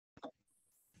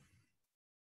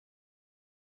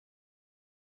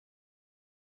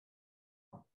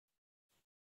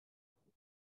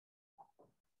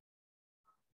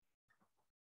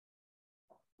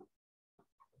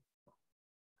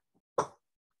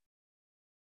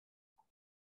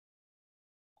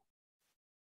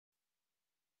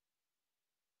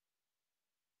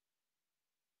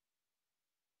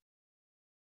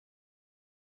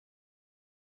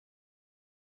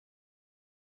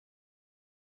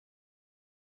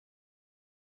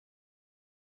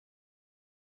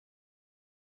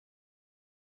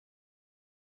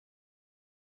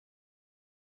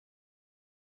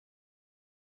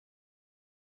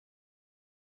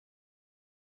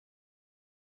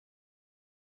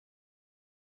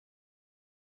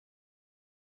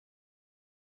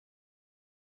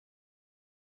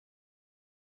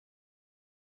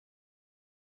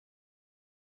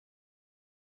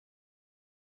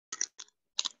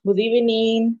Good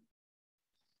evening.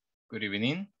 Good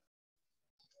evening.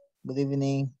 Good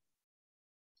evening.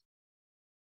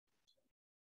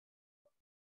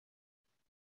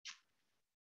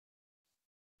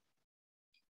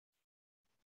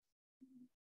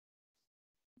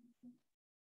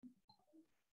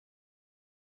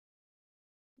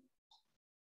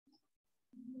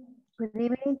 Good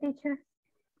evening, teacher.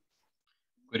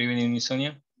 Good evening, Miss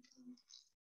Sonia.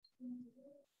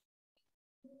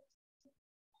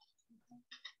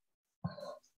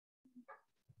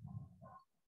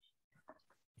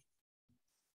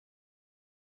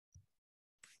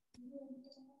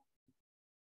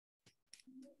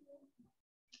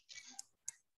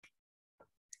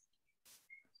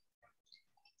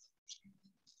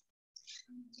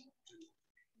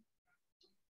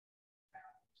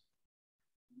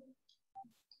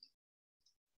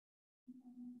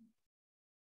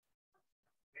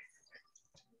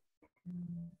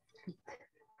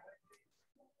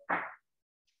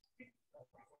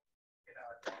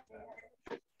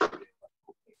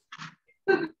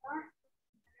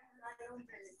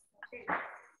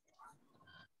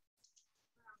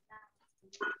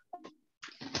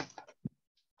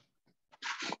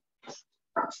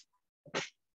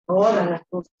 Todas las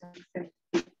cosas.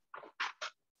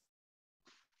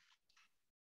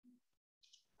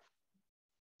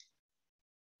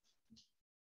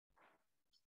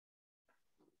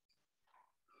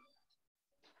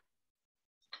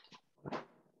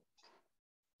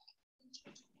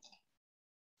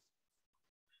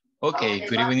 Okay,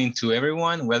 good evening to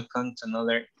everyone. Welcome to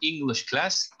another English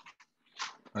class.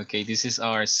 Okay, this is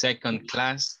our second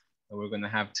class that we're gonna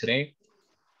have today.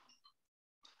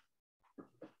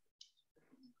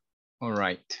 All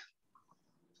right.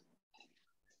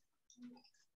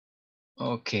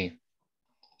 Okay.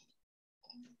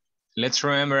 Let's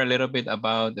remember a little bit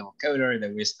about the vocabulary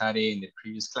that we studied in the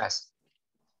previous class.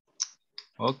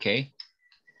 Okay,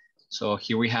 so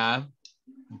here we have,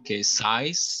 okay,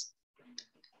 size.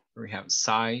 We have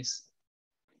size.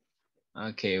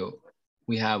 Okay,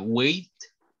 we have weight,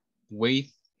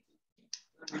 weight.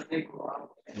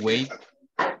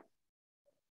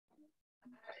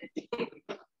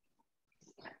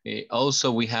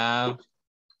 Also we have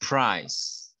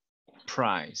price,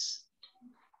 price.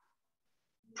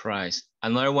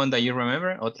 Another one that you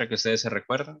remember, otra que ustedes se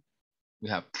recuerdan. We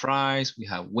have price, we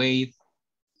have weight,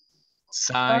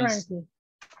 size. Warranty.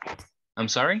 I'm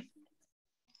sorry?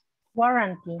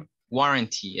 Warranty.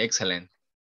 Warranty, excellent.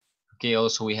 Okay,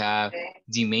 also we have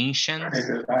dimensions.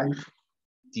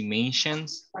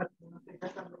 Dimensions.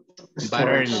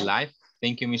 Battery life.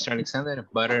 Thank you, Mr. Alexander.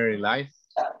 Battery life.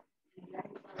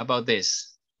 How about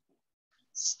this?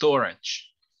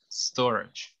 Storage.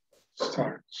 Storage.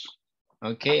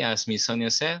 Okay, as Miss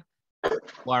Sonia said,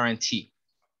 warranty.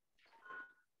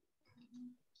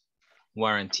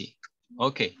 Warranty.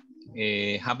 Okay,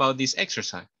 how about this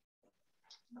exercise?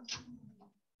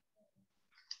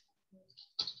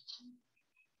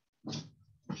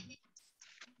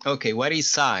 Okay, what is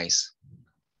size?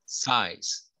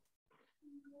 Size.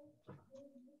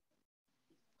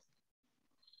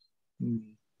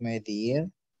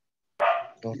 Medir.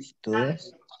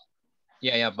 Longitudes.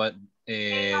 Yeah, but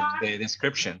the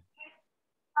description.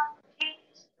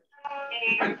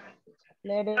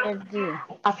 Letter D.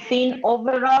 A thin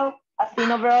overall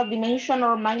dimension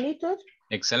or magnitude.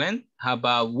 Excellent. How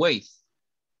about weight?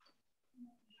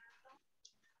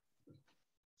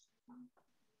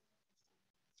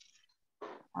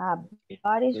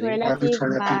 Body's relative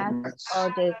mass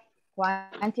or the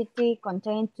quantity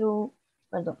contained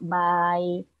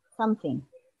by something.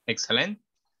 Excellent.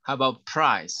 How about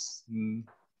price?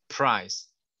 Price.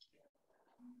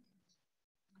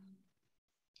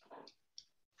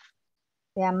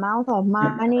 The amount of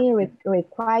money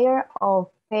required or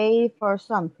paid for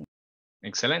something.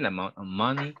 Excellent. Amount of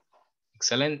money.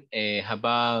 Excellent. How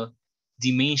about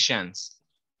dimensions?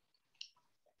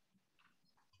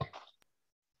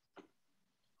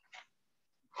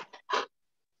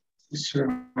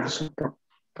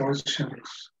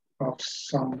 Proportions of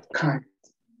some kind.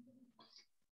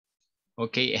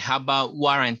 Okay, how about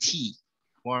warranty?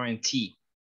 Warranty.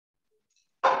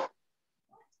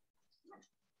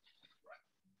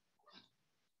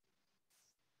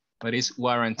 What is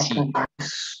warranty? A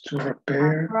promise to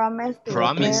repair. Promise to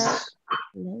Promise.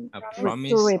 repair. A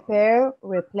promise. To repair,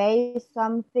 replace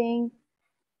something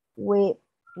within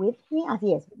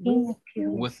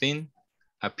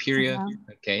a period.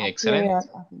 Okay, a excellent. period.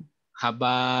 How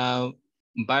about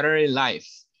battery life?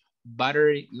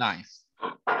 Battery life.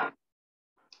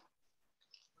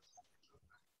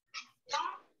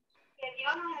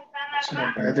 So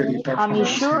battery A performance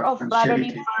measure of and battery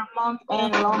longevity. per month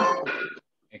and long.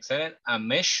 Excellent. A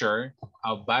measure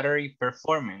of battery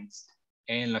performance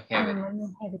and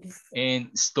longevity.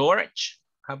 And storage.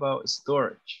 How about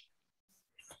storage?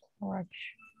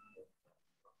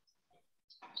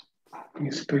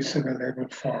 Space available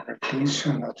for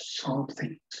retention of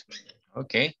something.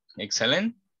 Okay,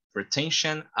 excellent.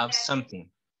 Retention of something.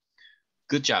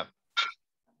 Good job.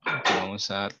 Okay, vamos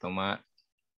a tomar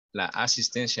la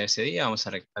asistencia ese día. Vamos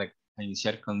a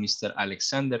iniciar con Mr.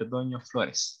 Alexander Doño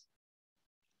Flores.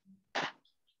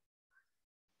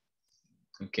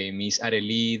 Ok, Miss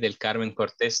Arely del Carmen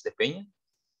Cortés de Peña.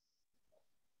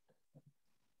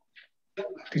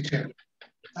 Teacher,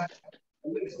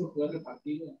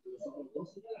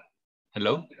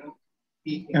 Hello.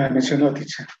 mencionó,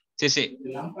 teacher. Sí, sí.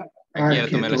 Aquí ya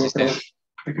tomé la asistencia.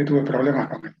 Es que tuve problemas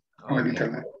con el Ok.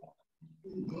 internet.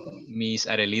 Miss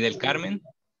Arely del Carmen.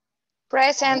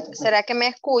 Present, ¿será que me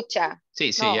escucha?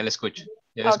 Sí, sí, No. ya la escucho.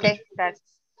 Ya la Ok, escucho.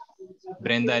 gracias.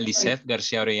 Brenda Lisette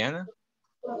García Orellana.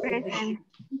 Present.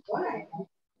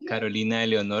 Carolina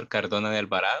Eleonor Cardona de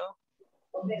Alvarado.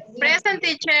 Present,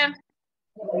 teacher.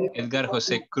 Edgar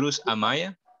José Cruz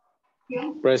Amaya.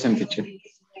 Present, teacher.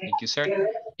 Thank you, sir.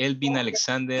 Elvin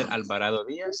Alexander Alvarado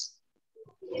Díaz.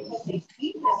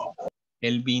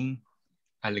 Elvin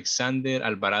Alexander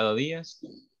Alvarado Díaz.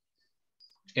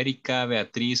 Erika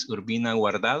Beatriz Urbina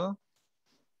Guardado.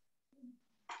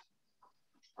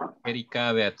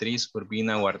 Erika Beatriz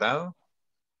Urbina Guardado.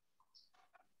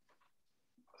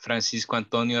 Francisco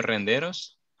Antonio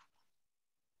Renderos.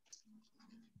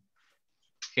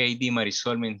 Heidi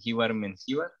Marisol Mengíbar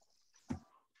Mengíbar.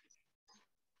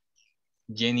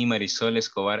 Jenny Marisol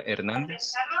Escobar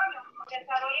Hernández.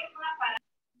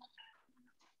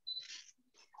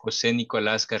 José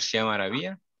Nicolás García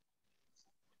Maravilla.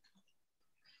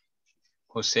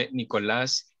 José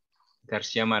Nicolás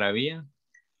García Maravilla.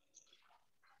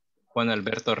 Juan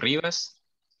Alberto Rivas.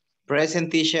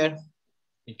 Present, teacher.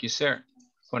 Thank you, sir.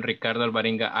 Juan Ricardo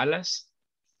Alvarenga Alas.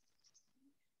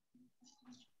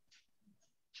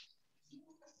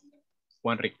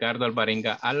 Juan Ricardo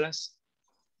Alvarenga Alas.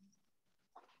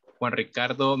 Juan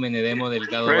Ricardo Menedemo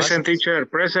Delgado Present, Vázquez. teacher.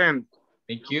 Present.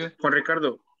 Thank you. Juan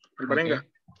Ricardo Alvarenga. Okay.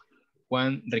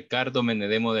 Juan Ricardo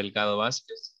Menedemo Delgado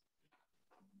Vázquez.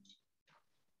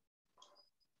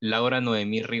 Laura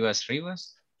Noemí Rivas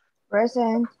Rivas.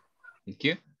 Present. Thank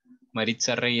you.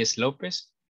 Maritza Reyes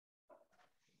López.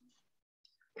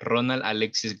 Ronald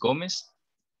Alexis Gómez.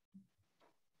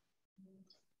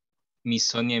 Miss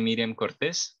Sonia Miriam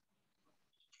Cortés.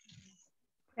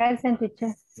 Present,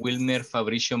 teacher. Wilmer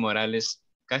Fabricio Morales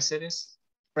Cáceres.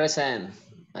 Present.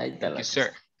 Ahí está Thank you,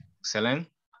 sir.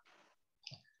 Excelente.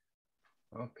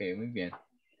 Ok, muy bien.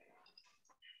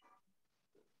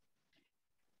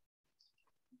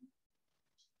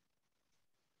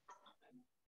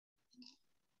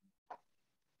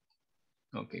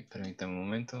 Ok, permítame un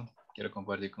momento. Quiero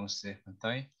compartir con ustedes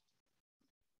pantalla.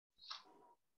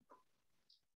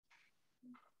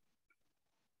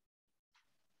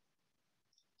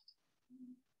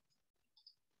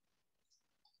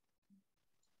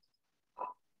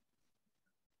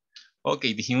 Ok,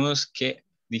 dijimos que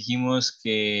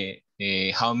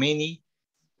how many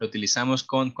lo utilizamos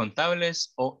con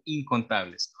contables o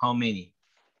incontables. How many?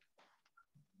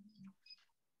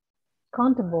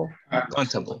 Countable.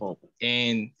 Countable.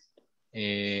 And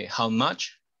how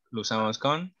much lo usamos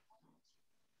con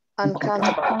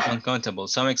Uncountable. uncountable.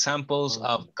 Some examples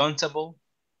of countable.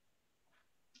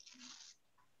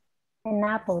 An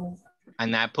apple.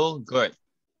 An apple, good.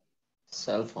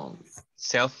 Cell phone.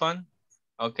 Cell phone,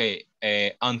 okay.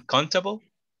 Uncountable.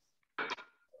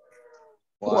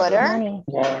 Water. Money.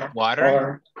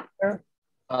 Water.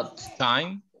 Hot.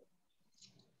 Time.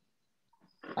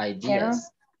 Ideas.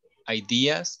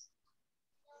 Ideas.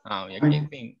 Oh, ya que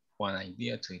think one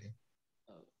idea to it.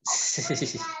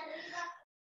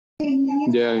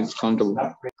 Yeah, it's countable.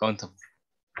 Countable.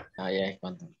 Oh, yeah,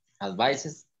 countable.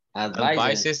 Advices.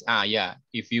 Advices. Yeah.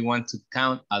 If you want to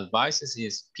count advices,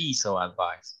 is piece of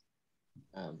advice.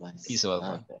 Piece of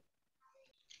advice.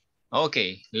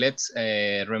 Okay, let's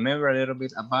remember a little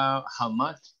bit about how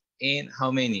much and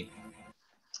how many.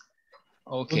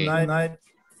 Okay. Good night.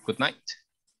 Good night.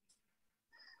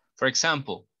 For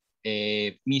example,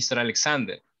 Mr.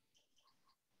 Alexander,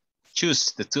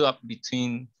 choose the two up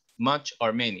between much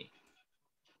or many.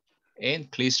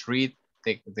 And please read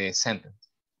the sentence.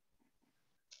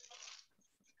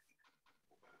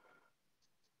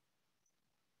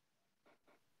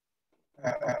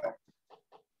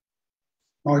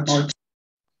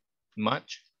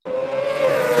 Much.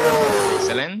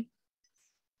 Excellent.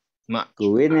 Much.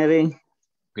 Good evening.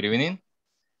 Good evening.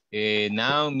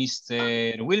 Now,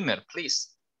 Mr. Wilmer,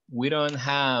 please. We don't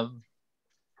have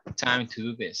time to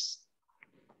do this.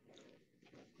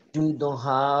 You don't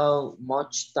have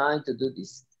much time to do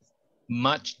this.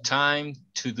 Much time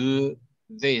to do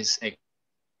this.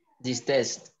 This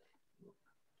test.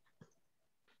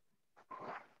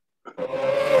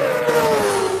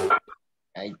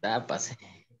 Ahí está, pase.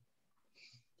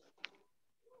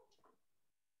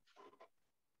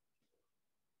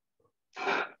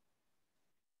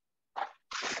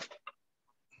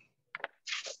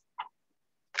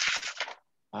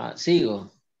 Ah,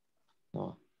 sigo.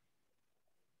 No.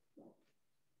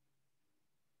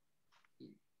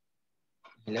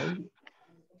 Hello.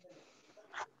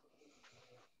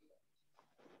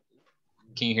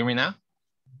 Can you hear me now?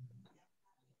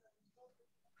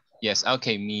 Yes,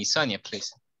 okay, Miss Sonia,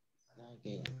 please.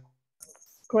 Okay.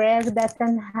 Greg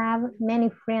doesn't have many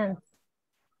friends.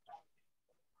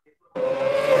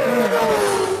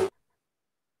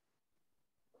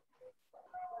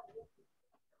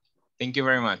 Thank you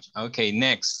very much. Okay,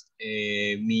 next,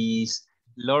 Miss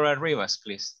Laura Rivas,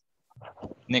 please.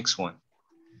 Next one.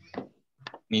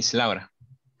 Miss Laura.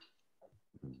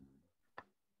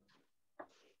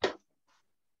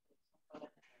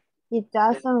 He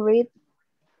doesn't read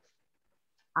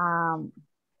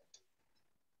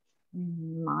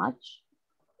much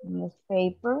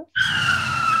newspaper.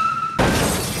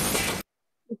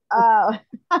 Oh,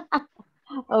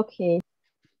 okay.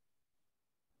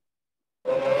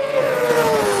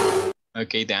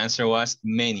 Okay, the answer was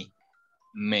many,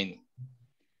 many.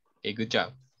 Okay, good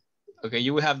job. Okay,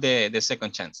 you will have the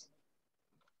second chance.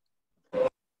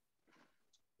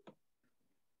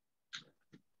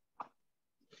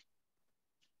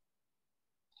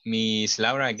 Miss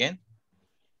Laura again.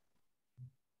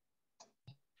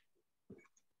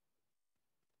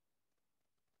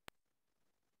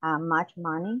 Much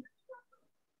money.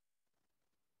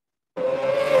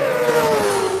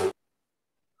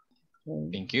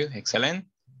 Thank you, excellent.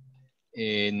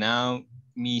 Now,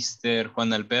 Mr.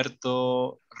 Juan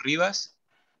Alberto Rivas.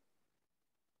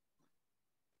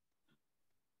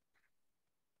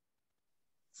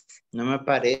 No me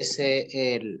aparece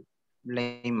la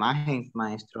imagen,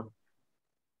 maestro.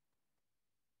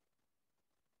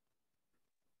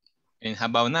 And how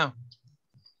about now?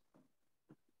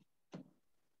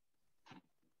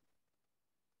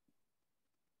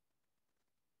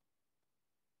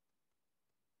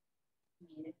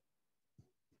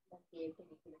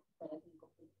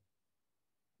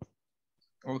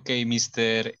 Okay,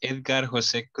 Mr. Edgar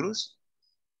José Cruz.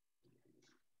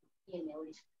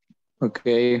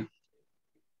 Okay.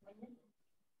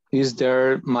 Is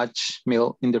there much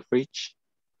milk in the fridge?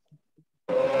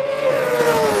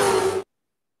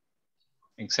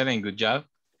 Excellent, good job.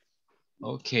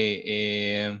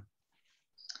 Okay,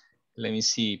 let me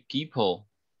see, people.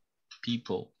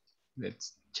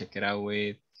 Let's check it out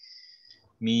with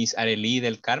Miss Arely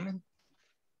del Carmen.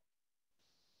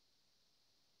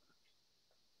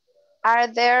 Are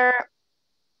there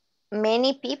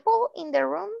many people in the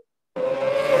room?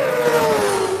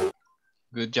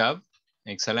 Good job,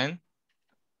 excellent.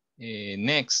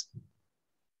 Next.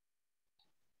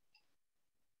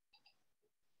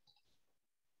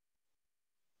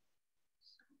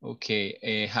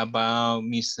 Okay, how about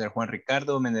Mr. Juan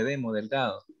Ricardo Menedemo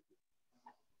Delgado?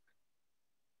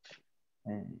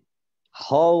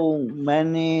 How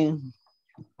many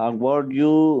award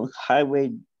you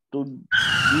highway to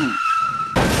do?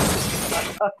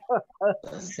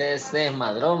 Se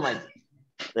madró, man.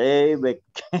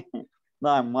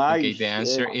 No, much. Okay, the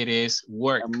answer it is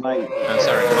work. Much. I'm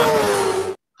sorry,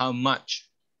 much. How much?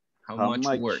 How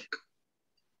much work?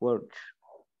 Work.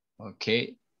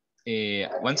 Okay.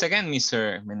 Once again,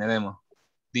 Mr. Menedemo,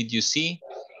 did you see?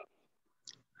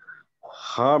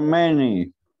 How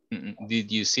many?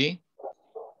 Did you see?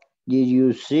 Did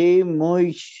you see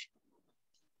much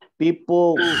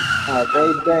people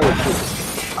day?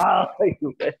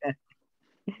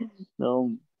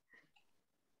 No.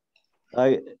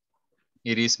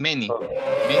 It is many.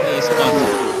 Many is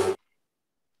counting.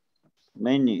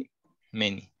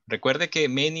 Many. Recuerde que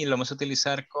many lo vamos a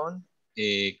utilizar con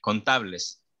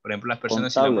contables. Por ejemplo, las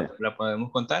personas si la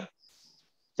podemos contar.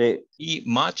 Sí. Y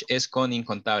much es con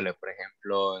incontable. Por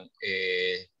ejemplo,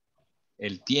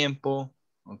 el tiempo,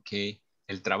 okay,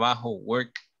 el trabajo,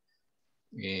 work,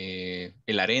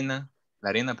 la arena,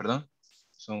 perdón.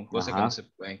 Son cosas que no se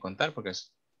pueden contar porque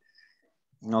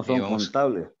no son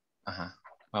contables. Ajá.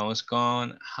 Vamos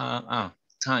con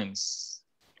times.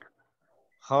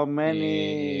 How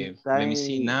many times? Let me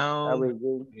see now. Let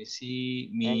me see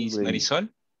Miss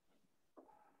Marisol.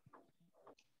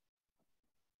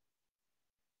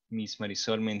 Miss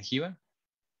Marisol Menjiva.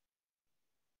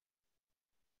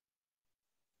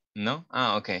 No?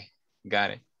 Ah, okay.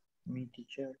 Got it. Mi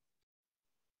teacher.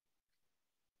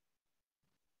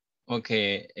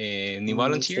 Okay. Any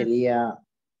volunteer? Sería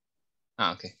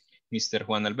Ah, okay. Mr.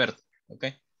 Juan Alberto.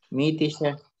 Okay. mi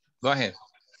teacher. Go ahead.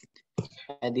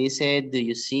 Dice, do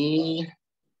you see?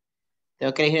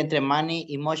 Tengo que elegir entre money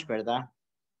y much, ¿verdad?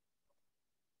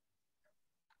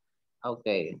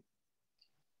 Okay.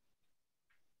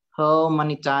 How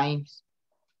many times?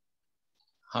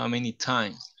 How many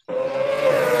times?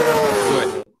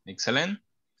 Good. Excellent.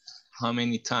 How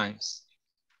many times?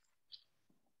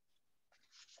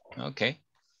 Okay.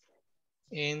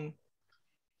 And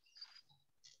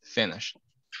finish.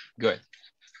 Good.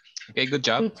 Okay, good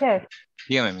job. Teacher,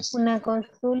 Dígame, miss. una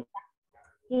consulta.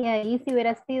 Y ahí si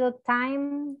hubiera sido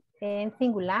time en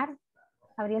singular,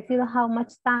 habría sido how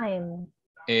much time.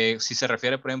 Si se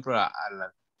refiere, por ejemplo, a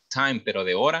la time, pero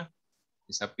de hora,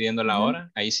 está pidiendo la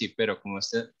hora, ahí sí, pero como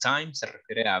este time se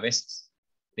refiere a veces.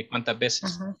 ¿De cuántas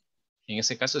veces? En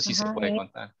ese caso sí se puede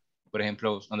contar. Por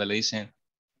ejemplo, donde le dicen,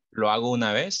 lo hago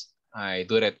una vez, I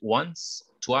do it once,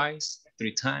 twice,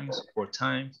 3 times, 4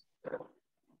 times.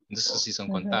 Entonces sí son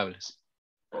contables.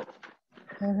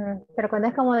 Pero cuando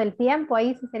es como del tiempo,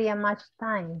 ahí sí sería much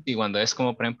time. Y cuando es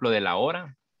como, por ejemplo, de la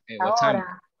hora,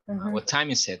 what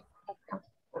time is it?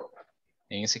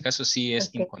 En ese caso sí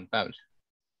es incontable.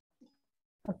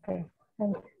 Ok.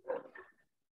 Thank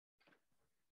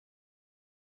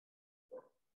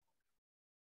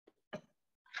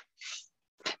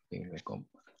you.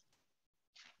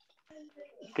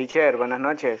 Teacher, buenas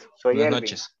noches. Soy Buenas Elvin.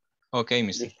 noches. Ok,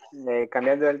 mister.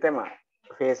 Cambiando del tema.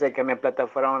 Fíjese que en mi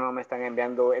plataforma no me están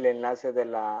enviando el enlace de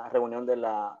la reunión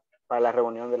para la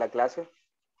reunión de la clase.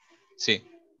 Sí.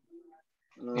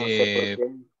 No sé por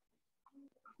qué.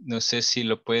 No sé si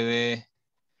lo puede,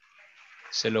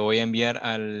 se lo voy a enviar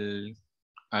al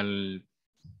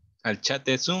chat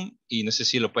de Zoom y no sé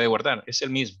si lo puede guardar. Es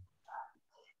el mismo.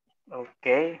 Ok,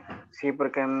 sí,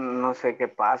 porque no sé qué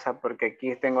pasa, porque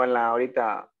aquí tengo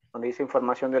ahorita donde dice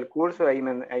información del curso, ahí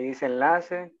dice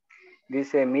enlace,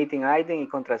 dice meeting ID y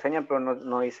contraseña, pero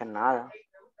no dice nada,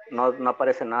 no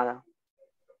aparece nada.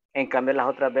 En cambio, las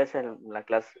otras veces la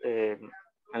clase,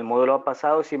 el módulo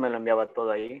pasado sí me lo enviaba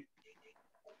todo ahí.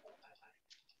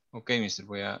 Ok, mister,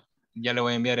 ya le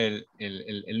voy a enviar el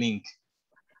link.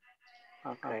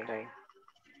 Okay.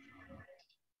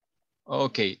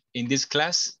 Okay, in this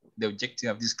class, the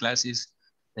objective of this class is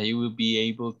that you will be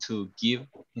able to give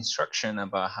instruction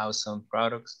about how some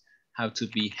products have to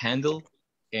be handled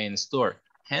and stored.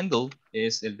 Handle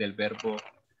es el del verbo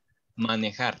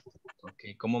manejar,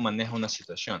 okay, cómo maneja una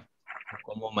situación,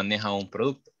 cómo maneja un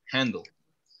producto, handle.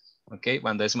 Okay,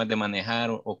 cuando es más de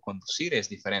manejar o conducir es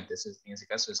diferente, en ese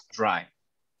caso es drive.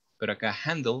 Pero acá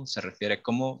handle se refiere a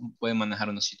cómo puede manejar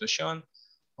una situación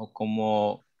o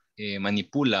cómo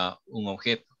manipula un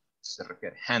objeto. Se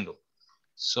refiere a handle.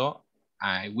 So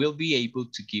I will be able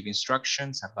to give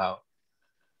instructions about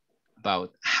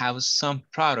how some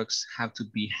products have to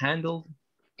be handled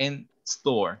and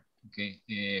stored. Okay,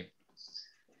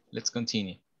 let's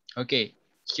continue. Okay,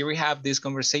 here we have this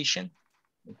conversation.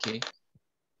 Okay,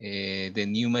 the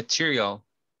new material.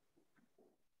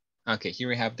 Okay, here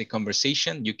we have the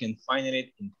conversation. You can find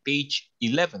it in page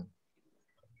 11.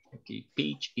 Okay,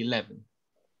 page 11.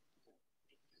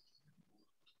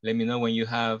 Let me know when you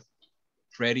have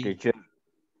ready. Teacher.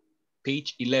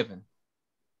 Page 11.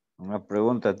 Una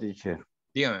pregunta, teacher.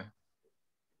 Dígame.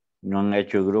 ¿No han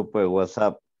hecho grupo de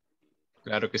WhatsApp?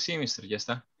 Claro que sí, mister, ya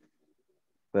está.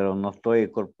 Pero no estoy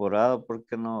incorporado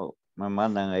porque no me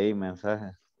mandan ahí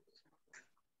mensajes.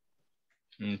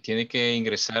 Tiene que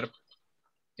ingresar.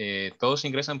 Todos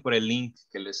ingresan por el link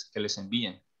que les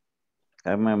envían.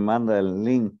 Ahí me manda el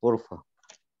link, porfa.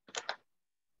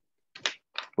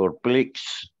 Por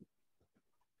clics.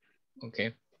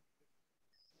 Okay.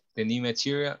 The new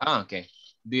material. Okay.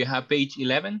 Do you have page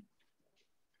 11?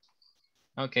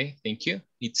 Okay, thank you.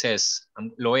 It says,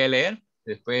 lo voy a leer.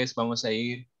 Después vamos a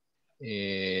ir,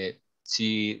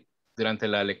 si durante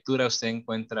la lectura usted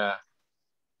encuentra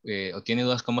o tiene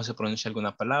dudas cómo se pronuncia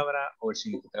alguna palabra o el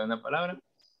significado de una palabra,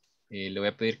 le voy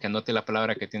a pedir que anote la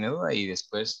palabra que tiene duda y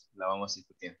después la vamos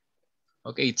discutiendo.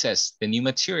 Okay, it says, the new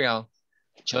material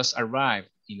just arrived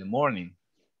in the morning.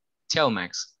 Tell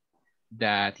Max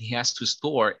that he has to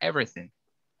store everything.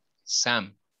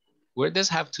 Sam, where does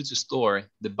have to store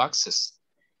the boxes?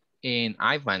 And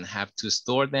Ivan have to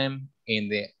store them in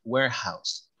the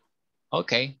warehouse.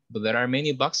 Okay, but there are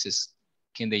many boxes.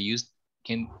 Can they use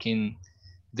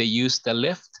the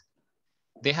lift?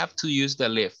 They have to use the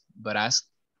lift, but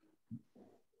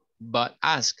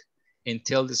ask, and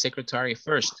tell the secretary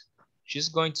first. She's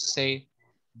going to say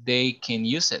they can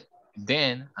use it.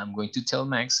 Then I'm going to tell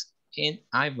Max and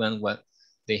Ivan what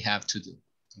they have to do.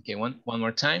 Okay, one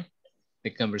more time. The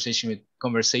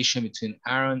conversation between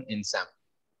Aaron and Sam.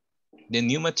 The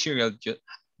new material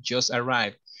just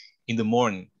arrived in the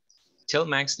morning. Tell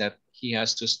Max that he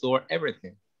has to store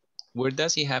everything. Where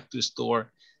does he have to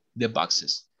store the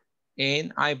boxes?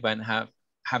 And Ivan have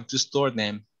to store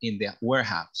them in the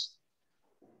warehouse.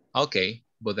 Okay,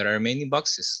 but there are many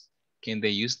boxes. Can they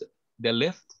use the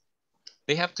lift?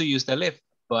 They have to use the lift,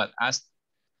 but ask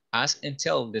and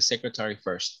tell the secretary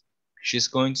first. She's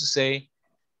going to say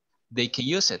they can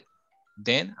use it.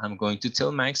 Then I'm going to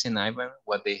tell Max and Ivan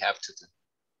what they have to do.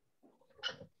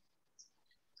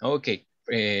 Ok,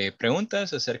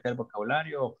 preguntas acerca del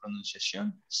vocabulario o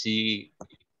pronunciación. Si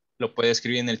lo puede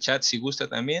escribir en el chat si gusta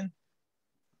también.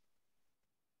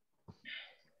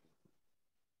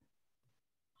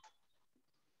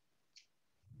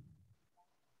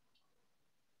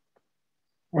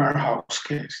 Warehouse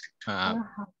case.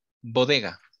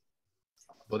 Bodega.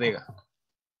 Bodega.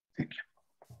 Thank you.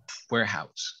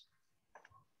 Warehouse.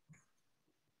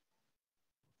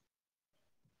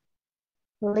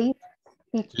 Lift.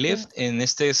 Lift en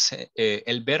este es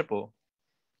el verbo.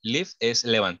 Lift es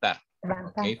levantar.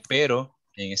 Okay, pero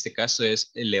en este caso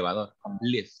es elevador.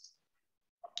 Lift.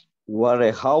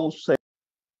 Warehouse.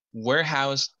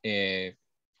 Warehouse,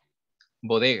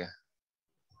 bodega.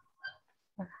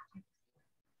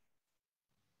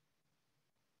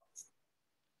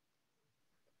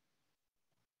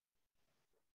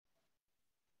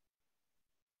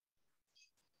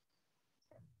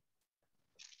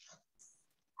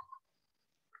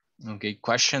 Okay,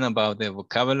 question about the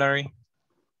vocabulary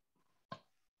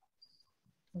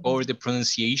or the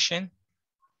pronunciation.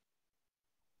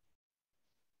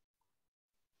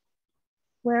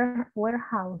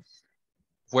 Warehouse.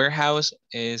 Warehouse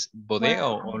es bodega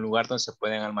o un lugar donde se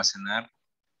pueden almacenar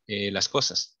las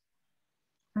cosas.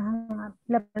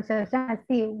 La pronunciación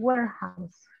así,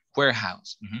 warehouse.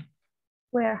 Warehouse.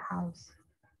 Warehouse.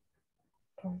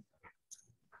 Okay.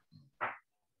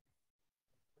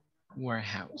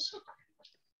 Warehouse.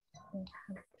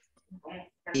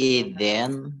 Y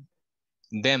then.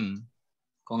 Them.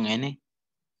 Con N.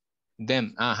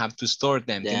 Them. Have to store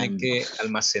them. Them. Tienen que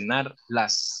almacenar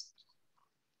las.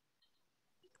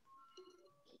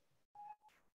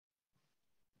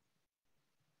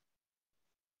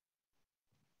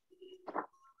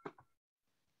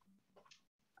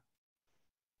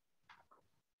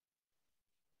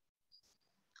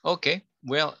 Okay,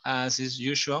 well, as is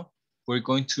usual, we're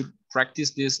going to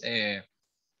practice this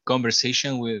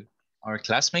conversation with our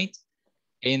classmates.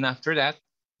 And after that,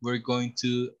 we're going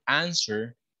to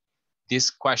answer these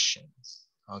questions.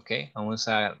 Okay, vamos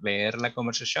a leer la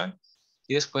conversación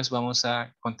y después vamos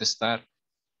a contestar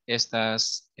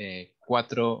estas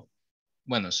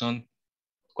son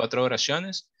 4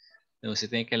 oraciones. Usted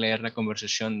tiene que leer la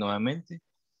conversación nuevamente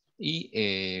y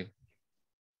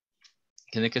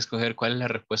tiene que escoger cuál es la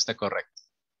respuesta correcta.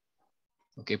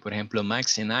 Ok, por ejemplo,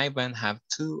 Max and Ivan have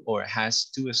 2 or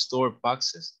has 2 store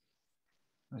boxes.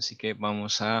 Así que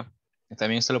vamos a,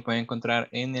 también esto lo pueden encontrar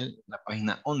en la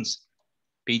página 11,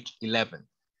 page 11.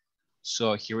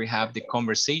 So here we have the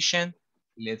conversation.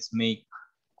 Let's make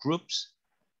groups.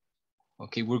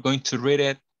 Okay, we're going to read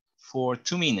it for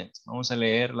 2 minutes. Vamos a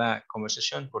leer la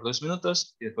conversación por 2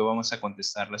 minutos y después vamos a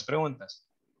contestar las preguntas.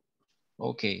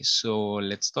 Okay, so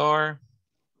let's start.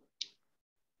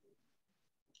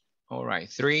 All right,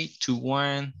 3, 2,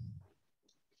 1,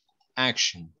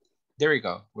 action. There we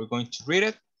go. We're going to read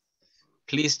it.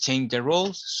 Please change the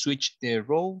roles, switch the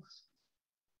roles.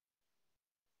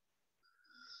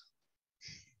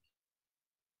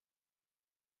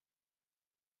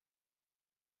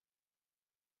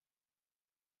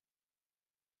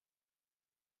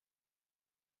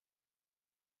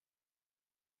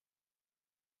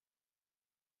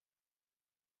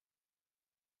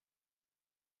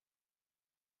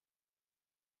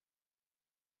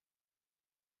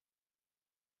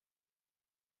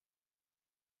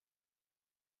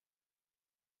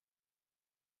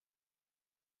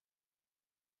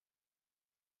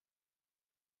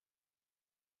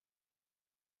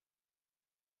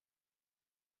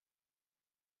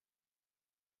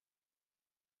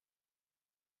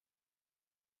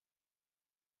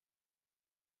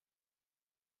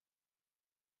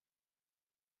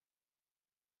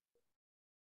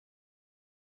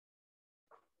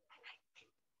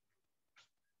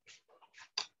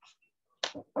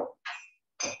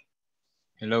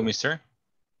 Hello, mister.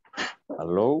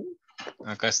 Hello.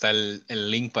 Acá está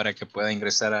el link para que pueda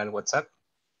ingresar al WhatsApp.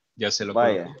 Ya se lo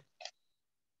Vaya. coloqué.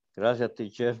 Gracias,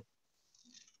 teacher.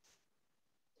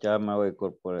 Ya me voy a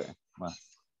incorporar. Va.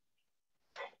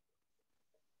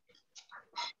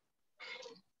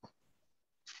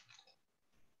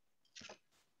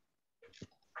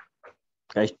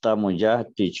 Ahí estamos ya,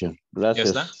 teacher.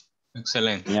 Gracias. ¿Ya está?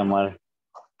 Excelente. Mi amor.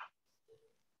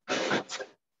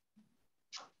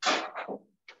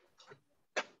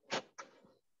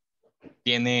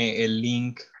 Tiene el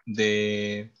link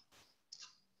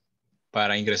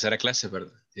para ingresar a clase,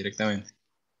 ¿verdad? Directamente.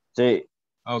 Sí.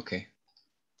 Ok.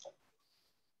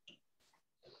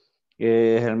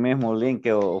 Es el mismo link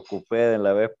que ocupé de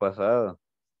la vez pasada.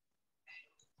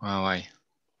 Ah, vaya.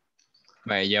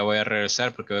 Vaya, ya voy a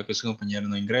regresar porque veo que su compañero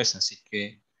no ingresa, así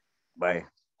que...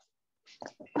 Vaya.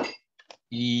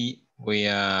 Y voy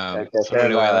a... Hay que Solo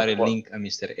le voy a dar el hacerla. link a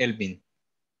Mr. Elvin.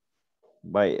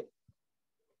 Vaya.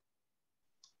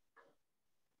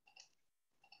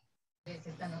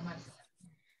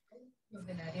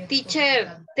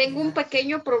 Teacher, tengo un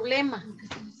pequeño problema.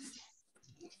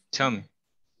 Tell me.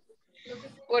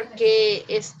 Porque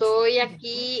estoy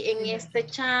aquí en este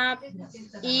chat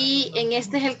y en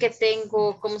este es el que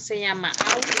tengo, ¿cómo se llama?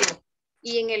 Audio.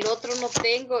 Y en el otro no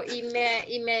tengo y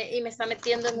me está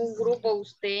metiendo en un grupo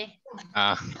usted.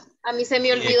 Ah. A mí se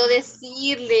me olvidó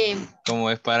decirle. Como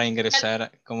es para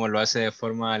ingresar, como lo hace de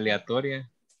forma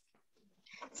aleatoria.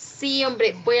 Sí,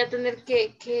 hombre, voy a tener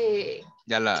que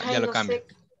Ya lo no cambio. sé.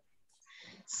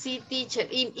 Sí, teacher.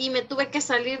 Y me tuve que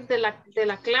salir de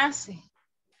la clase.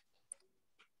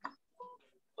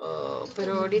 Oh,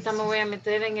 pero ahorita me voy a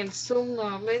meter en el Zoom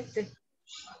nuevamente.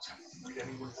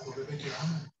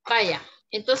 Vaya,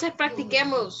 entonces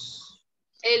practiquemos.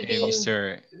 Elvin.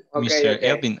 Mr.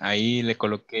 Elvin, ahí le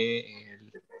coloqué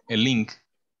el link.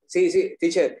 Sí,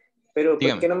 teacher. Pero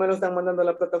Dígame. ¿por qué no me lo están mandando a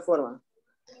la plataforma?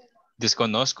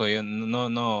 Desconozco, yo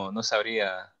no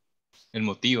sabría el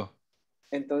motivo.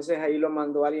 Entonces ahí lo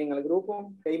mandó alguien al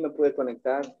grupo, que ahí me pude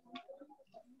conectar.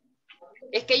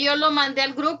 Es que yo lo mandé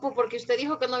al grupo porque usted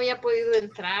dijo que no había podido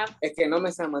entrar. Es que no me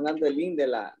están mandando el link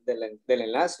del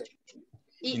enlace.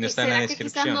 Y no está en la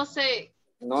descripción. Quizás no sé.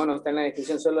 No está en la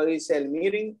descripción, solo dice el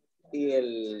meeting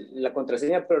y la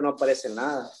contraseña, pero no aparece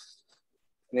nada.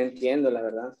 No entiendo, la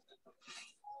verdad.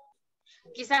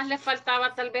 Quizás le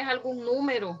faltaba tal vez algún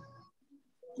número.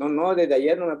 No, desde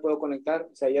ayer no me puedo conectar.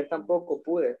 O sea, ayer tampoco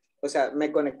pude. O sea, me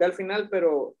conecté al final,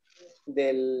 pero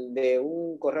de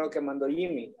un correo que mandó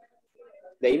Jimmy.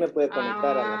 De ahí me pude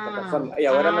conectar a la plataforma. Y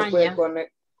ahora me pude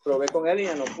conectar. Probé con él y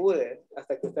ya no pude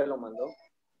hasta que usted lo mandó.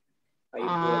 Ahí pude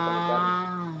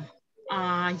conectarme.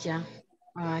 Ya.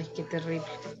 Ay, qué terrible.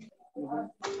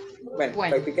 Bueno,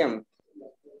 practiquemos.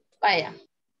 Vaya.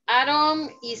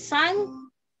 Aaron y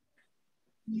Sam.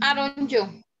 Aaron, yo.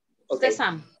 Usted,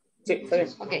 Sam. Sí, está bien.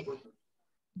 Okay.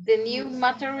 The new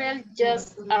material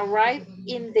just arrived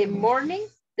in the morning.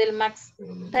 Tell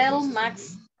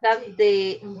Max that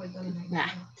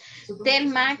tell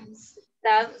Max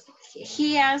that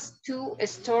he has to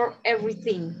store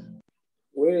everything.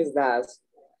 Where is that?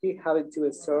 He have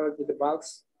to store the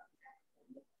box.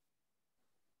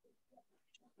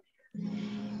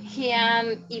 He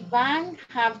and Ivan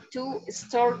have to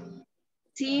store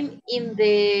team in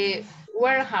the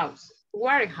warehouse.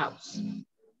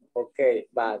 Okay,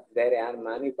 but there are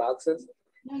many boxes.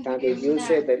 Can they use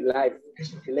it live?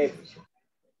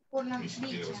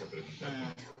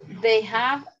 They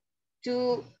have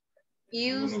to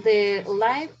use the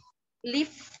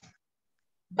lift,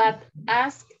 but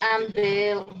ask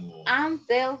until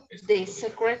the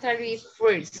secretary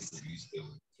first.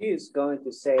 She is going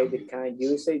to say they can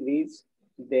use this.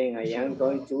 Then I am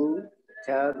going to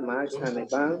tell Max and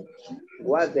Ivan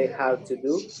what they have to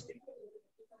do.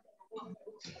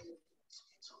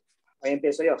 Ahí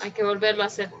empiezo yo. Hay que volverlo a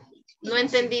hacer. No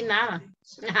entendí nada.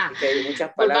 Okay,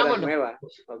 muchas palabras nuevas.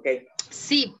 Okay.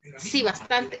 Sí,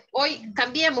 bastante. Hoy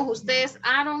cambiemos. Ustedes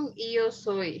Aaron y yo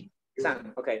soy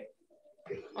Sam. Okay.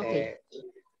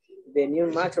 The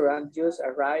new material just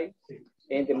arrived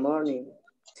in the morning.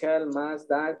 Tell Max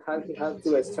that he has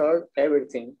to store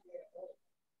everything.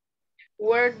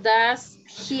 Where does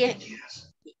he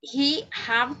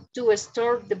have to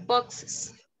store the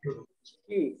boxes?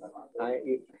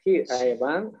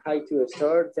 Ivan had to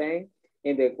store them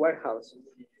in the warehouse.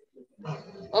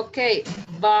 Okay,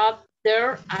 but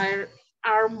there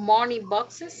are money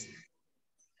boxes.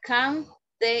 Can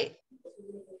they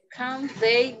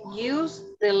use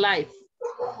the lift?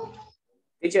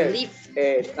 Teacher,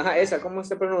 esa, ¿cómo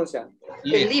se pronuncia?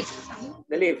 Lift.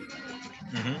 The lift.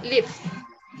 Lift.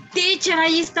 Teacher,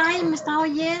 ahí está, y me está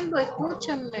oyendo,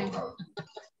 escúchame.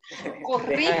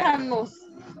 Corríjanos.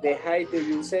 The height to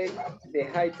use it,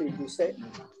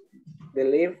 the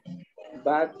lift,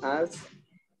 but ask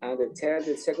and tell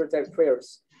the secretary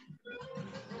first.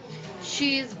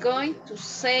 She is going to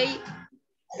say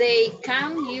they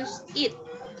can use it.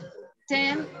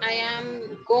 Then I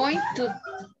am going to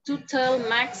tell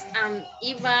Max and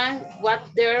Ivan what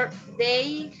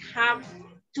they have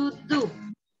to do.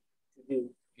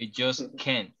 It just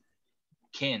can.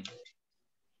 Can.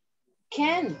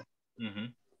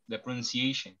 The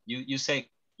pronunciation. You said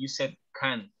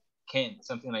can,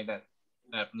 something like that.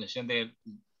 La pronunciación de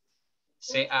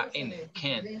C-A-N,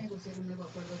 can.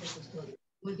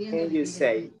 Can you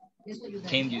say?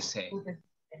 Can you say?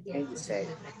 Can you say?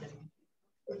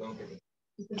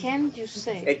 Can you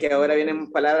say? Es que ahora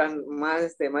vienen palabras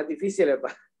más, más difíciles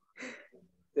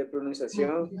de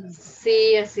pronunciación.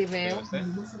 Sí, así veo.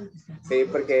 Sí,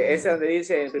 porque ese donde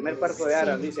dice, en el primer párrafo de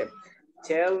Aaron, dice,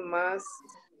 tell Max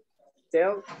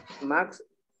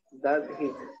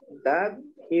that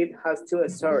he has to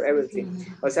store everything.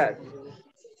 O sea,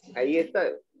 ahí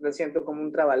está, lo siento como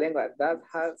un trabalengua. That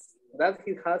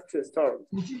he has to store.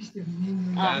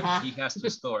 That he has to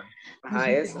store.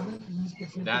 Ajá, eso.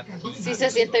 Sí se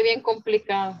siente bien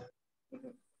complicado.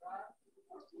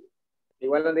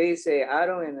 Igual donde dice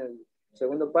Aaron en el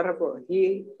segundo párrafo,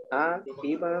 he and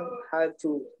Ivan had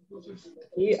to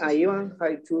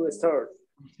store.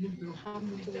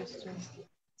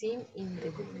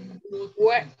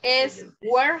 Where is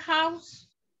warehouse?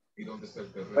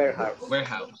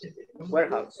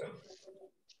 Warehouse.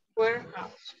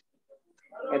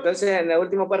 Entonces, en el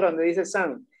último párrafo donde dice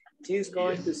Sam, she's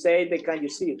going to say the can you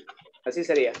see. Así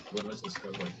sería.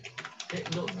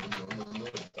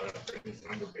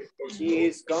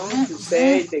 She's going to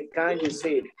say the can you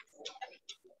see.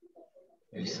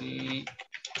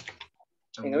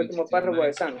 En el último párrafo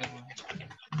de Sam.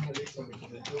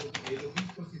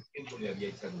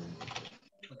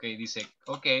 Okay, dice,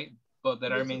 okay, but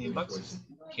there are many boxes.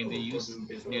 Can they use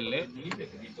the lid?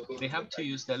 They have to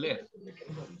use the lid,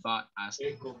 but ask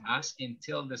and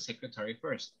tell the secretary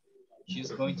first.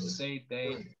 She's going to say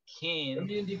they can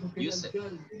use it.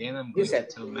 Then I'm going to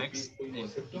tell Max and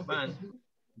Ivan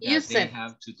that they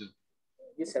have to do.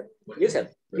 Use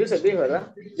it, dijo,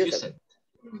 ¿verdad? Use it.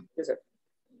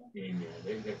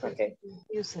 Okay.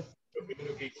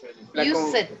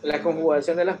 La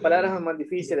conjugación de las palabras es más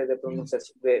difícil de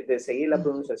pronunciación, de seguir la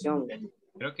pronunciación.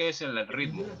 Creo que es el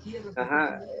ritmo.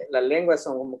 Ajá, las lenguas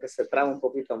son como que se traban un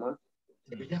poquito más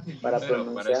para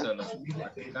pronunciar. Para eso lo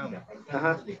practicamos.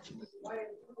 Ajá.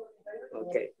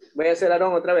 Ok. Voy a hacer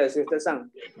Aarón otra vez, si usted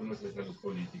Sam.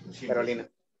 Carolina,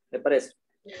 ¿le parece?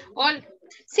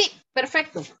 Sí,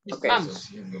 perfecto. Okay. Vamos.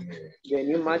 The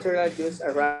new material just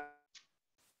arrived.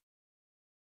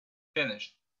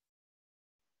 Finished.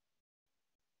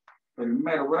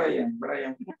 Primero, Brian.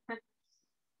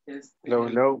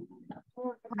 Hello.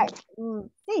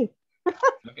 Sí.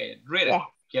 Ok, read it.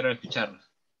 Quiero escucharlo.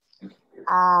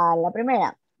 La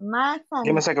primera. Max and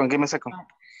Give me a second.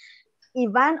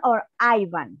 Ivan or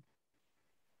Ivan?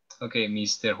 Okay,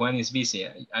 Mr. Juan is busy.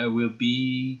 I will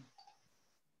be...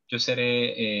 Yo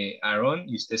seré Aaron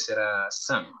y usted será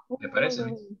Sam. ¿Me parece?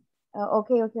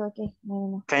 Ok.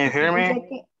 No. Can you hear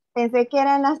me? Pensé que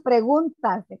eran las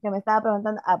preguntas que me estaba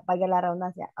preguntando, vaya la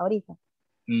redundancia, ahorita.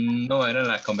 No, era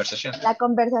la conversación. La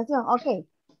conversación, ok.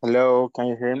 Hello, can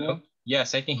you hear me?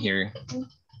 Yes, I can hear you.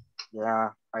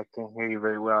 Yeah, I can hear you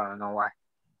very well. I don't know why.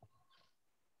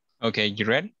 Okay, you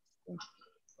ready?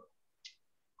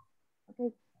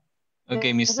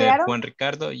 Okay, ¿Soy Mr. Aaron? Juan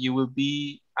Ricardo, you will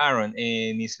be Aaron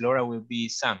and Miss Laura will be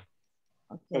Sam.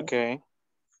 Okay.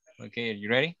 Okay, are you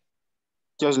ready?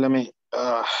 Just let me,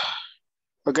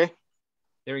 okay.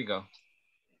 There we go.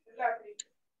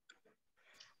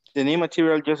 The new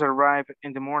material just arrived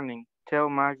in the morning. Tell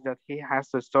Max that he has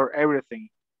to store everything.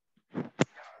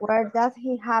 Where does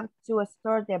he have to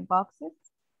store the boxes?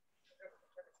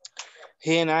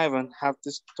 He and Ivan have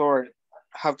to store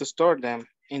them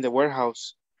in the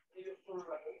warehouse.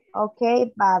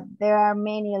 Okay, but there are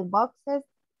many boxes.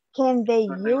 Can they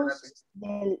use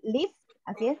the lift?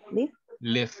 Así es, lift.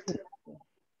 Lift.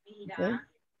 Okay.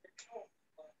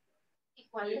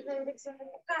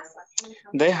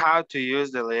 They have to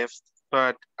use the lift,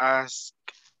 but ask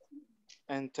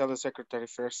and tell the secretary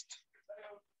first.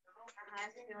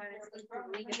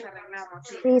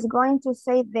 He's going to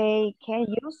say they can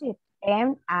use it,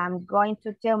 and I'm going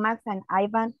to tell Max and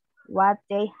Ivan what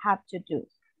they have to do.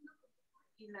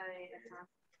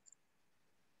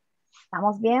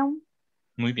 ¿Estamos bien?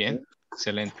 Muy bien,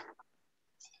 excelente.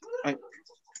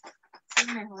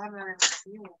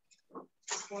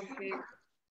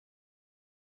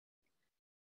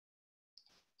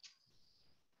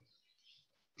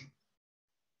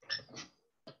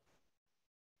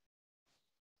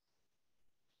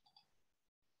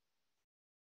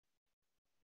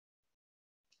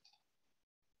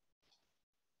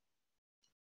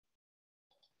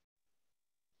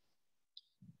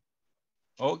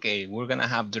 Okay, we're gonna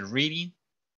have the reading.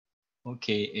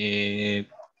 Okay,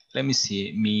 let me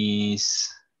see, Miss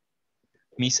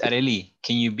Areli,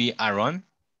 can you be Aaron?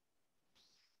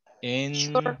 And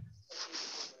Sure.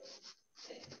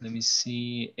 let me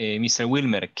see, Mr.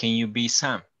 Wilmer, can you be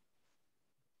Sam?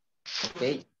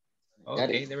 Okay.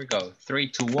 Okay, there we go.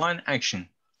 3, 2, 1, action.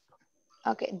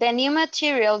 Okay. The new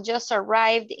material just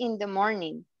arrived in the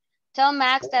morning. Tell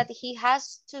Max that he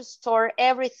has to store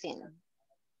everything.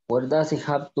 Where does he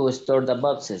have to store the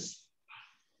boxes?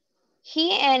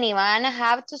 He and Ivan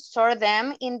have to store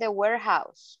them in the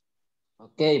warehouse.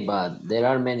 Okay, but there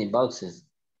are many boxes.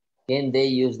 Can they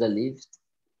use the lift?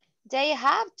 They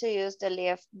have to use the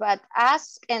lift, but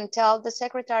ask and tell the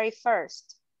secretary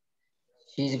first.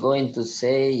 She's going to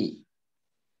say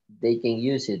they can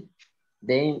use it.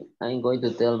 Then I'm going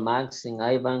to tell Max and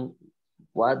Ivan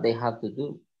what they have to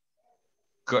do.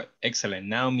 Good, excellent.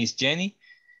 Now Miss Jenny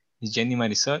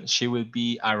Marisol, she will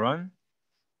be Aaron.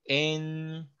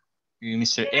 And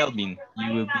Mr. Elvin,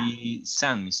 you will be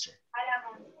Sam, Mr.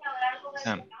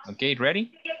 Sam. Okay,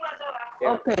 ready?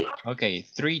 Okay. Okay,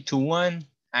 3, 2, 1,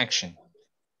 action.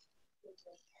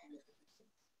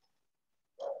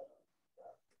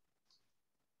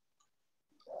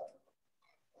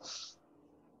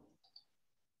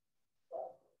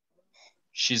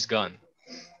 She's gone.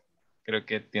 Creo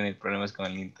que tiene problemas con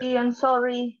el internet. I'm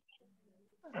sorry.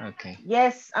 Okay.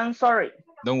 Yes, I'm sorry.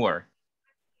 Don't worry.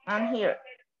 I'm here.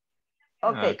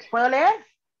 Okay. Okay. ¿Puedo leer?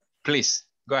 Please,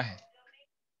 go ahead.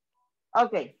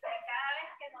 Okay.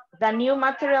 The new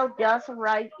material just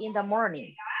arrived in the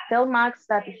morning. Tell Max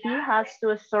that he has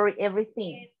to store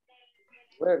everything.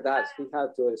 Where does he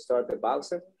have to store the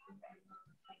boxes?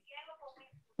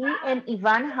 He and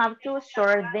Ivan have to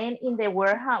store them in the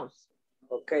warehouse.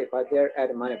 Okay, but there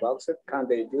are many boxes. Can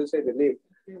they use the lift?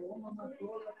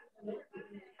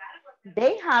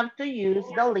 They have to use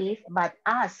the lift, but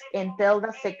ask and tell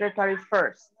the secretary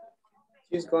first.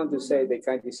 She's going to say they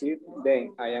can't use it.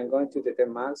 Then I am going to tell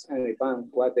Max and Ivan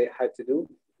what they have to do.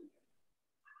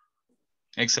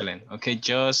 Excellent. Okay,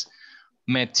 just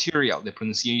material, the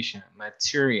pronunciation,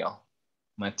 material.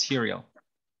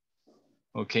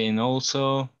 Okay, and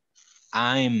also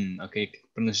I'm, okay,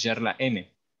 pronunciar la M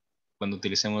cuando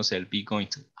utilicemos el be going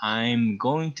to. I'm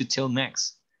going to tell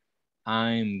Max.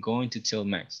 I'm going to tell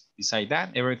Max. Beside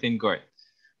that, everything good.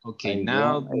 Okay,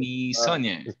 now Miss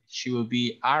Sonia, she will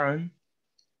be Aaron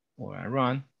or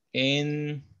Aaron,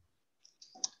 and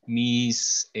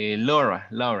Miss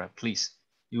Laura, please.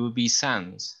 You will be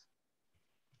Sans.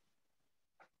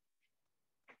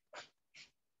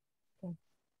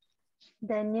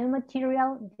 The new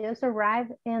material just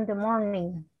arrived in the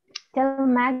morning. Tell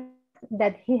Max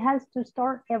that he has to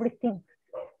store everything.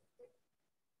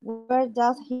 Where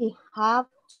does he have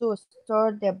to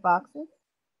store the boxes?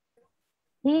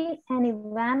 He and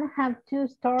Ivan have to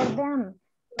store them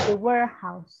in the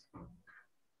warehouse.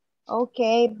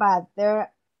 Okay, but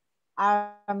there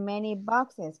are many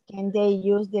boxes. Can they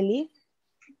use the lift?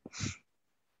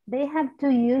 They have to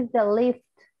use the lift,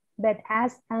 but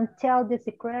ask and tell the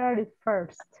secretary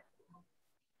first.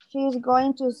 She's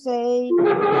going to say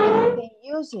they can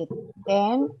use it.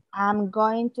 Then I'm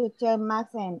going to tell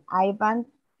Max and Ivan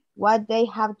what they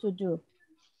have to do.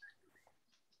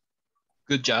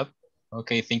 Good job.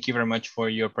 Okay, thank you very much for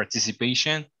your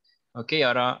participation. Okay,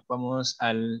 ahora vamos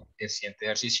al siguiente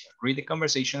ejercicio. Read the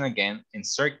conversation again and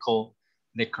circle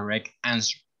the correct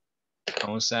answer.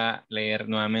 Vamos a leer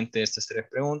nuevamente estas tres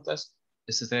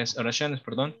oraciones,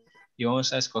 perdón, y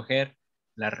vamos a escoger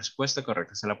la respuesta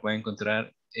correcta. Se la pueden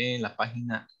encontrar en la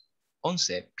página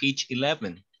 11, page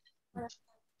 11.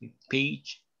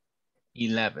 Page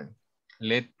 11.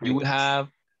 You will have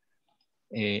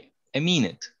a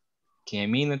minute. Okay, a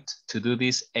minute to do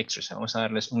this exercise. Vamos a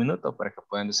darles un minuto para que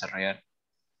puedan desarrollar,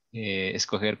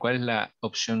 escoger cuál es la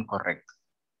opción correcta.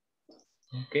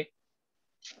 Okay.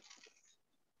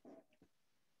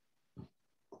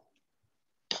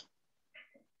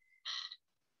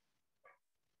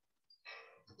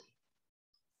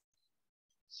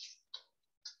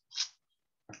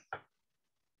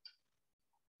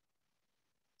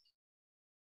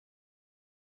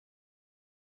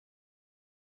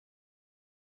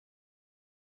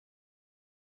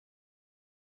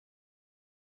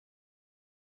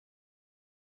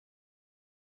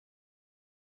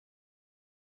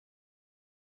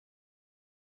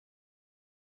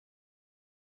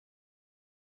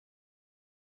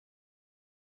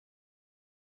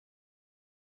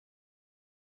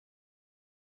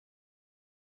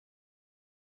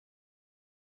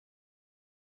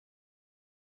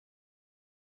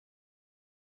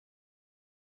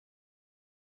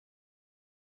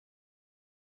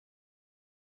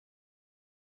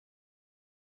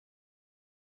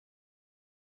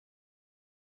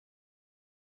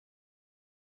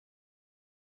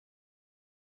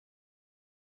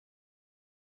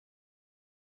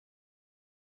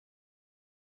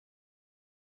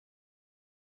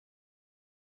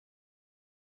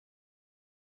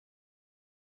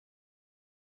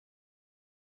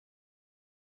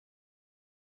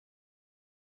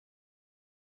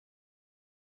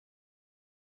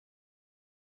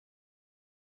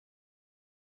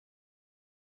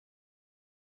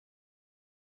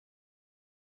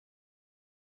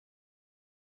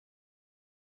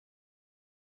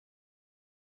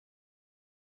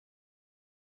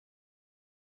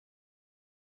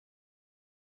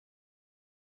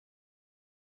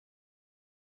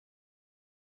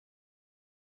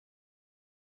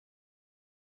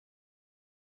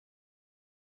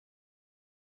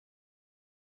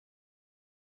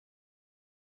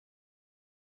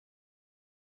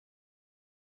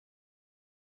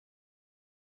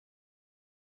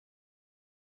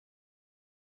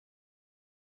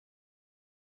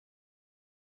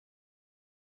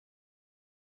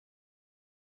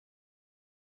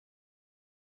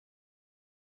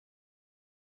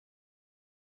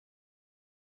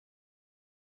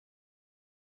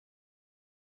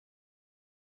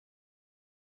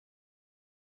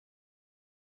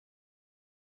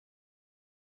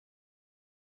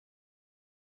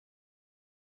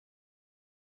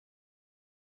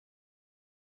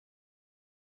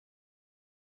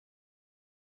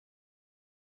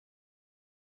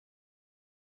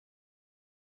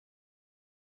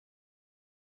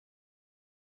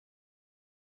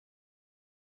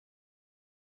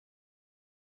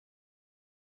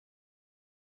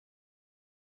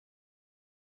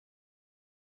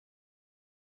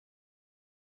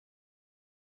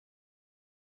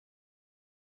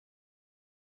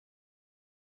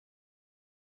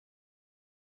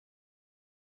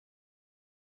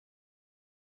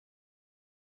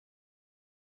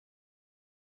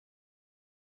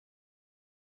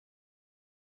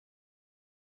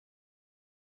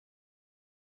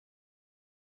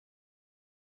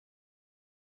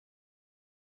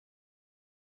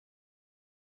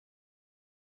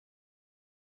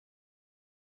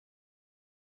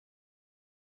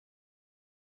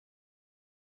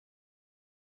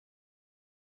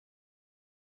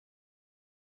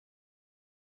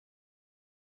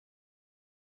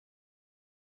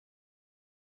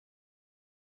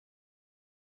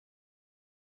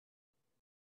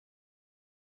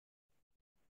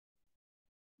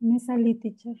 Me salí,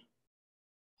 teacher.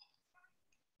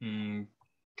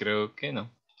 Creo que no.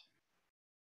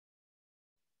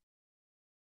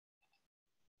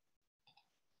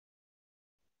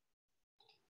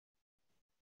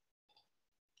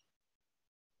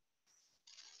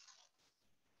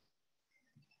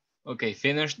 Okay,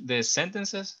 finish the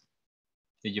sentences.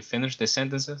 Did you finish the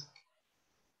sentences?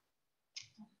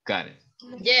 Got it.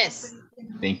 Yes.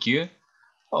 Thank you.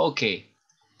 Okay.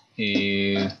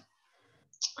 Let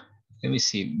me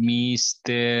see.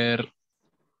 Mr.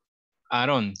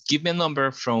 Aaron, give me a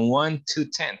number from 1 to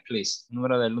 10, please.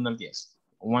 Número del 1 al 10.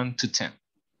 1 to 10.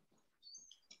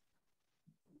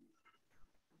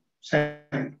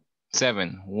 7.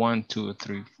 7. 1, 2,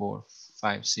 3, 4,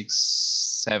 5, 6,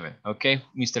 7. Okay,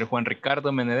 Mr. Juan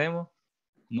Ricardo Menedemo.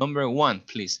 Number 1,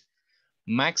 please.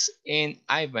 Max and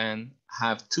Ivan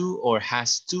have 2 or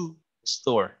has 2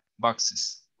 store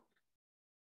boxes.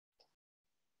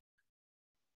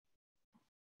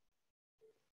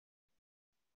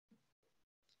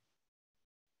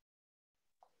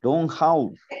 Don't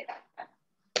house.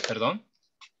 ¿Perdón?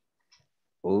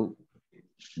 Oh,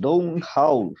 don't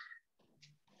house.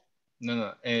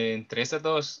 No, entre estas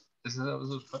dos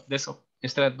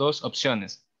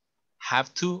opciones,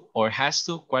 have to or has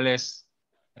to, ¿cuál es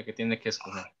la que tiene que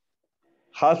escoger?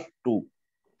 Has to.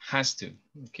 Has to.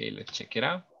 Okay, let's check it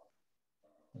out.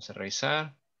 Vamos a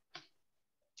revisar.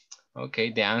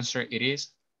 Okay, the answer it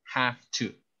is have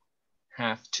to.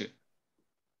 Have to.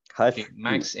 Okay,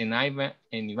 Max and Ivan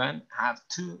have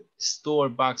 2 store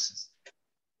boxes.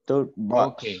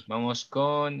 Ok, vamos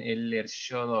con el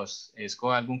ejercicio 2.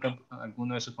 ¿Escoge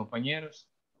alguno de sus compañeros?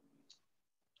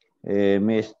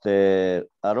 Mr.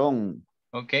 Aaron.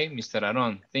 Ok, Mr.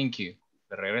 Aaron, thank you.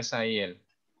 Regresa ahí él,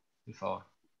 por favor.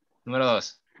 Número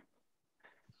 2.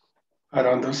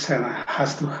 Aaron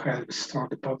has to help store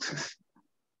the boxes.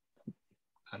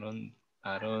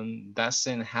 Aaron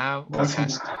doesn't have or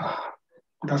has to.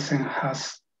 Doesn't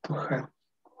has to help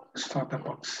store the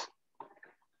box.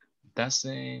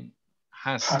 Doesn't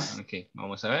has. Ok,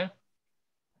 vamos a ver.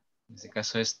 En este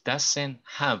caso es doesn't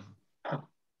have.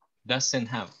 Doesn't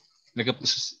have. Lo que,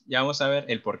 pues, ya vamos a ver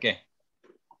el por qué.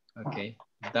 Ok,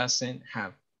 doesn't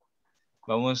have.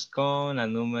 Vamos con la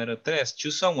número 3.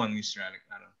 Choose someone, Mr. Alex.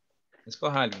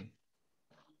 Escoja a alguien.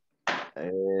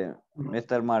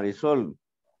 Mr. Marisol.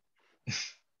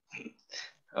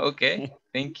 Ok,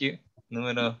 thank you.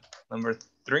 Number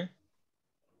 3.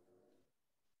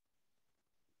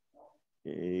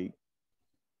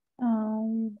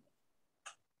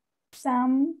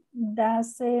 Sam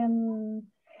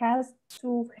doesn't has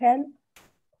to help.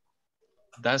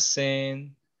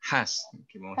 Doesn't has.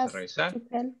 Okay, vamos a revisar.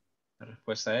 La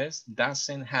respuesta es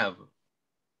doesn't have.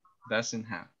 Doesn't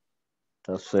have.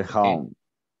 Doesn't have.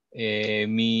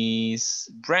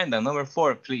 Miss Brenda, number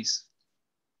 4, please.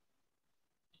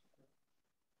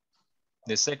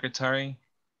 The secretary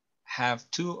have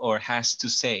to or has to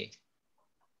say.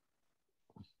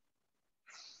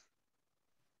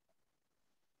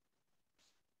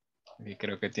 Okay,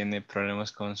 creo que tiene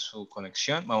problemas con su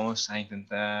conexión. Vamos a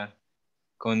intentar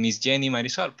con Miss Jenny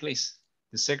Marisol, please.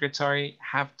 The secretary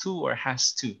have to or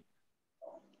has to?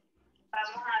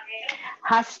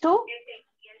 Has to.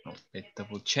 Let's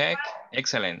double check.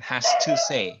 Excellent. Has to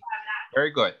say. Very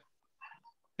good.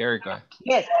 Very good.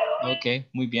 Yes. Ok,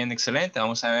 muy bien, excelente.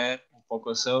 Vamos a ver un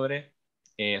poco sobre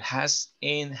el has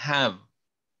and have.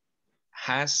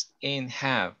 Has and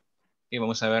have. Y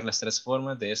vamos a ver las 3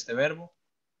 formas de este verbo.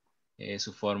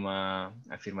 Su forma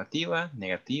afirmativa,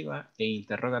 negativa e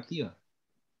interrogativa.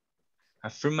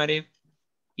 Affirmative,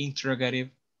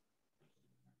 interrogative.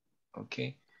 Ok.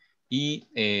 Y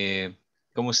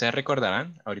como ustedes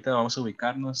recordarán, ahorita vamos a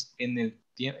ubicarnos en el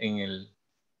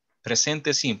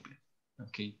presente simple.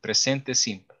 Ok, presente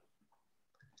simple.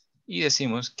 Y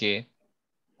decimos que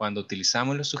cuando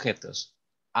utilizamos los sujetos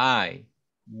I,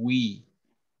 we,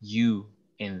 you,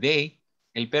 and they,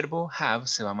 el verbo have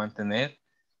se va a mantener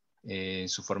en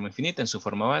su forma infinita, en su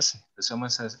forma base.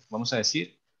 Entonces vamos a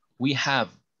decir we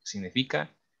have, significa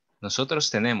nosotros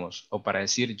tenemos, o para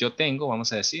decir yo tengo,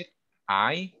 vamos a decir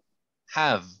I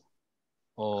have,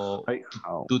 o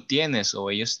tú tienes o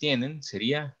ellos tienen,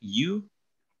 sería you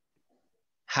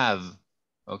have,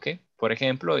 ¿ok? Por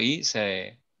ejemplo, y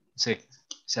se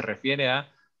refiere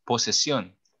a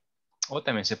posesión, o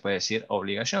también se puede decir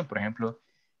obligación. Por ejemplo,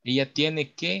 ella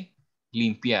tiene que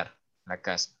limpiar la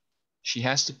casa. She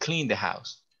has to clean the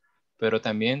house. Pero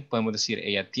también podemos decir,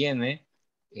 ella tiene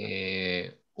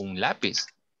un lápiz.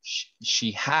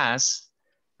 She has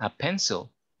a pencil.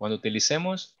 Cuando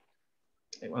utilicemos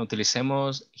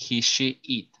he, she,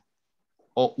 it.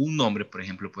 O un nombre, por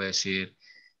ejemplo, puede decir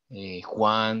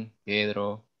Juan,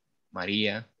 Pedro,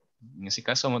 María. En ese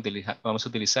caso vamos a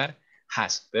utilizar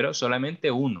has, pero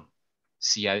solamente uno.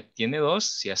 Si tiene dos,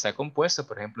 si ya está compuesto,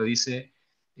 por ejemplo, dice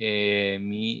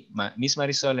Miss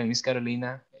Marisol y Miss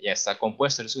Carolina, ya está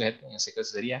compuesto el sujeto, en ese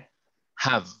caso sería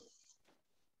have.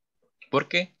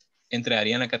 Porque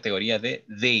entraría en la categoría de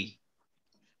they,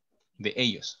 de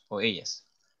ellos o ellas.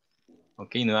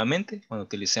 Ok, nuevamente, cuando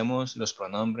utilicemos los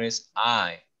pronombres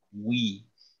I, we,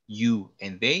 you,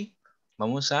 and they,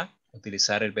 vamos a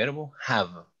utilizar el verbo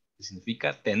have, que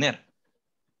significa tener.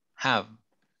 Have.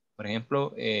 Por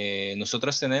ejemplo,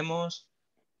 nosotros tenemos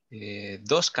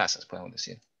dos casas, podemos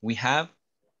decir. We have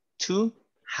two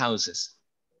houses.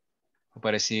 O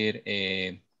para decir,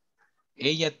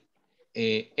 ellos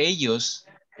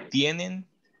tienen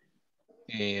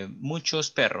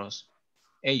muchos perros.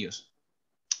 Ellos.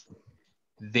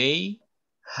 They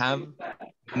have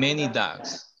many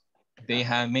dogs. They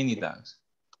have many dogs.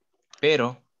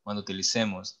 Pero cuando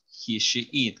utilicemos he, she,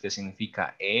 it, que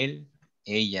significa él,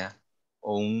 ella,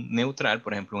 o un neutral,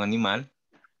 por ejemplo, un animal,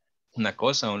 una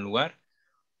cosa, un lugar,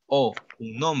 o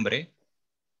un nombre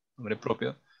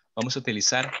propio, vamos a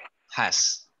utilizar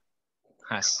has.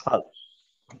 Has.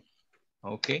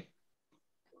 Ok.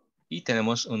 Y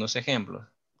tenemos unos ejemplos.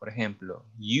 Por ejemplo,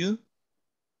 you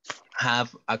have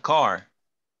a car.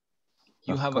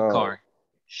 You have a car.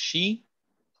 She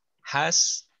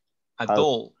has a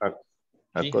doll.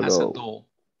 She has a doll.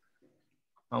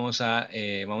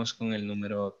 Vamos con el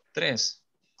número 3.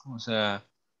 Vamos a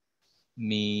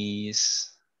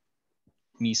Miss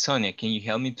Sonia, can you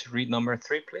help me to read number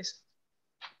 3, please?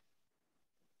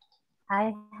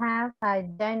 I have a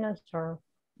dinosaur.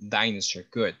 Dinosaur,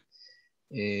 good.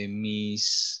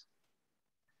 Miss,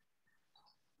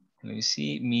 let me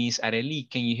see, Miss Arely,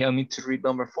 can you help me to read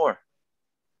number 4?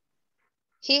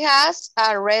 He has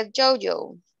a red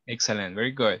yo-yo. Excellent,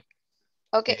 very good.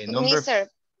 Okay, Mister,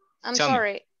 I'm tell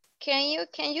sorry. Me.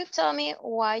 Can you tell me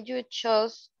why you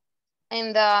chose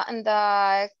in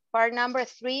the part number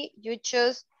 3 you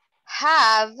chose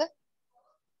have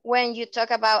when you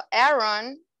talk about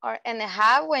Aaron and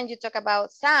have when you talk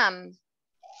about Sam?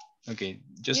 Okay,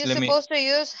 just You're let me. You're supposed to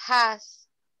use has.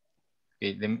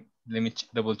 Okay, let me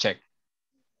double check.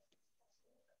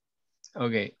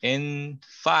 Okay, in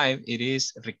 5 it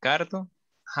is Ricardo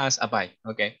has a bike.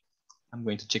 Okay, I'm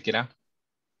going to check it out.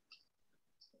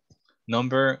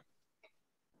 Number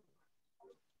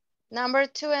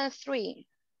 2 and 3.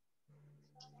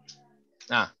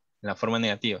 La forma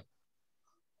negativa.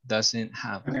 Doesn't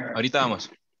have. Ahorita vamos.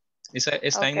 Esa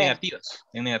está en negativa.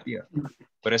 En negativa.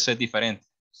 Por eso es diferente.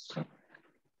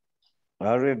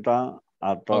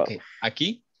 Ok,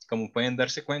 aquí, como pueden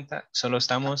darse cuenta, solo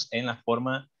estamos en la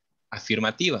forma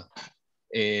afirmativa.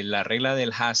 La regla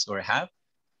del has or have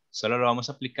solo lo vamos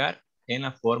a aplicar en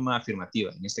la forma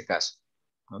afirmativa, en este caso.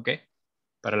 Ok.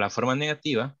 Para la forma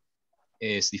negativa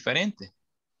es diferente.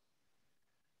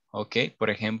 Ok, por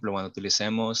ejemplo, cuando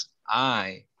utilicemos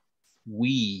I,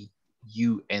 we,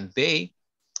 you, and they,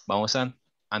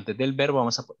 antes del verbo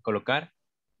vamos a colocar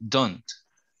don't.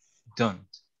 Don't.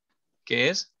 ¿Qué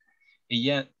es?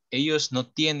 Ellos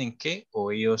no tienen que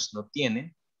o ellos no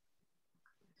tienen.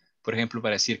 Por ejemplo,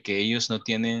 para decir que ellos no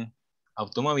tienen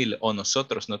automóvil o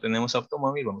nosotros no tenemos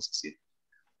automóvil, vamos a decir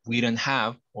we don't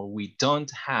have or we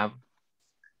don't have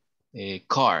a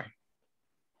car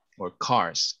or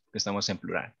cars, que estamos en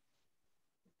plural.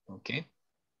 ¿Ok?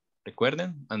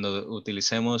 Recuerden, cuando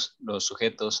utilicemos los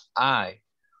sujetos I,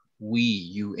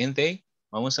 we, you, and they,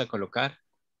 vamos a colocar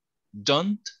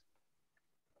don't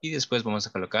y después vamos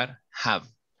a colocar have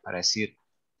para decir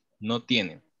no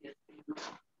tienen.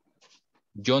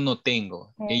 Yo no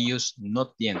tengo, ellos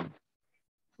no tienen.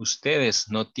 Ustedes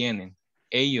no tienen,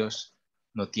 ellos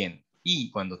no tienen. Y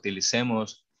cuando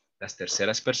utilicemos las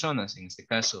terceras personas, en este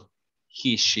caso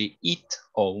he, she, it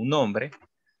o un nombre,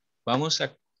 vamos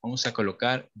a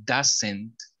colocar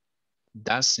doesn't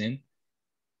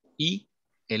y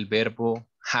el verbo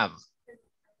have.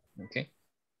 ¿Ok?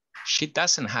 She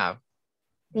doesn't have.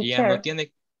 Ella no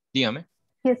tiene, dígame.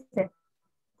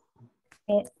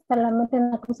 Solamente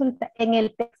una consulta. En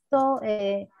el texto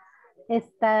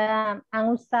han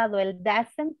usado el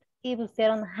doesn't y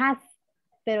pusieron has,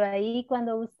 pero ahí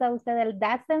cuando usa usted el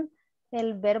doesn't,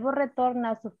 el verbo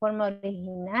retorna a su forma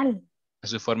original. A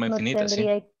su forma infinita, sí.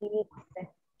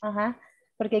 Ajá,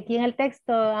 porque aquí en el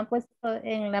texto han puesto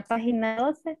en la página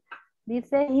 12,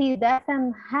 dice he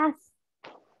doesn't have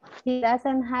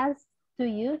to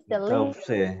use the lift.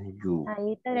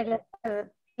 Ahí te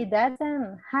he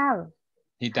doesn't have.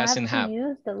 He doesn't have to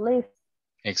use the lift.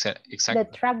 Exactly. The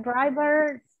truck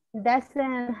driver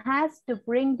doesn't has to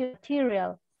bring the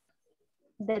material.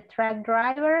 the truck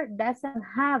driver doesn't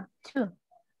have to.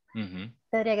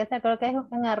 Tendría que ser, creo que es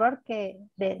un error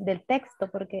del texto,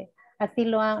 porque así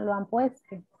lo han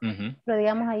puesto. Pero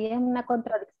digamos, ahí es una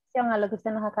contradicción a lo que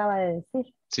usted nos acaba de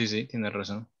decir. Sí, sí, tiene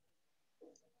razón.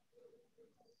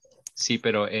 Sí,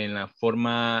 pero en la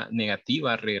forma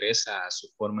negativa regresa a su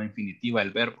forma infinitiva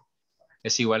el verbo.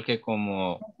 Es igual que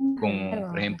como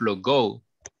por ejemplo, go.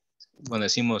 Cuando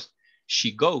decimos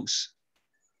she goes,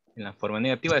 en la forma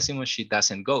negativa decimos she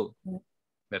doesn't go,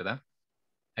 ¿verdad?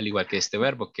 Al igual que este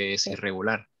verbo que es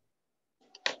irregular.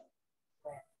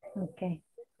 Ok.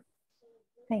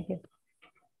 Thank you.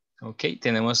 Ok,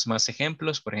 tenemos más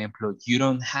ejemplos. Por ejemplo, you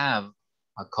don't have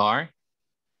a car.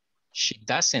 She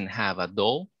doesn't have a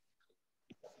doll.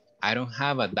 I don't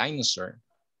have a dinosaur.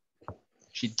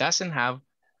 She doesn't have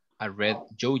a red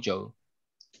Jojo.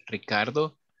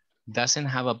 Ricardo doesn't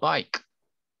have a bike.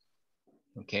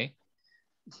 Ok.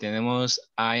 Tenemos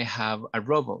I have a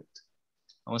robot.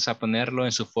 Vamos a ponerlo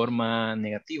en su forma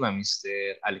negativa,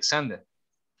 Mr. Alexander.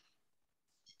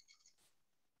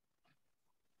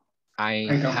 I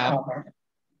don't have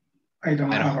a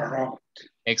robot.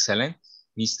 Excellent.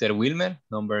 Mr. Wilmer,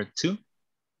 number 2.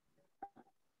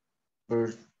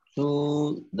 Number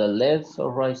 2, the left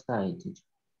or right side?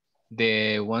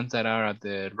 The ones that are at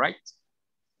the right.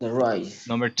 The right.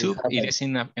 Number 2, it is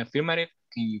in affirmative.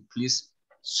 Can you please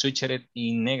switch it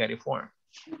in negative form?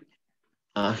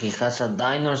 He has a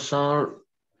dinosaur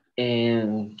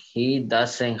and he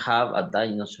doesn't have a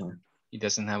dinosaur. He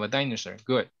doesn't have a dinosaur.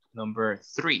 Good. Number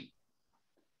 3.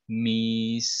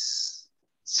 Miss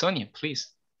Sonia,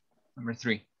 please. Number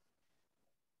 3.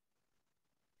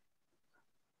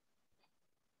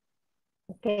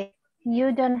 Okay.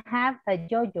 You don't have a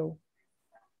Jojo.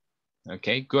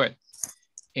 Okay, good.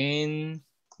 And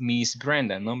Miss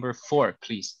Brenda, number 4,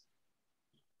 please.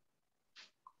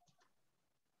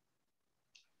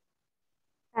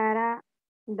 Sarah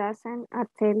doesn't a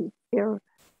teddy bear.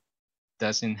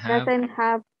 Doesn't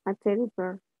have A teddy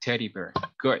bear. Teddy bear.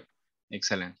 Good.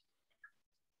 Excellent.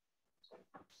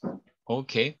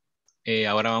 Ok.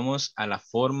 Ahora vamos a la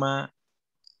forma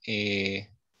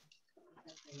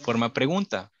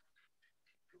pregunta.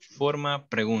 Forma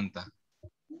pregunta.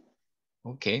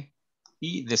 Ok.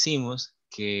 Y decimos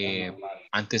que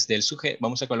antes del sujeto,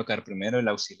 vamos a colocar primero el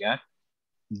auxiliar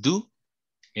do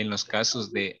en los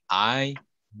casos de I,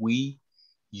 we,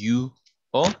 you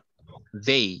o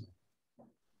they.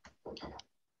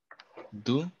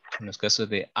 Do en los casos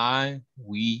de I,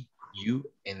 we, you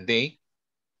and they.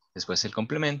 Después el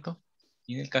complemento.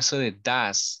 Y en el caso de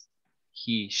does,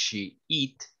 he, she,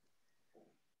 it,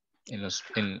 en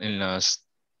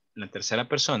la tercera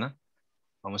persona,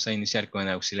 vamos a iniciar con el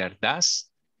auxiliar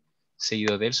does,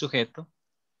 seguido del sujeto,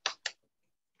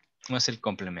 más el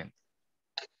complemento.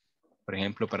 Por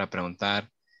ejemplo, para preguntar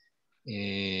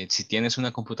si tienes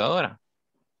una computadora.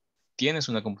 ¿Tienes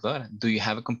una computadora? Do you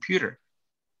have a computer?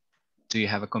 Do you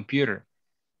have a computer?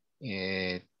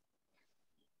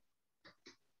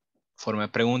 Forma de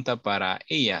pregunta para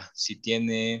ella. Si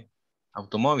tiene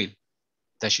automóvil.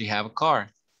 Does she have a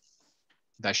car?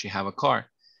 Does she have a car?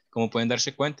 Como pueden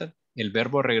darse cuenta, el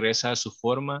verbo regresa a su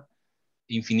forma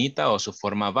infinita o su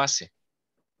forma base.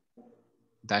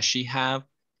 Does she have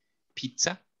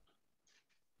pizza?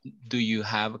 Do you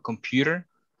have a computer?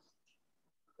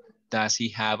 Does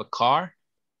he have a car?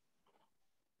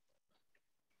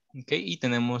 Ok, y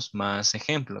tenemos más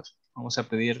ejemplos. Vamos a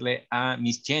pedirle a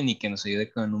Miss Jenny que nos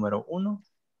ayude con el número 1.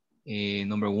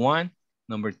 Number 1.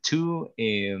 Number 2.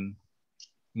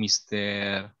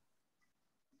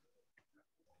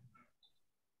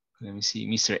 Let me see.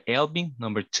 Mr. Elvin,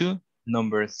 number 2.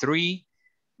 Number 3.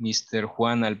 Mr.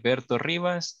 Juan Alberto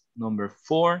Rivas. Number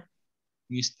 4.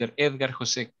 Mr. Edgar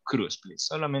José Cruz, please.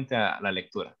 Solamente a la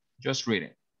lectura. Just read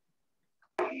it.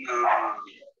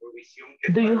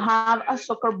 Do you have a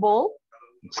soccer ball?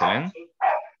 Excellent.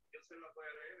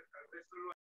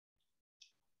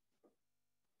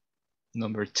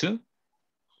 Number 2.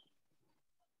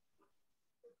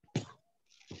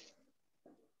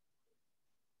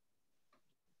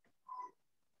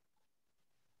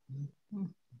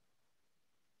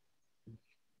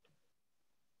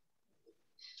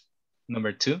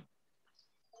 Number 2.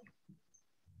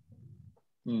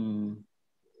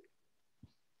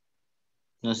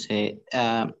 No sé.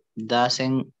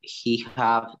 Doesn't he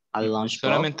have a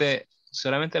lunchbox?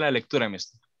 Solamente la lectura,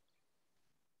 mister.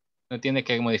 No tiene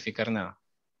que modificar nada.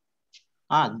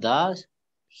 Does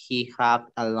he have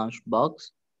a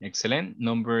lunchbox? Excellent.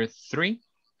 Number 3.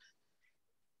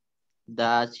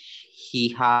 Does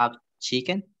he have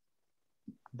chicken?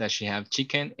 Does she have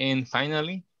chicken? And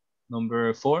finally,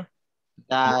 number 4.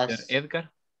 Does Mr. Edgar.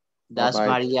 Does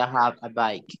Maria have a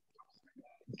bike?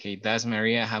 Okay, does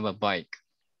Maria have a bike?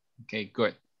 Okay,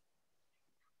 good.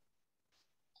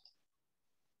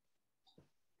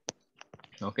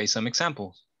 Okay, some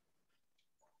examples.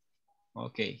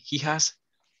 Okay, he has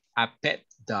a pet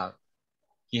dog.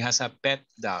 He has a pet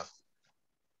dog.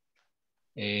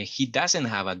 He doesn't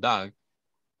have a dog.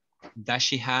 Does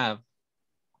she have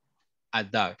a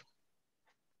dog?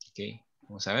 Okay,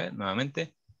 vamos a ver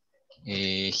nuevamente.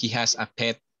 He has a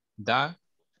pet dog.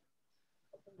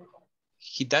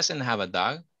 He doesn't have a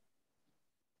dog.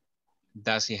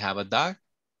 Does he have a dog?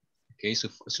 Okay,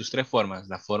 sus tres formas.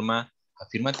 La forma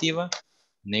afirmativa,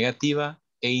 negativa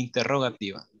e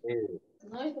interrogativa.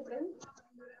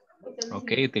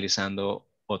 Ok, utilizando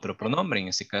otro pronombre, en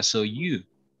este caso you.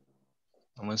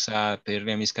 Vamos a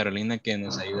pedirle a Miss Carolina que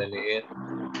nos ayude a leer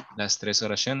las tres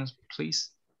oraciones,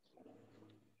 please.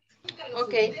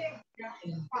 Okay.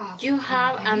 You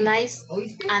have a nice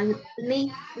apartment.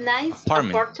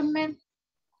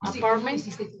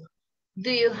 Do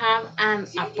you have an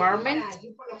apartment?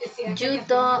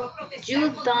 You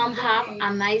don't have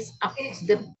a nice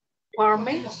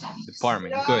apartment.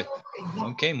 Department, good.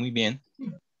 Ok, muy bien.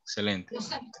 Excelente.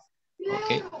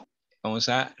 Ok, vamos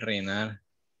a rellenar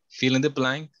fill in the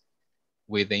blank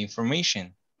with the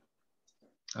information.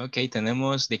 Ok,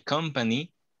 tenemos the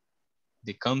company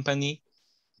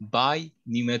buy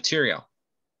new material.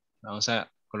 Vamos a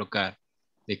colocar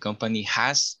the company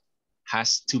has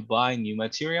to buy new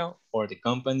material or the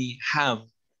company have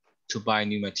to buy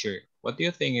new material. What do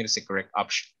you think is the correct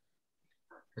option?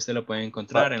 Este lo pueden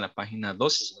encontrar en la página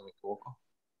 12, si no me equivoco.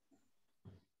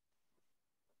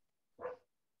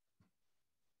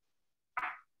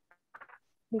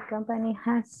 The company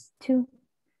has to.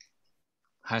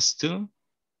 Has to.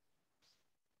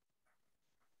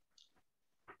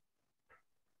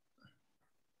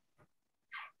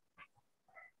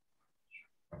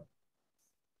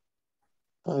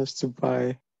 Has to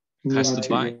buy new Has to material.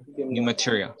 buy new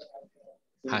material.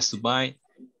 Has to buy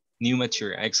new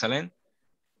material. Excellent.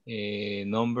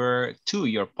 Number 2,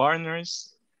 your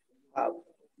partners. Have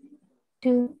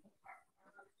to.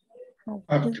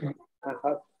 Have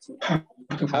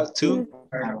to.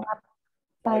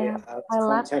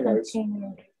 Pile up containers.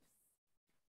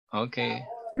 Okay.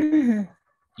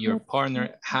 Your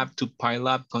partner have to pile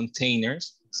up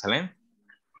containers. Excellent.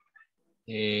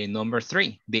 Number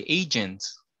 3, the agent.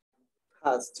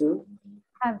 Has to.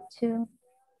 Have to.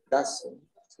 Doesn't.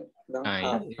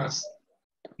 Yes.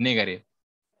 Negative.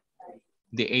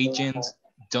 The agents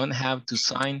don't have to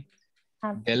sign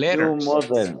the letters.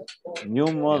 New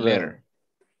model. Letter.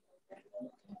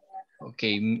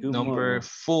 Okay, number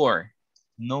 4.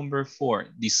 Number 4,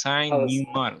 design new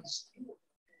models.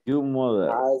 New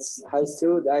model. Has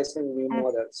to design new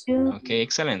models. Okay,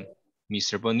 excellent.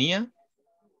 Mr. Bonilla?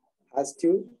 Has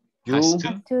to. Has to.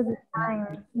 Have to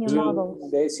design new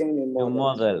models. Design new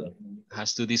model.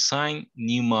 Has to design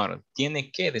new model. Tiene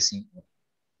que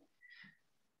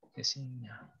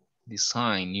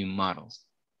design new models.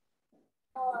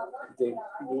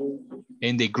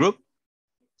 In the group?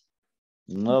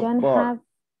 Don't have.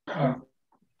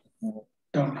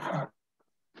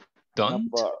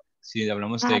 Don't. Si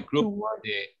hablamos de group.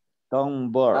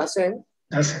 Don't work. Doesn't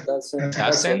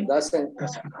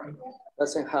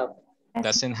have.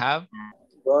 Doesn't have.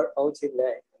 Work until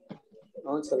late.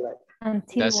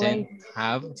 Doesn't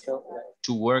have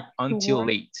to work until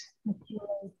late.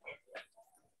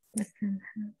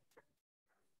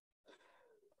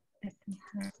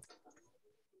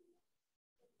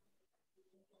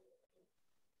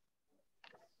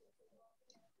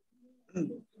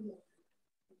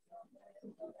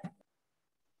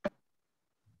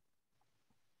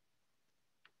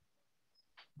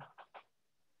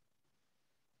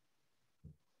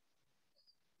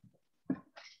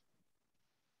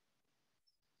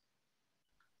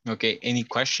 Okay, any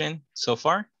question so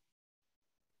far?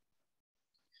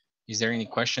 Is there any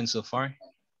question so far?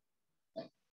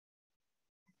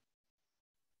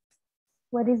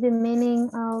 What is the meaning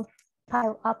of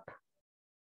pile up?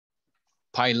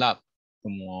 Pile up,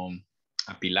 como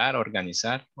apilar,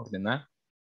 organizar, ordenar.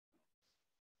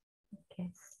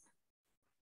 Okay.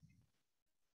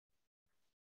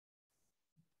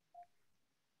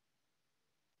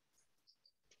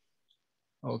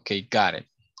 Okay, got it.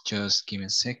 Just give me a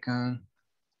second.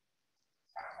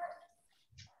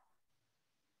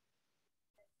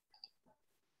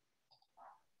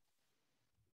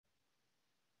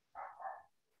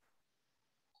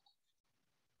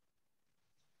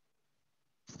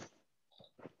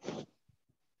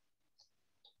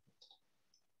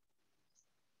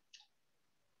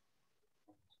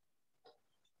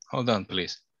 Hold on,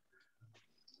 please.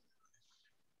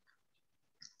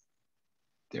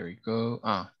 There we go.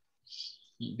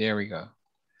 There we go.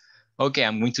 Okay,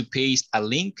 I'm going to paste a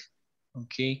link.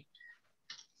 Okay,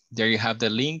 there you have the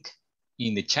link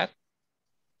in the chat.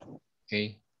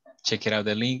 Okay, check it out,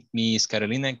 the link. Miss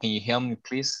Carolina, can you help me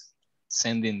please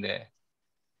sending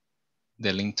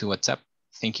the link to WhatsApp?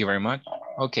 Thank you very much.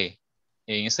 Okay,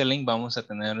 en este link vamos a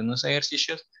tener unos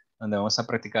ejercicios donde vamos a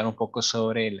practicar un poco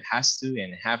sobre el has to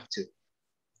and have to.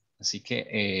 Así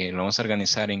que lo vamos a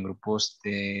organizar en grupos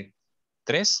de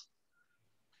 3.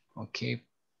 Ok,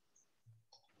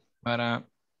 para...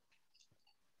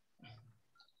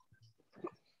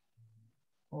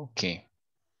 Okay,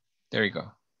 there you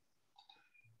go.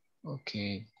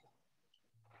 Okay.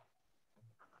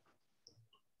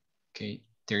 Okay,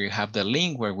 there you have the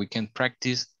link where we can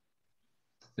practice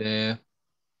the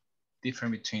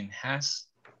difference between has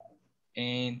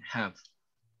and have.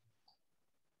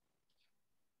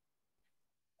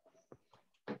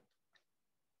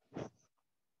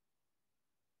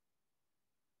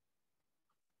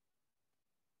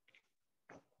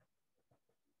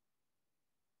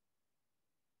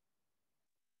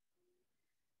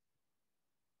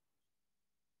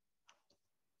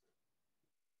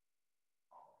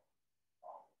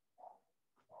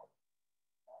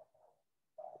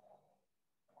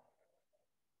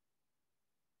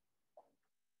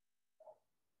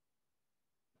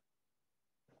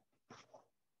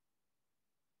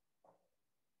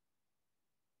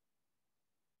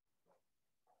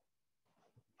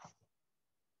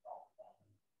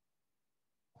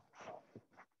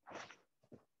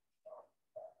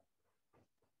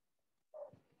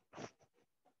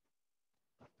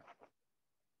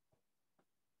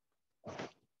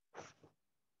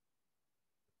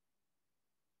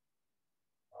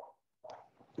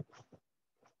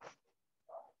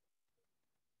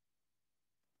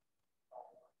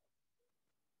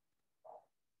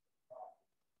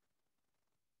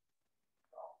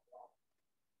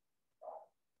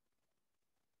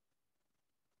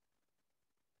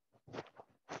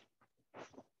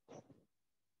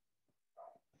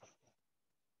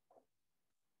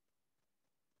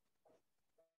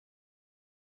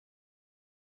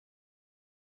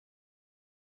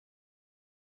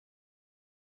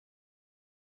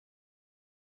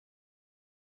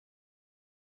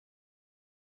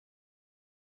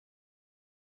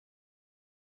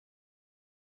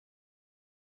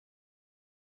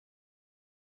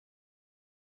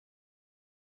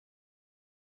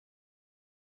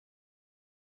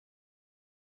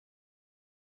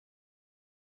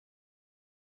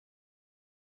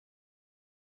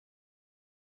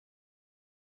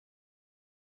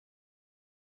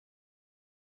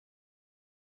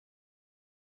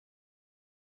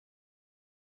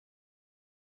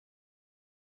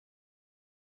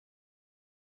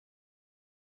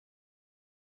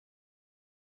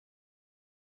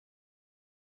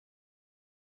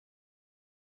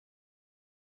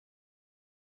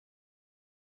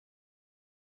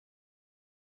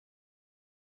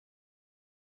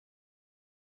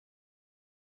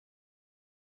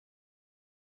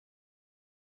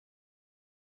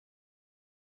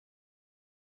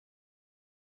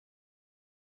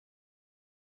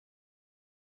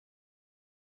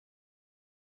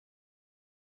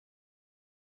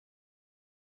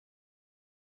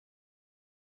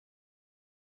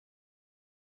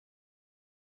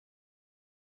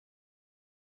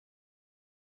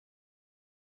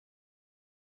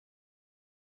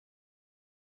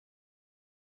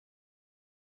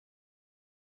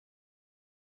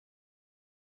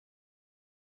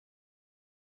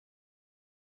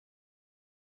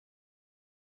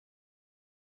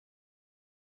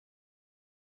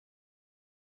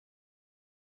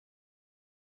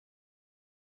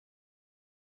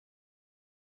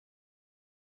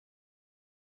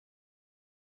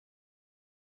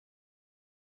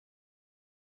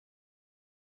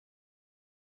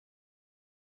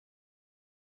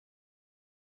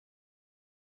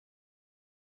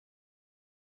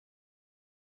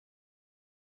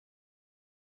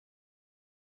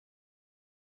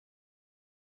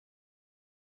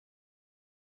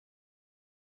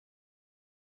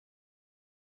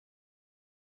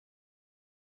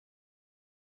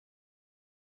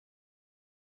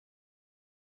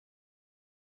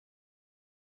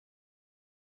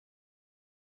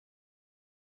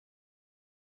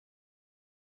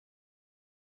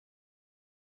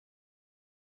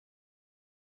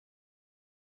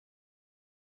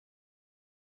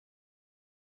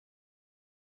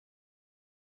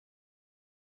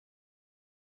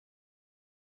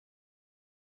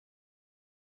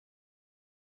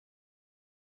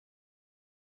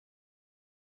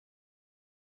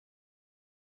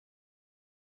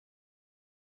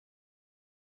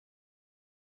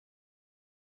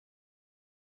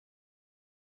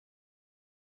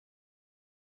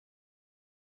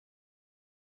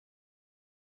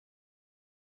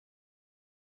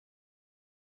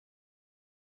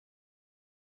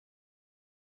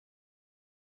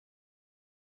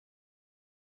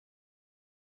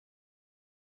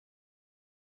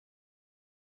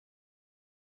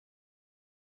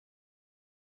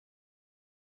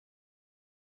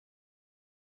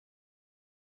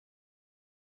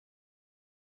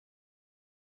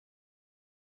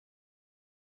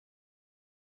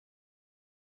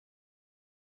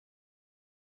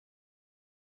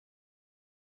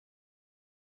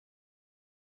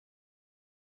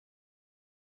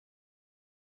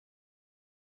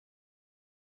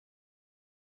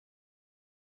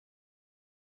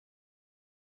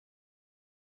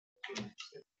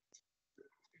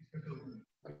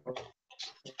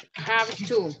 Have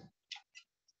to.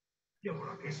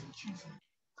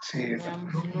 Sí.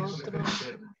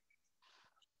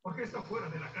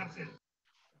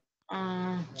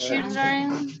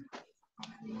 Children.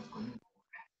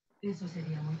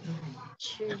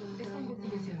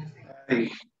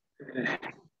 Ay,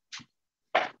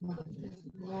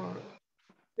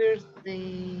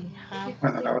 Birthday.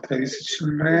 bueno, la otra dice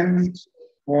children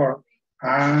work.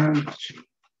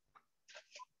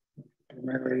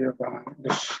 Primero ellos van,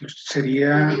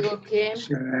 sería Digo que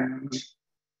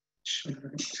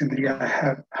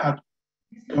tendría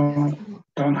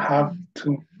don't have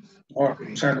to work.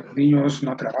 O sea, los niños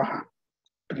no trabajan.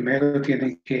 Primero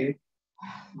tienen que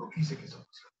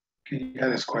ir a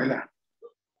la escuela.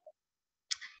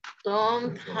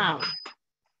 don't have.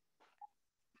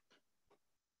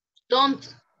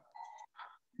 Don't.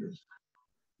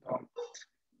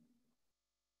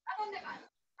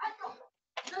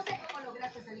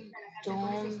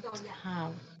 Don't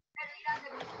have.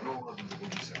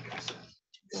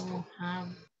 Don't have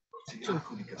to.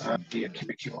 Aquí me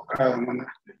he equivocado,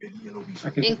 hermana.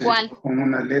 Aquí ¿En cuál? con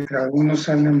una letra, uno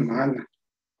sale mal.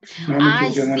 No me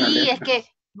Ay, equivoqué en una sí, letra. es que,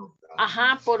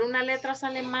 ajá, por una letra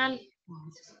sale mal.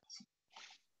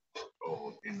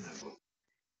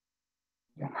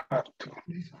 Don't have to.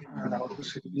 La otra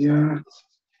sería,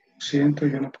 siento,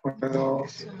 yo no puedo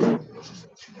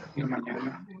ir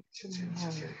mañana.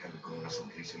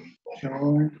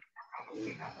 Yo.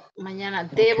 Mañana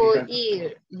debo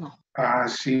ir. No.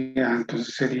 Sí,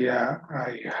 entonces sería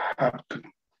I have to.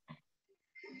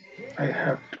 I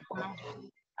have to.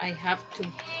 I have to.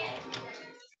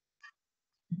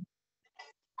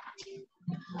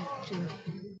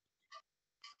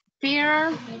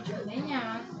 Fear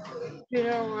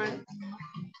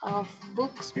of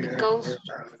books because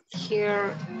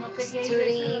here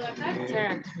studying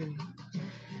literature.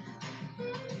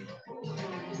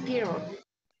 Fear.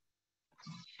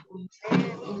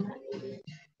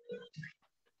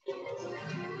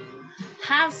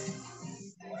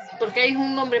 Has, porque hay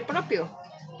un nombre propio.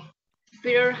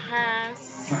 Peter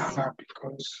has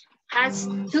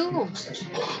to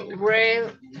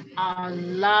read a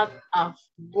lot of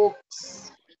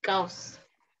books because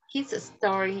his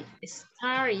story is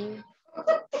starring.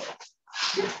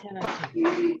 Sí,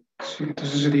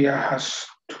 entonces sería has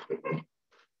to.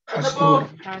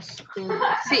 Has to.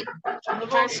 Sí,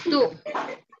 has to.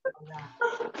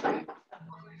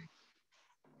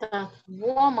 That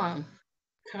woman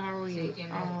carry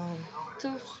a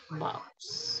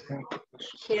toothbox.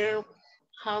 Her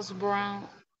husband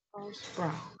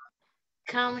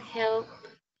can help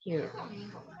her.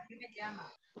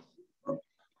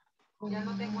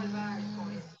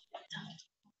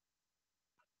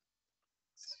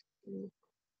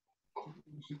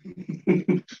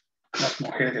 Las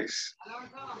mujeres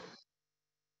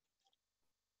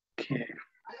que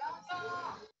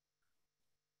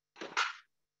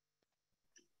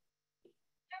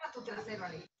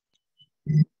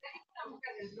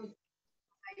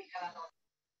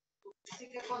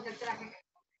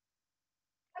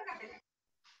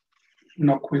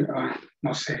no cuida,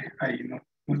 no sé, ahí no estoy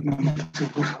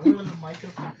seguro.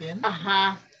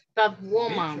 Ajá, that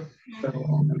woman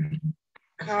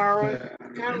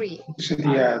carry.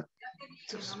 Sería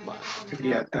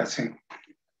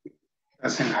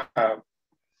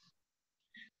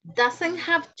Doesn't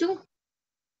have to.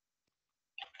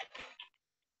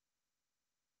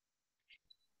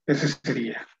 Ese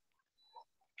sería.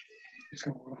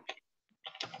 Seguro.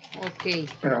 Ok.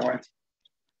 Pero bueno,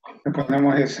 le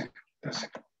ponemos ese. Entonces.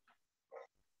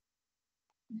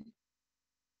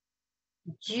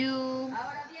 You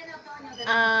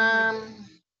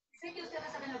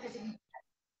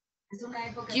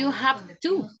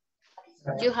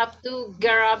have to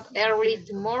get up early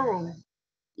tomorrow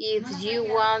if you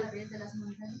want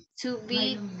to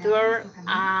be there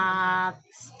at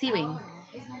Steven.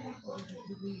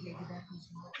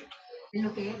 You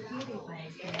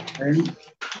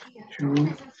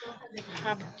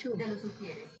have to.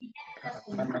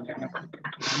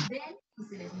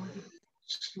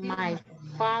 My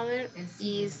father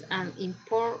is an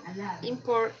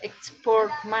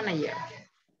import-export manager.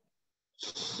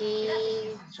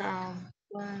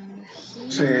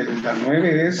 La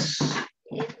 9 es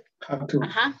have to.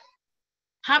 Ajá.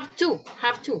 Have to.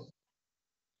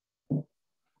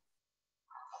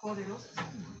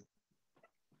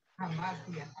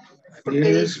 Porque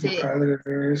dice, mi padre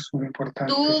es muy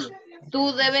importante.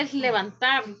 Tú debes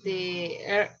levantarte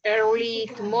early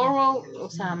tomorrow, o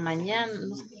sea, mañana,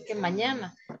 no sé qué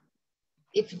mañana.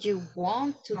 If you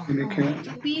want to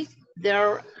be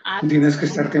They're at... Tienes que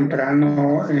estar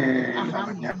temprano en la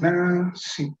mañana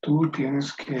si tú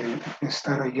tienes que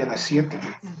estar ahí a las 7.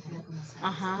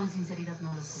 Ajá.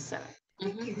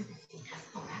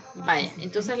 Vaya,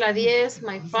 entonces la 10,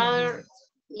 my father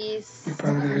is... Mi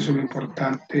padre es un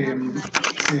importante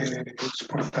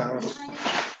exportador.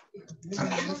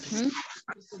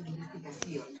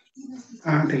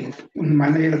 Un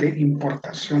manager de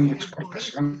importación y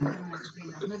exportación.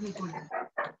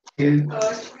 Él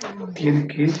tiene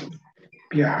que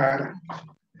viajar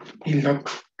y lo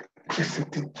que es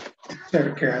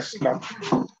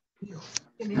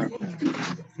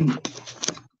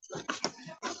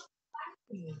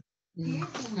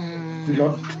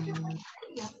lo.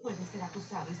 Puede ser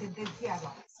acusado y sentenciado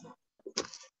a prisión.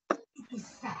 Y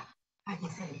quizá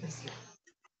fallecer en prisión.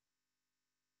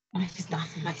 Ahí está.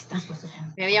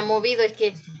 Me había movido, es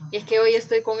que hoy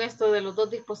estoy con esto de los dos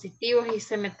dispositivos y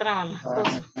se me traban las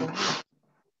cosas.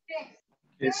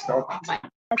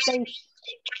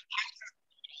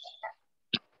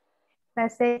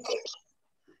 Las 6.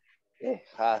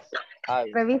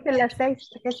 Revise las 6,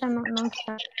 porque esa no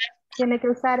está. Tiene que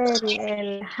usar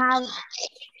el have.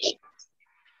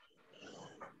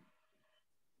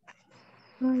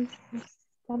 Ay,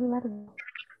 está largo.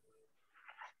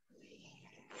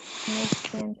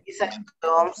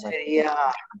 Tom sería...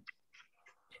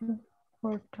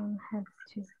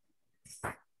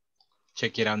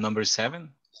 Check it out, number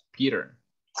 7, Peter.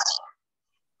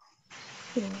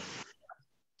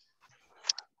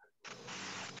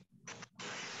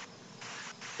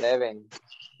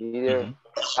 Peter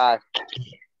has.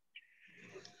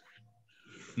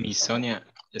 Mi Sonia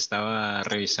estaba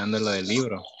revisando lo del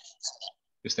libro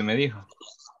que usted me dijo.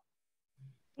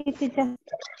 Sí, teacher.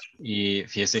 Y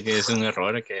fíjese que es un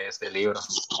error que es del libro.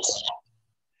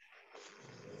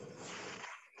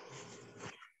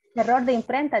 Error de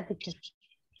imprenta, teacher.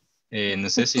 No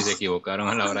sé si se equivocaron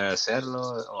a la hora de hacerlo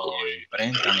o de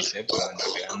imprenta, no sé, pero en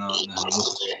realidad no es un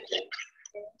uso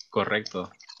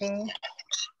correcto. Sí.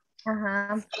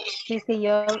 Ajá. Sí,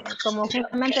 yo, como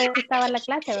justamente estaba la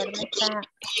clase, ¿verdad?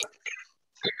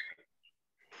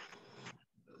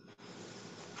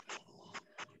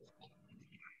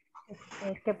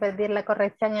 Hay que pedir la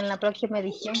corrección en la próxima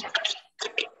edición.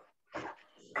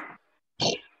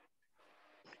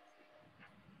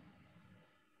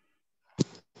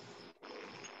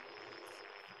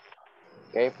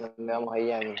 Ok, pues vamos ahí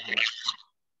ya.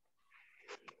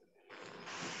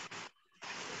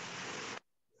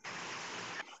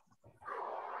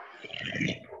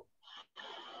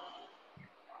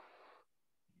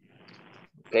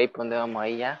 Ok, pues ¿dónde vamos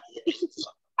ahí ya?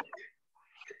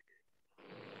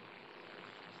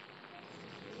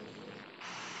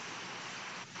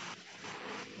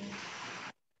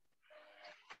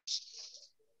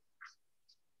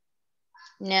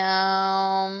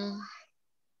 No.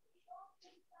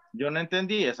 Yo no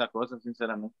entendí esa cosa,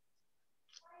 sinceramente.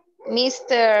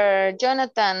 Mr.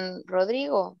 Jonathan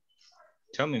Rodrigo.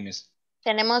 Tell me, miss.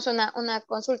 Tenemos una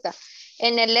consulta.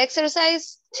 En el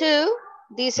exercise 2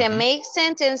 dice make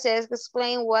sentences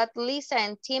explain what Lisa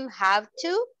and Tim have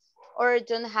to or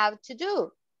don't have to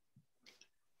do.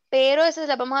 Pero esas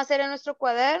las vamos a hacer en nuestro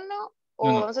cuaderno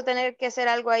o vamos a tener que hacer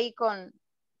algo ahí con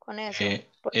eso.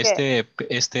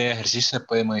 Este ejercicio se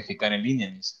puede modificar en línea,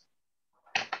 miss.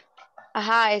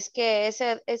 Ajá, es que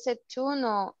ese 2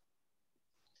 no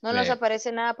nos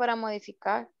aparece nada para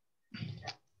modificar.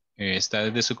 ¿Está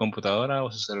desde su computadora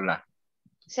o su celular?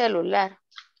 Celular.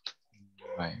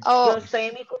 Yo estoy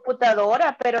en mi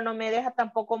computadora, pero no me deja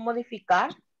tampoco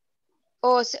modificar.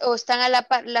 O están a la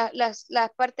par, las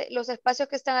partes, los espacios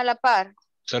que están a la par.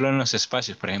 Solo en los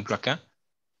espacios, por ejemplo acá.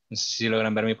 No sé si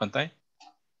logran ver mi pantalla.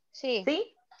 Sí.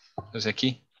 ¿Sí? Entonces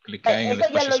aquí, clica en el Eso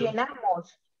ya espacio lo azul.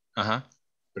 llenamos. Ajá.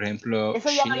 Por ejemplo, eso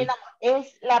ya lo llenamos.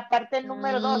 Es la parte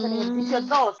número 2, el ejercicio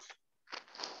 2.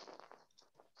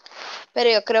 Pero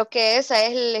yo creo que esa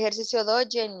es el ejercicio 2,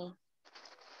 Jenny.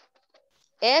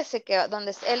 Ese que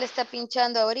donde él está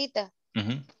pinchando ahorita.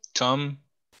 Tom,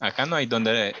 acá no hay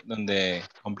donde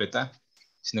completar,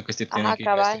 sino que usted tiene que ir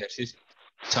a este ejercicio.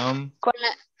 Tom.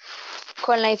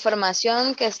 Con la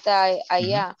información que está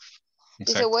allá.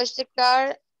 Dice, watch the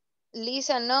car.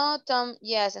 Lisa, no. Tom,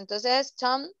 yes. Entonces,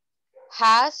 Tom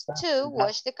has to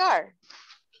watch the car.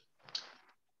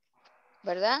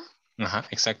 ¿Verdad? Ajá,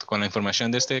 exacto. Con la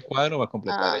información de este cuadro va a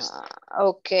completar esto.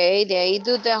 Ok, de ahí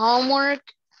do the homework.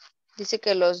 Dice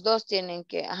que los dos tienen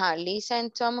que, Lisa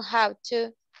and Tom have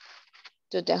to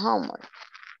do the homework.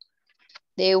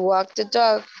 They walk the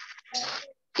dog.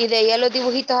 Y de ahí a los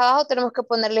dibujitos abajo tenemos que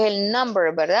ponerles el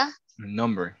number, ¿verdad?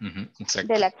 Number,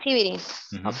 exacto. De la activity.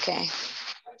 Ok.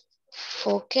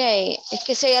 Ok, es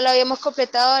que ese ya lo habíamos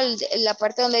completado la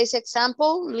parte donde dice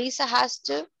example, Lisa has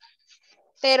to,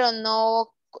 pero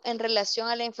no en relación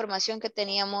a la información que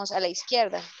teníamos a la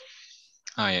izquierda.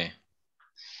 Ah, ya.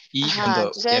 Y Ajá, cuando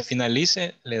ya entonces,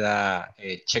 finalice, le da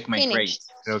check my grade, finish.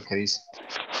 creo que dice.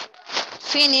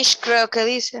 Finish creo que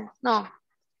dice, no,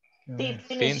 Sí, Finish,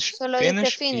 finish. solo dice finish y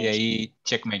de finish. ahí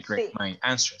check my grade, Sí. my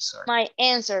answers, sorry. My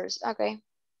answers, ok.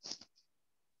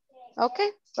 Ok,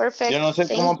 Yo perfect. no sé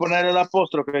Thank cómo poner el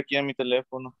apóstrofe aquí en mi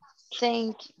teléfono.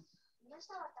 Thank you.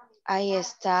 Ahí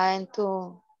está en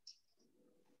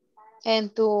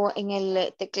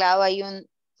el teclado hay un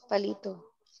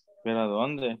palito. ¿Pero a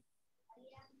dónde?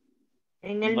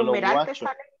 En el No lo numeral que guacho.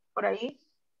 sale por ahí.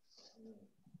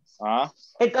 Ah,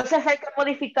 Entonces hay que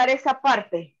modificar esa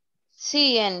parte.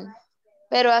 Sí,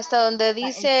 pero hasta donde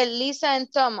dice Lisa and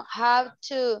Tom have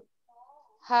to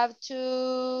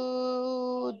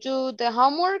do the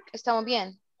homework, estamos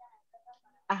bien.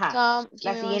 Ajá. Tom,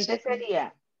 La give me one siguiente second.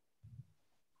 sería.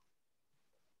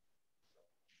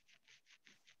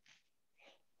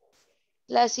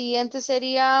 La siguiente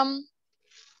sería Tom,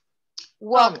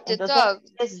 walk the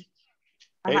entonces dog.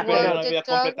 Ajá, pero yo no Walk the había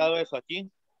dog. completado eso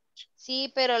aquí.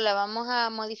 Sí, pero la vamos a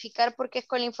modificar porque es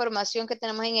con la información que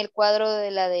tenemos en el cuadro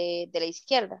de la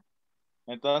izquierda.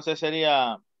 Entonces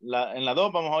sería, en la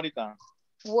 2 vamos ahorita.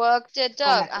 Walk the Con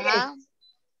dog, la ajá.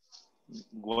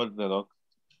 Walk the dog.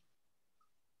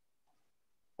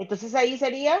 Entonces ahí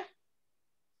sería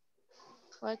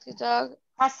Walk the dog.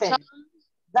 hasn't.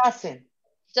 Tom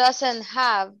doesn't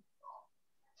have.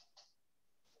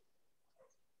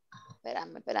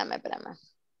 Espérame.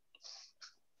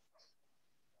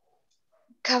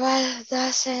 Cabal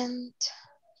doesn't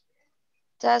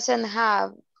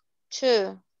have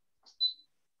to.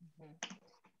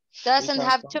 Doesn't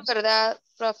have to, ¿verdad,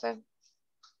 profe?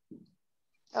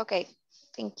 Okay,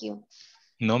 thank you.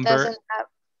 Number. Doesn't have.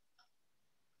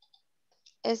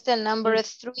 It's the number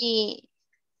 3.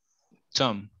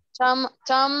 Tom.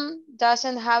 Tom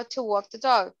doesn't have to walk the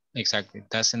dog. Exactly.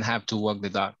 Doesn't have to walk the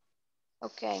dog.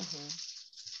 Okay.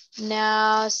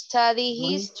 Now study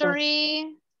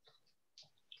history.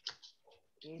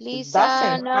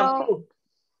 Lisa, no.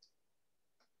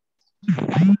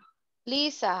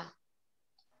 Lisa.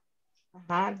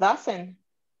 Doesn't.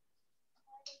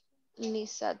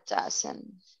 Lisa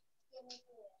doesn't.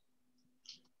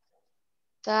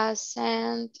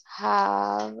 Doesn't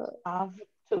have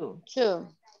to.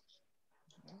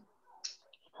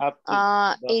 Have to.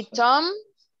 A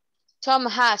Tom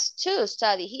has to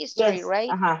study history, Yes. right?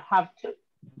 Have to.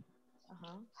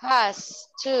 Has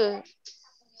to.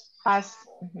 Has.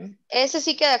 Ese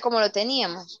sí queda como lo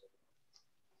teníamos.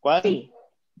 ¿Cuál? Sí.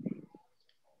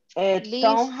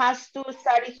 Tom has to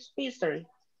study history.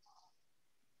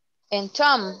 And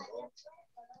Tom.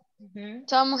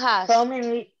 Tom has. Tom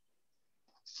and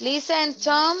Lisa and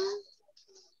Tom.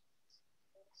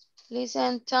 Lisa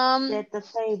and Tom. Set the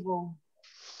table.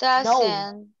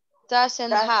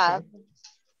 Doesn't have.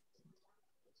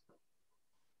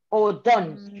 Oh,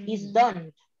 don't. He's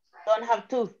done. Don't have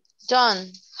to.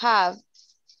 Don't have.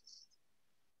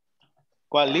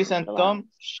 ¿Cuál? Lisa and Tom,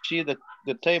 she the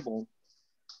table.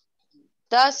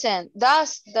 Doesn't.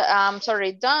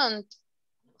 Don't,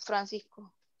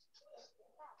 Francisco.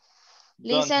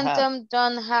 Lisa and Tom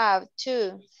don't have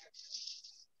to.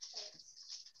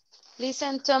 Lisa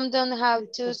and Tom don't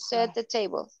have to set the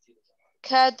table.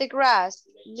 Cut the grass.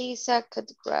 Lisa cut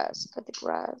the grass. Cut the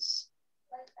grass.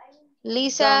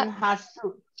 Lisa Don't has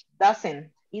to.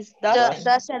 Doesn't. Is doesn't.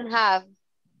 Doesn't have.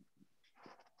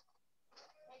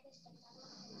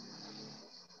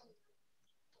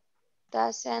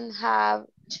 Doesn't have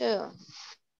to.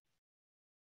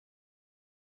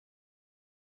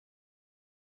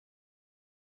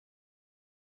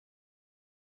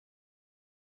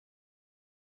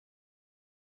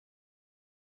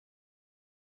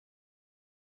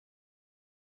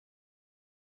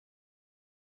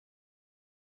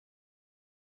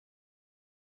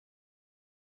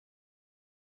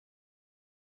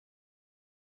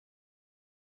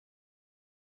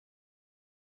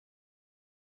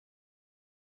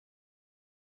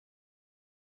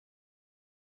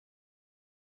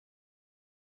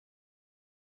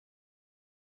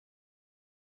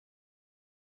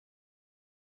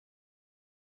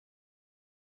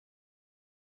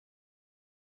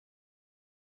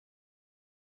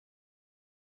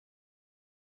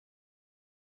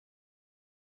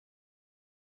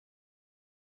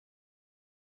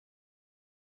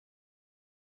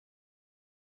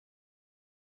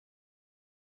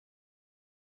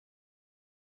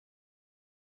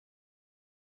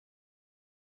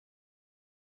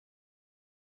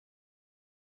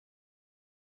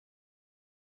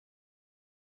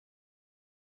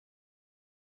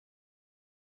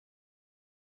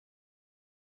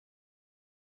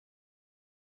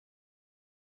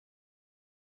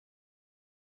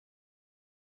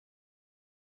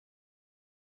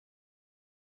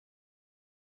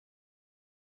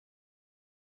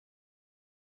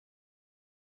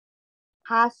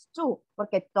 has to,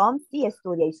 porque Tom sí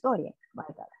estudia historia.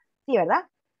 Sí, ¿verdad?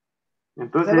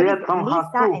 Entonces Luego sería dice, Tom has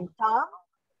Lisa to. and Tom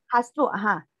has to,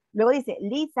 ajá. Luego dice,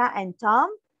 Lisa and Tom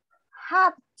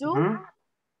have to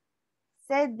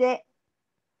set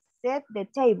the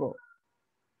table.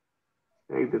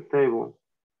 Take the table.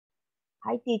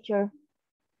 Hi, teacher.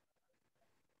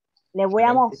 Le voy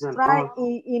a mostrar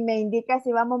y me indica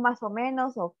si vamos más o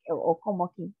menos o como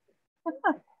aquí.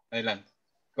 Adelante.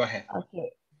 Go ahead. Ok.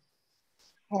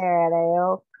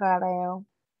 Creo.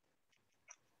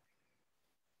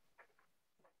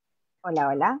 Hola,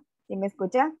 hola. ¿Sí me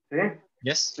escucha? Sí.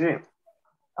 Yes. Sí.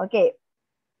 Ok.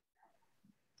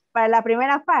 Para la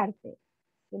primera parte.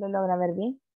 ¿Sí lo logra ver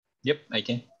bien? Yep, I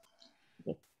can.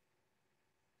 Okay.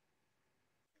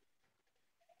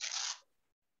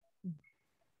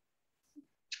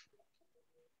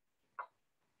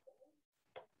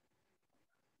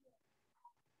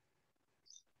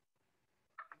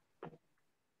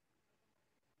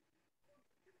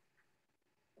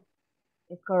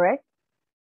 ¿Es correcto?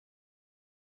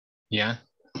 Yeah.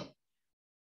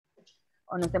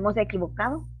 ¿O nos hemos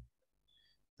equivocado?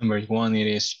 Number 1, it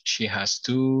is she has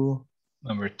to.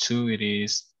 Number 2, it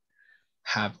is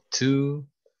have to.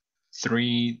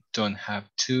 3, don't have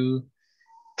to.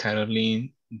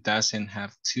 Caroline doesn't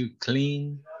have to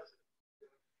clean.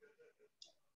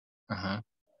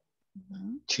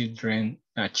 Children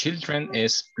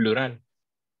es plural.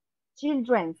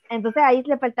 Children. Entonces ahí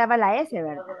le faltaba la S,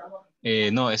 ¿verdad?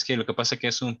 No, es que lo que pasa es que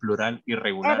es un plural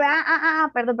irregular.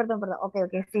 Perdón. Ok.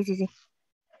 Sí.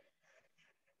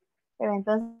 Pero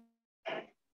entonces,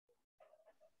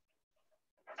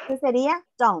 ¿qué sería?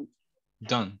 Don't.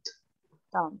 Don't.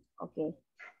 Ok.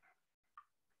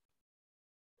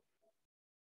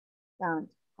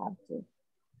 Don't have to.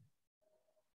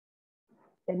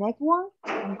 The next one,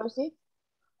 number 6.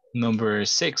 Number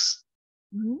 6.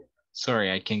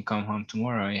 Sorry, I can't come home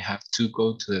tomorrow. I have to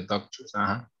go to the doctor's.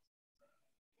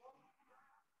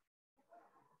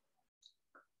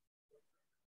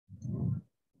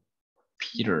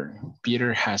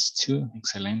 Peter has to.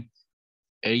 Excellent.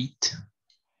 8.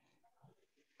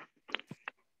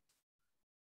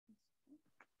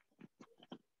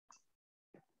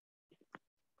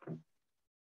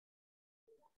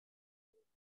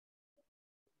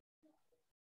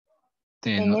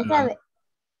 En esa de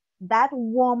that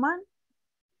woman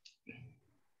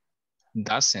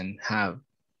doesn't have.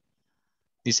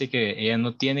 Dice que ella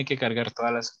no tiene que cargar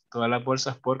todas las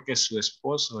bolsas porque su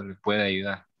esposo le puede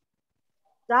ayudar.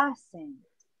 Doesn't.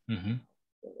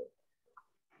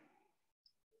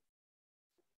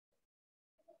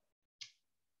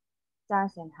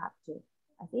 Doesn't have to.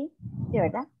 ¿Así? ¿Sí,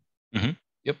 verdad?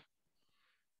 Yep.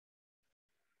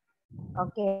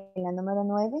 Ok, la número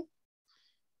 9.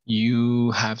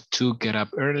 You have to get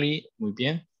up early. Muy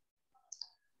bien.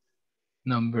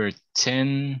 Number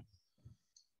 10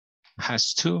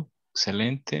 has to.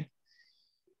 Excelente.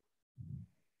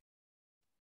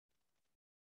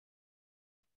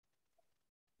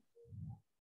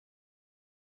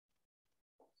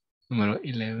 Número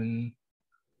 11.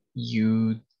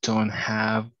 You don't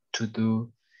have to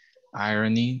do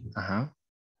ironing.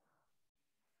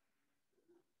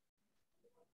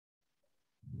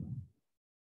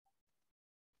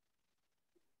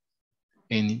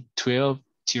 And 12,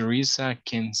 Teresa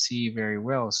can see very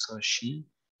well, so she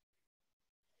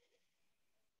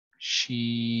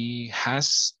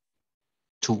has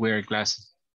to wear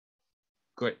glasses.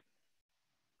 Good.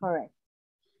 Correct.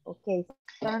 Ok,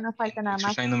 solo nos falta nada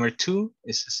más. Exercise number 2,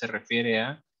 ese se refiere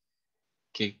a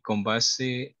que con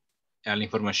base a la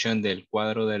información del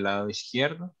cuadro del lado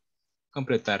izquierdo,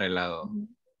 completar el lado,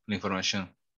 la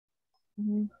información.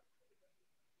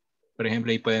 Por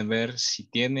ejemplo, ahí pueden ver si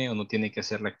tiene o no tiene que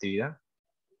hacer la actividad.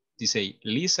 Dice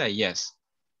Lisa, yes.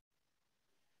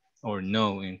 Or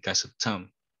no, en caso de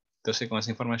Tom. Entonces, con esa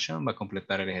información va a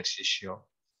completar el ejercicio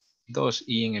 2.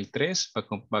 Y en el 3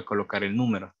 va a colocar el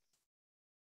número.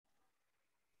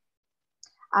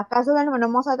 ¿Acaso no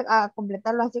vamos a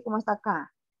completarlo así como está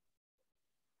acá?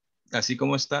 Así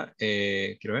como está,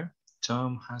 quiero ver.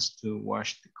 Tom has to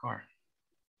wash the car.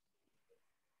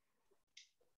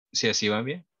 Sí, así va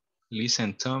bien. Lisa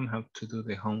and Tom have to do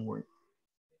the homework.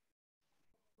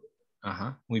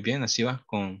 Ajá, muy bien, así va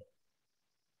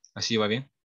así va bien.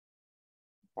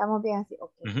 Estamos bien así,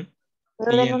 ok.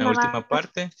 Y en la última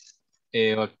parte,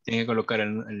 tiene que colocar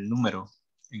el número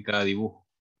en cada dibujo.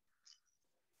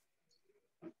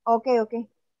 Ok,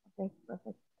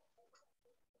 perfecto.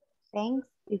 Thanks,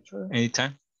 teacher.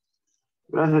 Anytime.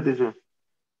 Gracias, teacher.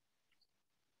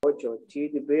 8,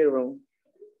 the bedroom.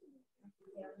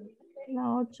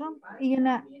 La 8. Y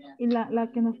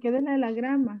la que nos queda es la de la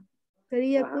grama.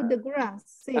 Sería Ajá. cut the grass.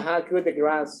 Sí. Ajá, cut the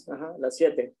grass. Ajá, las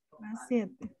 7. Las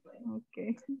 7. Ok.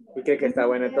 Y creo que está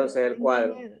bueno entonces el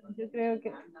cuadro. Yo creo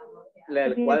que... El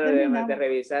porque cuadro debemos de terminamos.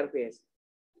 revisar, fíjense.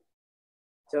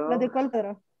 So, ¿La de cuál,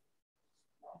 Pedro?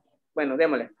 bueno,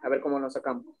 démosle, a ver cómo nos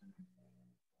sacamos.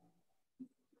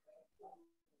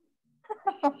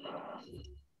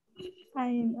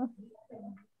 Ay, no.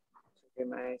 ¿Qué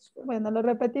más? Bueno, lo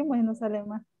repetimos y no sale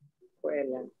más.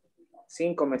 Escuela.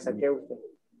 5 me saqué usted.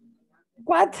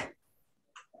 ¿What?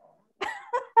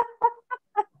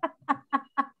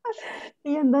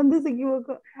 ¿Y en dónde se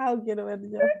equivocó? Ah, quiero ver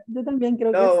yo. Yo también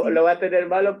creo que No, sí. lo va a tener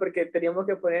malo porque teníamos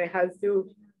que poner has to.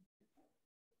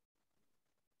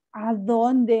 ¿A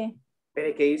dónde?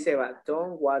 Pero que dice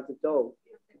baton, what to do.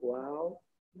 Wow.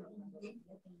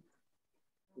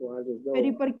 What to do. Pero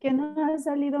 ¿y por qué no ha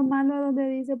salido malo donde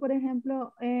dice, por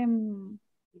ejemplo,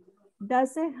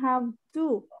 doesn't have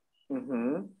to?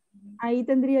 Ahí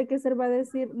tendría que ser, va a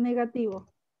decir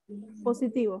negativo,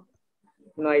 positivo.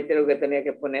 No, ahí creo que tenía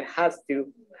que poner has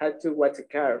to watch a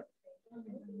car.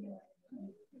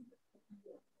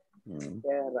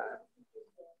 Qué raro.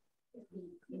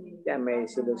 Ya me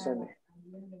desilusioné.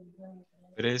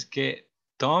 Pero es que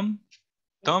Tom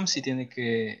sí tiene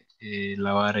que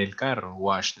lavar el carro,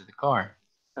 wash the car.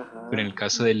 Ajá. Pero en el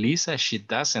caso de Lisa, she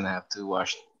doesn't have to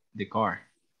wash the car.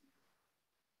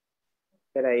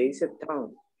 Pero ahí dice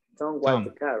Tom watch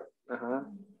the car. Ajá.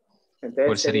 Entonces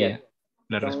 ¿Cuál sería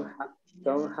la respuesta?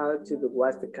 Tom have to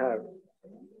watch the car.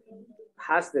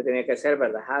 Has tenía que ser,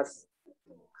 ¿verdad? Has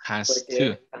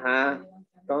to. Ajá.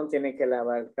 Tom tiene que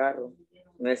lavar el carro.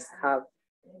 No es have.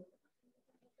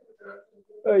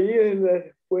 Ahí es la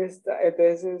respuesta.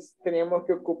 Entonces teníamos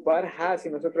que ocupar has y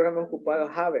nosotros hemos ocupado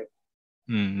have.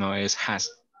 No, es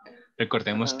has.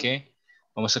 Recordemos que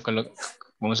vamos a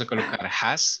colocar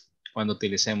has cuando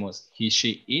utilicemos he,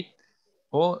 she, it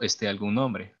o algún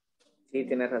nombre. Sí,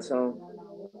 tienes razón.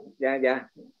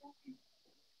 Ya.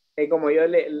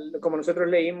 Como nosotros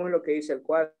leímos lo que dice el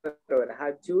cuadro,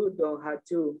 have to, don't have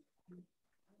to.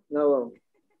 No,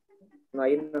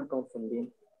 ahí nos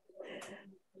confundimos.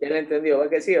 ¿Ya lo entendió? ¿Va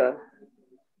que sí, va?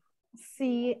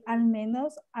 Sí, al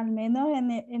menos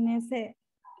en ese...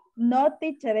 No,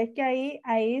 teacher, es que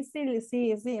ahí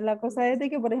sí. La cosa es de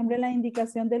que, por ejemplo, en la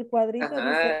indicación del cuadrito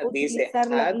dice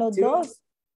utilizar los dos.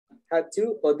 Have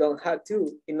to o don't have to.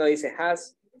 Y no dice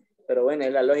has. Pero bueno,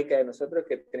 es la lógica de nosotros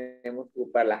que tenemos que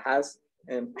ocupar la has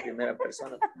en primera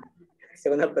persona.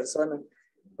 Segunda persona.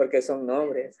 Porque son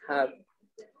nombres. Have.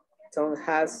 Son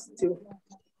has to.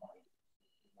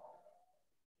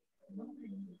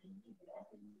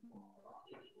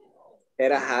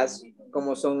 Era has,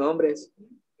 como son nombres.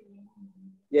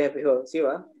 Ya fijo, sí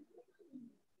va.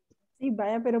 Sí,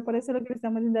 vaya, pero por eso lo que le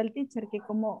estamos diciendo al teacher, que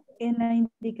como en la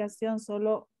indicación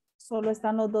solo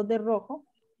están los dos de rojo.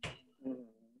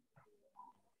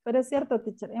 Pero es cierto,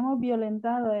 teacher, hemos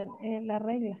violentado la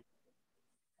regla.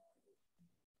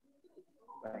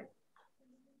 Vale.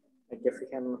 Hay que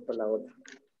fijarnos por la otra.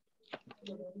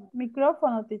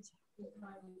 Micrófono, teacher.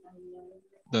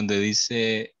 Donde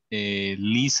dice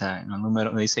Lisa, en el número,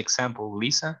 donde dice example,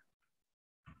 Lisa.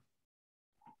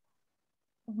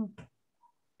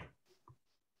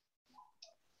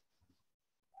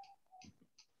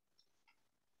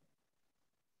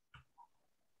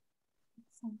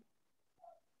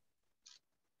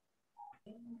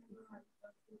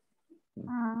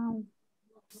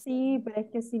 Sí, pero es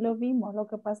que sí lo vimos. Lo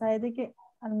que pasa es de que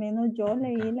al menos yo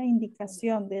leí la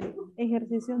indicación del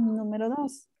ejercicio número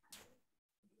 2.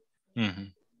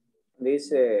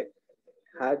 Dice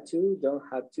have to, don't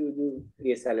have to do.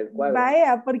 Y sale el cuadro.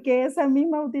 Vaya, porque esa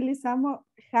misma utilizamos,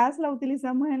 has la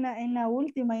utilizamos en la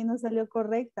última y no salió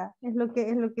correcta. Es lo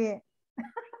que...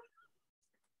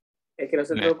 Es que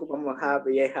nosotros ocupamos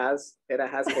have y es has. Era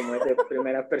has como es de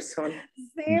primera persona.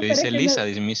 Sí, le dice Lisa,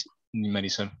 dice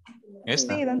Marisol.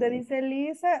 ¿Esta? Sí, donde dice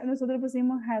Lisa, nosotros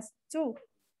pusimos has to.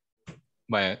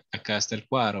 Vaya, acá está el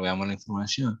cuadro, veamos la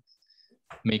información.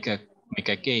 Make a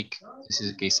cake.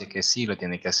 Entonces que dice que sí, lo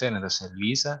tiene que hacer. Entonces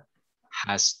Lisa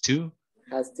has to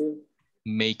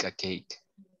make a cake.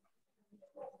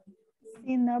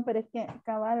 Sí, no, pero es que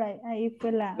cabal, ahí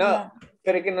fue No,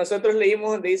 pero que nosotros leímos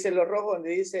donde dice lo rojo,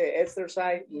 donde dice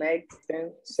exercise, make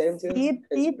sentence. Sí,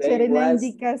 teacher, en la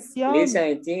indicación. Lisa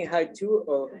and Tim have to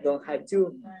o don't have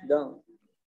to, don't.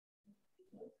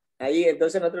 Ahí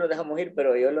entonces nosotros nos dejamos ir,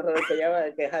 pero yo lo raro que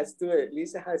hallaba que has to,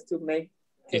 Lisa has to make.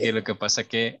 Y que lo que pasa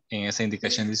que en esa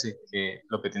indicación dice que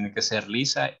lo que tiene que hacer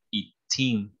Lisa y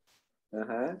Tim.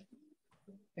 Ajá.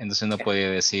 Entonces no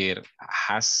podía decir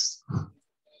has.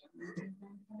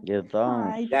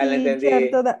 Ay, ya lo teacher,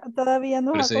 entendí. todavía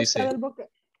nos Por ha eso costado dice,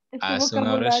 el haz una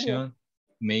vocabulario. oración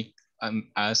make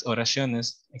haz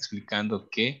oraciones explicando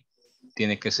qué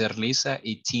tiene que ser Lisa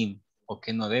y Tim o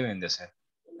qué no deben de ser.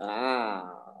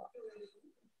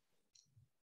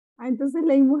 Entonces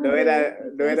leímos no al era,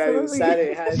 revés. no era de usar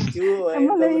el had to.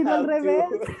 Hemos don't leído al have to. revés.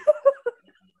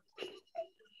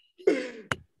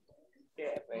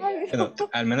 Bueno,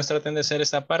 al menos traten de hacer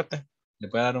esta parte. Le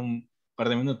puedo dar un par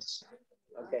de minutos.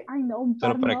 Okay. Ay, no, un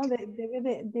Solo par para no, que-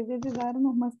 debe de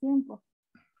darnos más tiempo.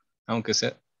 Aunque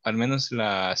sea al menos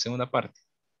la segunda parte.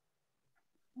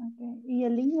 Okay. Y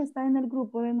el link está en el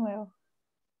grupo de nuevo.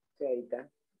 Sí, ahí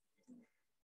está.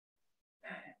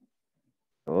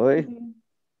 Hoy. Sí.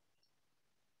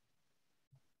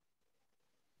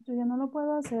 Yo ya no lo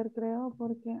puedo hacer, creo,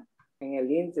 porque... En el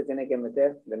link se tiene que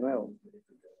meter de nuevo.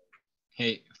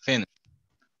 Hey, Finn.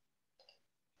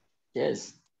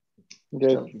 Yes.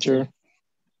 Yes, sure.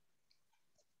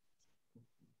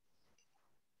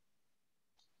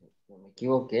 Me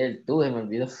equivoqué, el tú se me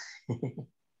olvidó.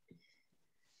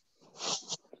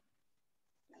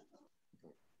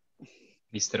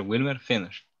 Mr. Wilmer,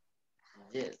 finish.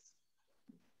 Yes.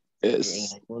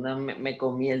 Yes. En alguna me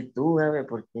comí el tú, a ver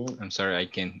por qué. I'm sorry, I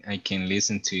can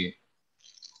listen to you.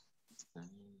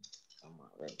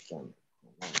 Vamos a ver qué onda.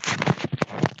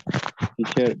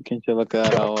 Teacher, ¿quién se va a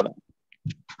quedar ahora?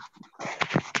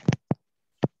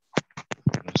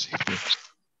 No sé.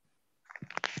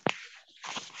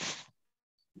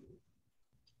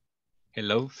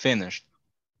 Hello, finished.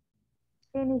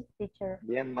 Finish, teacher.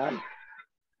 Bien mal.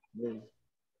 Bien.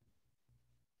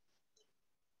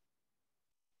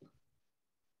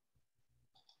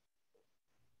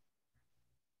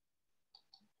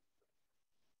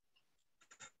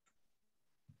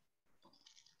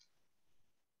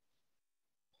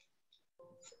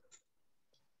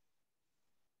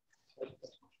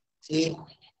 Sí.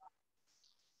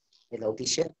 Hello,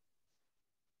 teacher.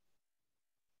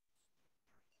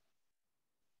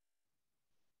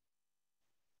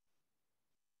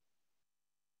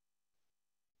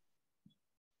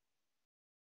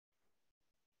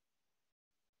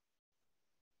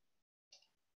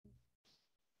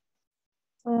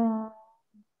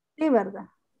 Sí, ¿verdad?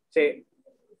 Sí.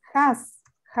 Has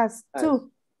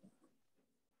to.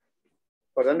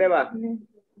 ¿Por dónde va?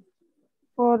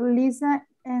 Por Lisa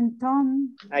and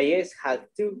Tom. Ahí es had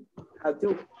to. Had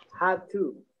to. Had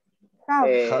to.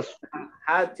 Have.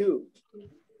 Had to.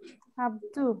 Have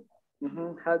to.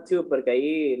 Had to, porque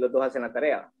ahí los dos hacen la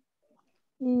tarea.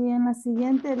 Y en la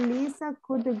siguiente, Lisa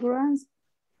cut the grass.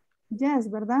 Yes,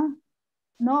 ¿verdad?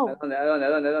 No. ¿A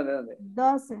dónde?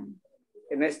 Doesn't.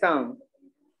 En esta.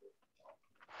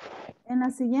 En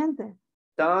la siguiente.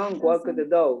 Tom walk the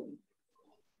dog.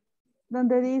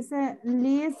 Donde dice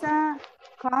Lisa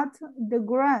cut the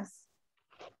grass.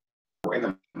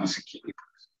 Bueno, no sé quién.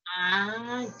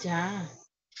 Ah, ya.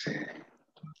 Sí.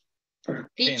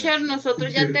 Teacher,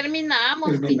 nosotros ya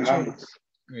terminamos, teacher.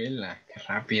 Mira, qué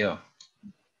rápido.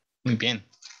 Muy bien.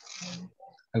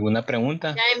 ¿Alguna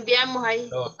pregunta? Ya enviamos ahí.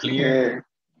 Todo clear.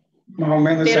 Más o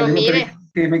menos Pero salió mire.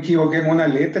 que me equivoqué en una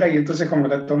letra y entonces como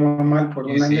la tomo mal por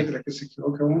una Sí. letra que se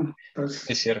equivoca uno. Entonces,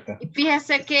 Es cierto. Y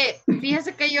fíjese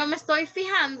que yo me estoy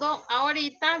fijando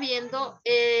ahorita viendo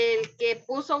el que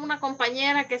puso una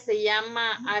compañera que se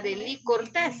llama Arely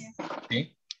Cortés.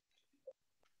 Sí.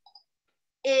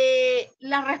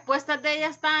 Las respuestas de ella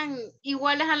están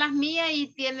iguales a las mías y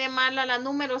tiene mala la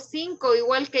número 5,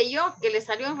 igual que yo, que le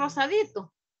salió en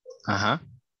rosadito. Ajá.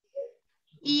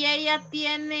 Y ella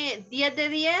tiene 10 de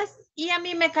 10 y a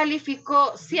mí me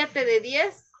calificó 7 de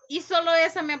 10 y solo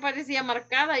esa me aparecía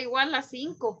marcada, igual la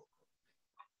 5.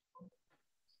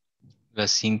 La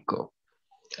 5.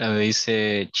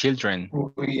 Dice children.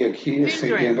 uy, aquí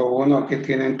estoy viendo uno que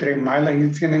tienen 3 malas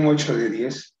y tienen 8 de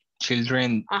 10.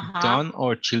 Children done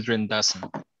or children doesn't.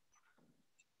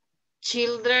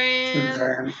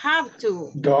 Children have to.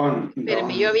 Done. Pero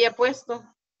yo había puesto.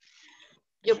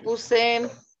 Yo puse.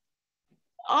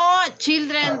 Oh,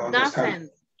 children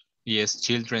doesn't. Yes,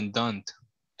 children don't.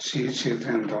 Sí,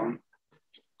 children don't.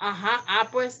 Ajá,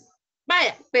 pues.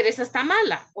 Vaya, pero esa está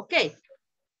mala, ok.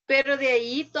 Pero de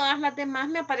ahí todas las demás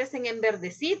me aparecen en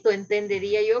verdecito.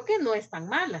 Entendería yo que no están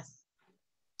malas.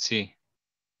 Sí.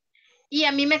 Y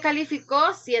a mí me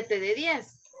calificó 7 de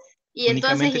 10. Y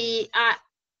Únicamente... entonces,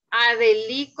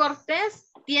 Arely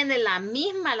Cortés tiene la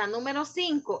misma, la número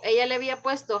 5. Ella le había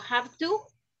puesto have to.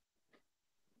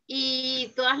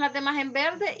 Y todas las demás en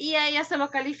verde. Y a ella se lo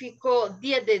calificó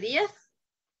 10 de 10.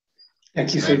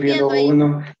 Aquí estoy viendo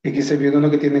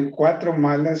uno que tiene 4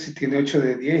 malas y tiene 8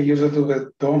 de 10. Yo solo tuve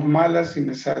 2 malas y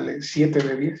me sale 7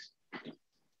 de 10.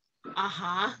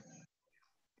 Ajá.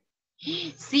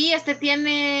 Sí, este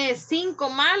tiene 5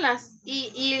 malas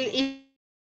y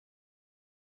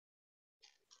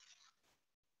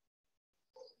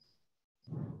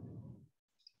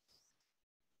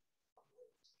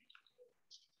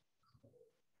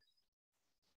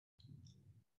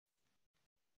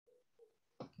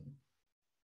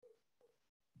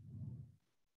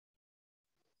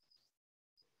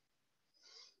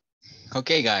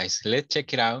Okay, guys, let's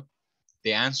check it out.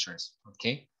 The answers,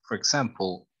 okay? For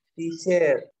example,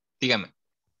 Teacher, dígame.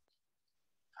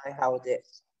 I have the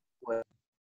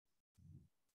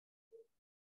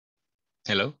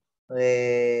Hello.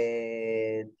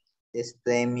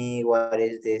 Explain me what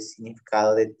is the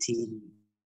significado de TD.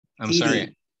 I'm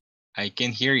sorry, I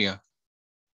can't hear you.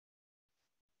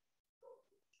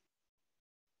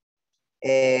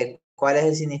 ¿Cuál es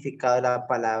el significado de la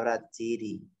palabra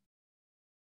TD?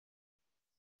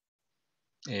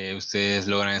 Ustedes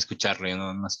logran escucharlo, yo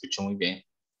no escucho muy bien.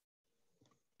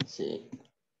 Sí.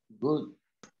 Good.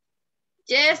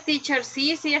 Yes, teacher,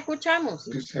 sí escuchamos.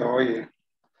 Sí se oye.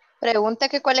 Pregunta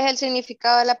que cuál es el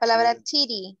significado de la palabra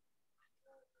tidy.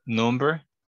 Number?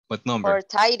 What number? Or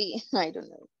tidy, I don't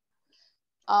know.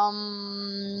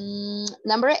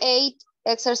 Number 8,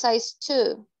 exercise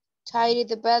 2. Tidy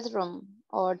the bedroom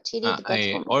or tidy the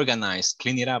bedroom. Organize,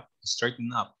 clean it up,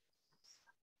 straighten up.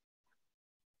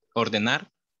 Ordenar,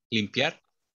 limpiar,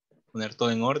 poner todo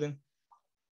en orden.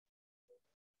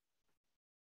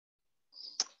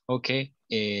 Okay,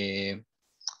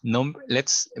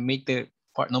 let's make the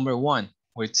part number 1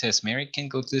 where it says Mary can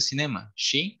go to the cinema.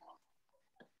 She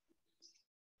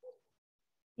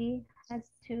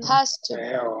has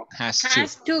to.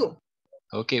 Has to.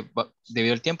 Okay,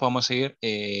 debido al tiempo vamos a ir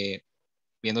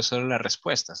viendo solo las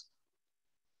respuestas.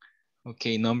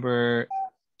 Okay, number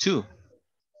 2.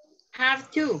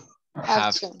 Have to.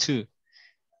 Have to.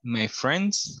 My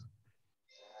friends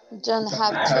don't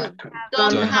have to.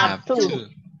 Don't have to.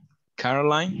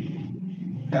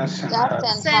 Caroline doesn't have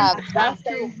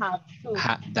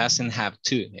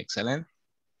to. Excellent.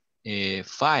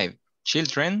 5.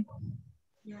 Children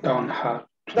don't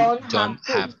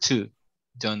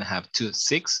have to.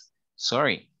 6.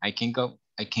 Sorry, I can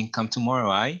come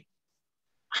tomorrow. I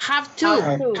have to.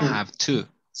 Have to.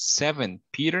 7.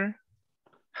 Peter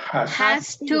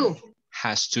has to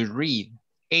read.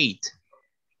 8.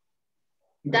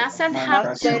 Doesn't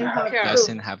have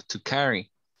to carry.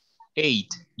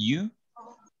 8. You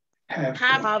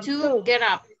have to get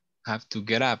up. Have to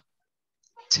get up.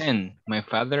 10. My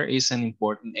father is an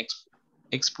important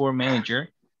export manager.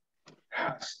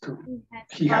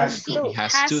 He has to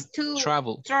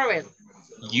travel.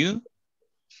 You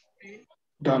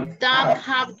don't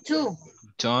have to.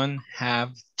 Don't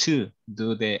have to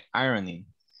do the ironing.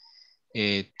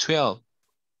 12.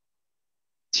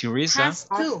 Teresa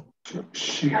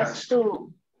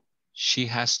she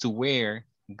has to wear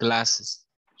glasses.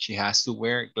 She has to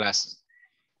wear glasses.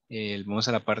 Vamos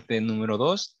a la parte número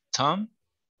 2. Tom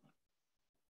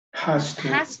has to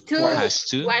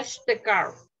wash the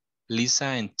car. Lisa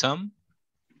and Tom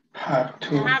have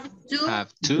to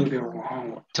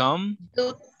Tom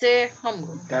do the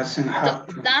homework. Doesn't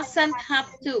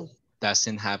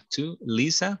have to.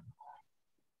 Lisa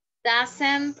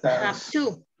doesn't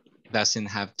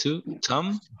have to.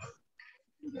 Tom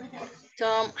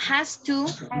has to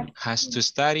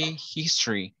study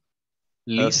history.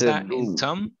 Lisa and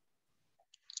Tom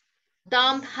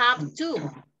don't have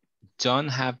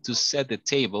to set the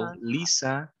table.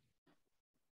 Lisa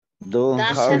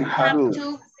doesn't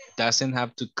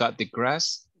have to cut the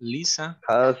grass. Lisa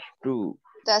has to.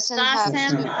 Doesn't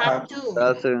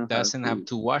have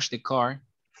to wash the car.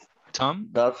 Tom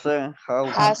has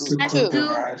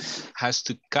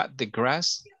to cut the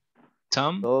grass.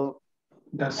 Tom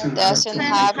doesn't have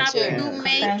to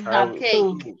make a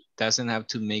cake. Doesn't have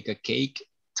to make a cake.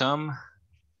 Tom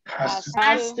has to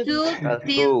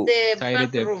tidy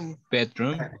the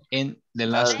bedroom. And the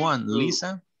last one,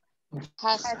 Lisa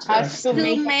has to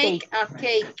make a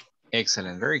cake.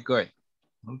 Excellent, very good.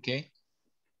 Okay.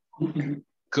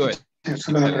 Good.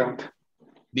 Solo una pregunta.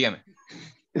 Dígame.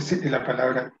 La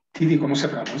palabra tidy, ¿cómo se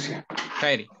pronuncia?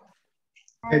 Tidy.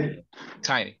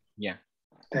 Tidy, yeah.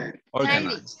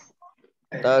 Organized.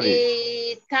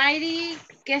 Tidy,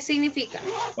 ¿qué significa?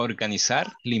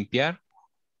 Organizar, limpiar.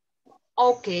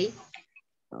 Okay.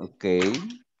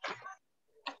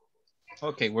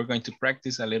 Okay, we're going to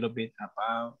practice a little bit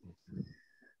about,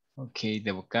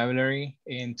 the vocabulary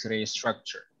and today's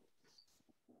structure.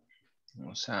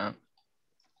 Vamos a...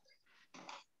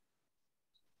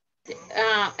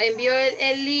 envió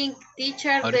el link,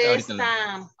 teacher, de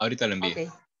esta... Ahorita lo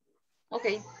envío.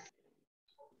 Okay.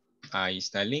 Ahí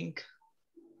está el link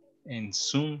en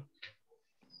Zoom.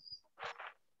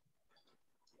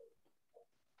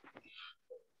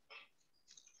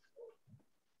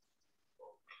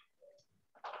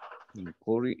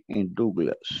 Corey and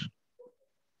Douglas.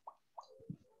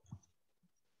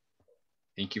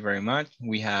 Thank you very much.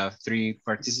 We have 3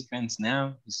 participants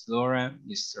now. Ms. Laura,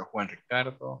 Mr. Juan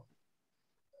Ricardo,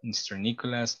 Mr.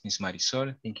 Nicolas, Ms.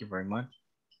 Marisol. Thank you very much.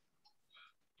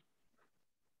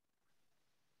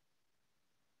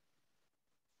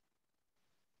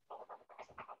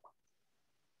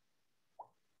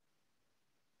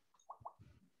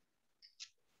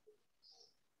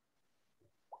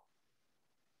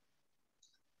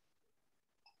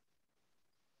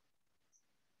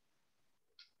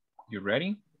 You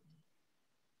ready?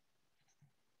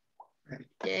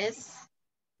 Yes.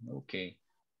 Okay.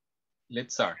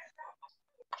 Let's start.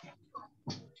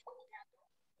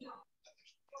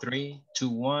 3, 2,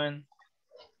 1,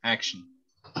 action.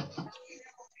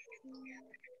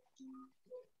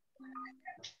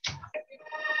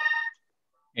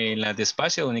 En la de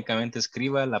espacio únicamente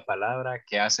escriba la palabra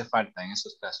que hace falta en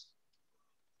esos casos.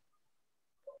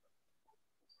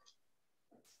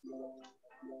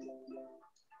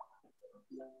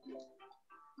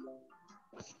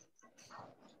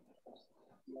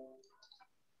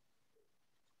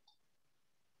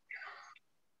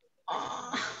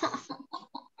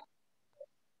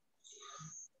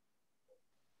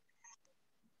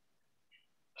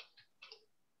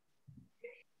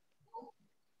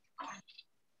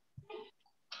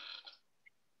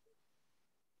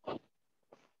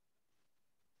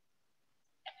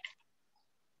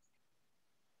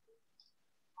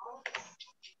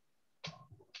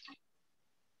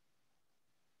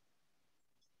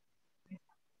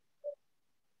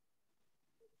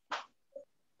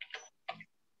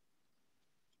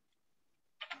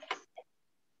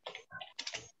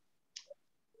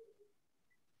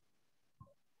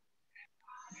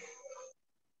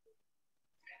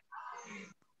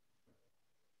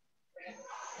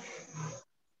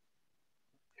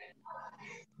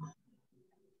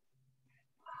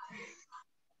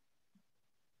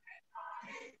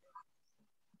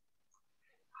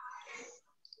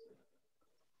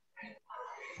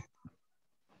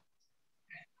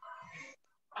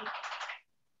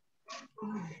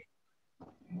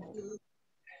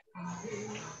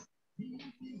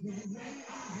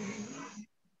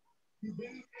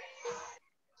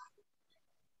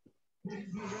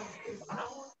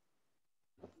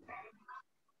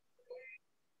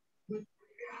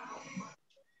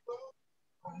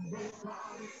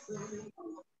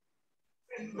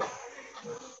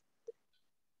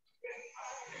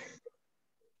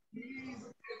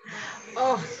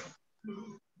 Oh.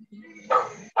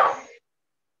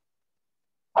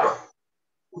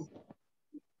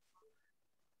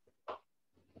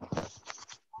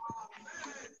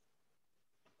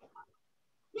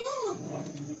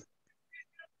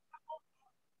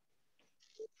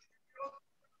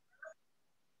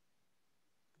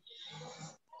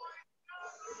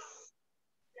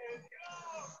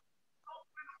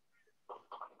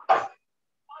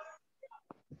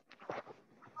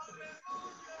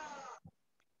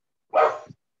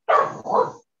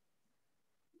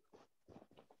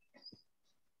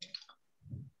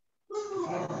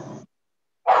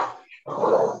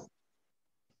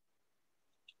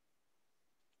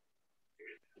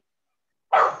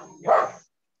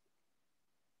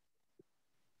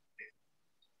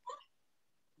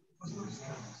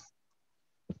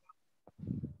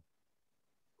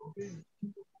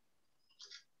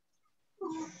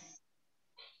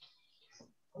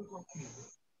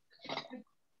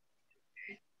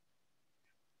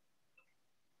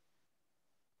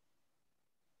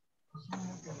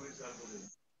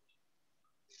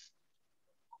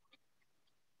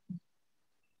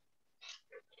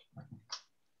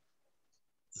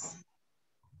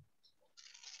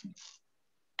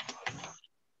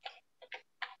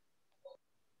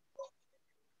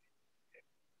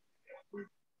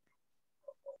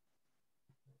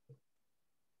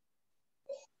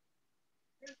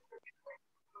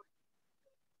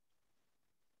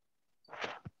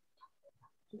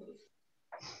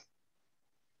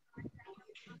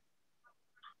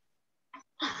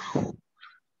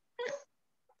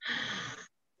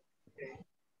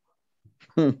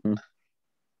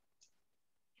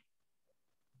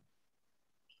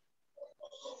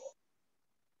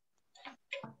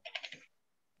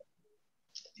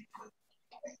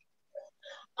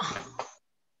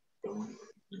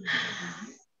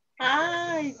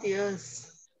 Ay,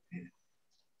 Dios.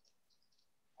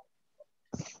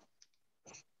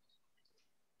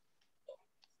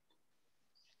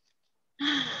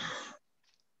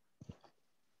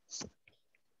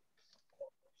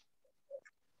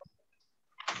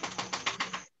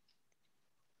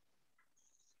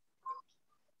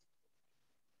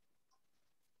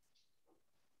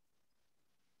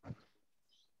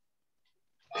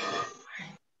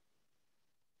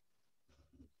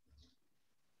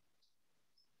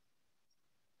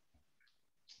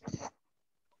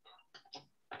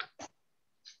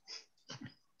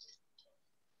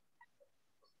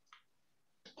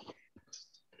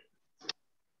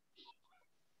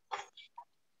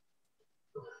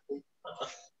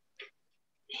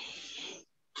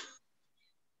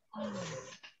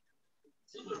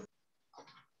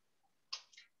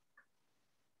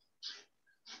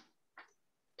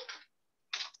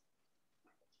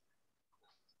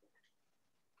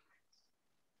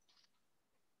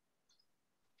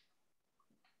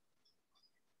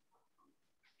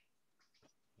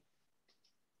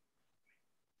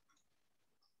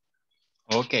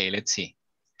 Okay, let's see.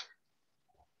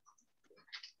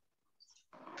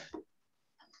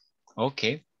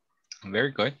 Okay,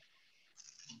 very good.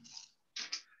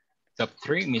 Top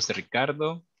 3, Mr.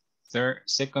 Ricardo.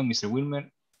 Second, Mr. Wilmer.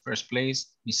 First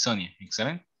place, Miss Sonia.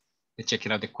 Excellent. Let's check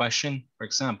it out the question. For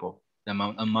example, the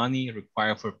amount of money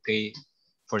required for pay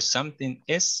for something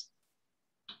is?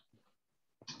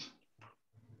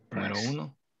 Número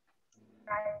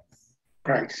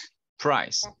 1.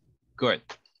 Price. Good.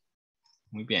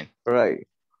 Muy bien. Right.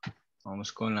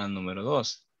 Vamos con la número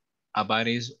 2. A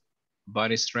body's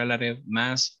relative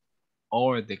mass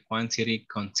or the quantity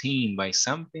contained by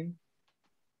something.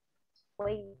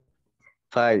 Wait.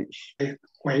 Size.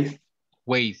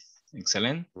 Weight.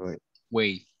 Excellent. Right.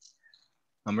 Weight.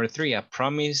 Number 3, a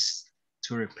promise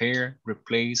to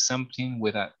replace something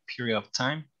with a period of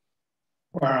time.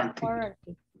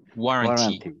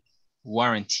 Warranty.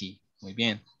 Muy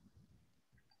bien.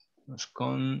 Vamos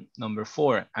con number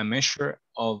 4, a measure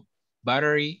of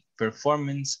battery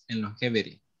performance and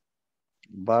longevity.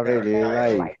 Battery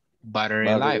life.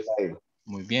 Battery life.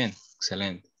 Muy bien,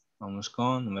 excelente. Vamos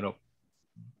con número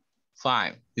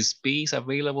 5, the space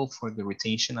available for the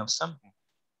retention of something.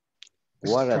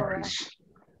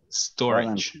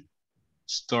 Storage.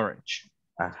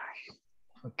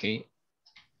 Ok.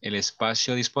 El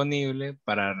espacio disponible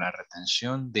para la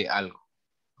retención de algo.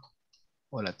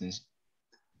 O la atención.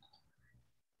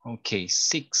 Ok,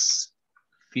 6.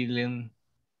 Fill in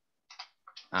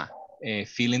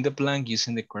the blank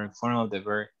using the correct form of the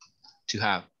verb to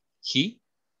have. He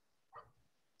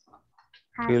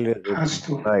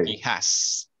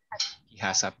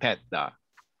has a pet dog.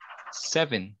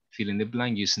 7. Fill in the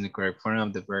blank using the correct form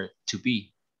of the verb to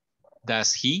be.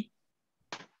 Does he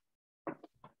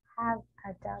have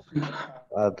a dog?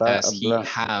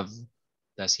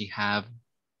 Does he have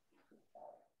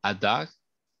a dog?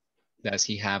 Does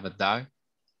he have a dog?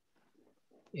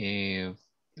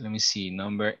 Let me see,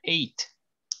 number 8.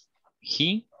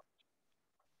 He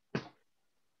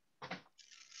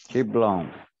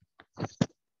belongs.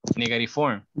 Negative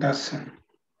form.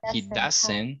 He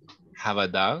doesn't have a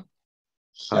dog.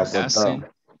 He doesn't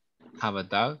have a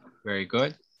dog. Very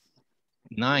good.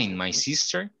 9. My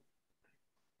sister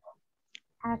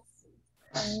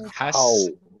has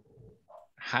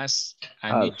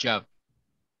a new job.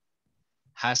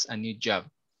 Has a new job.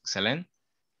 Excellent.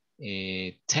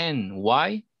 10.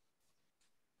 Why?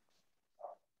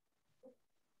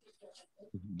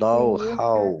 Do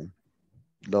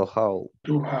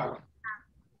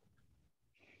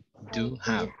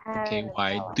have. Okay,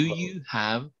 why do you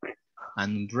have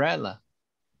an umbrella?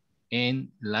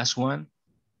 And last one,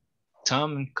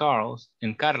 Tom and Carlos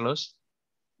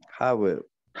have.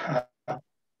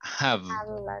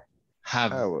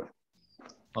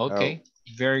 Okay,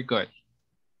 very good.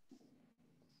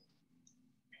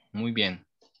 Muy bien.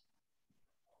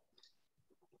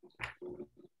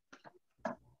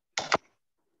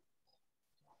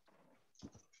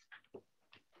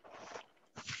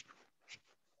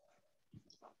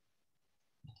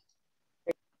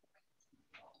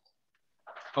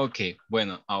 Ok,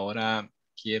 bueno, ahora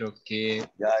quiero que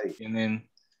tienen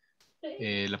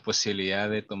la posibilidad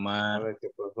de tomar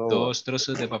 2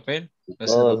 trozos de papel,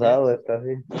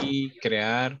 y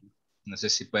crear, no sé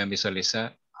si pueden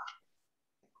visualizar,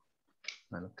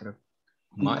 bueno, creo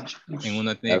much, en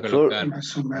uno tiene que colocar,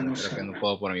 bueno, creo que no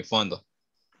puedo por mi fondo.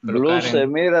 Blue se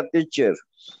mira, teacher.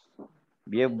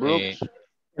 Bien, blue.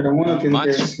 Pero uno tiene much,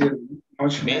 que decir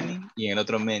much many, y en el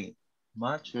otro many.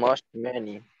 Much,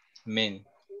 many.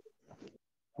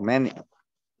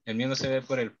 El mío no se ve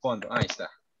por el fondo. Ahí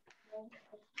está.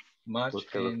 Much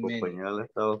porque and los compañeros le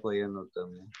estaba fallando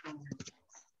también.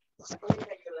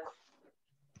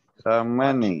 So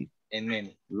many. And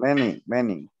many.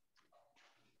 Many.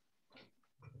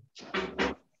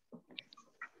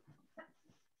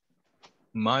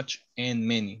 Much and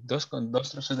many. Con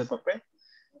 2 trozos de papel.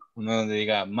 Uno donde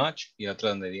diga much y otro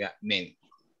donde diga many.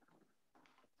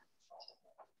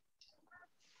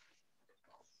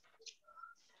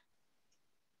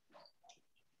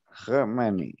 How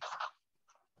many?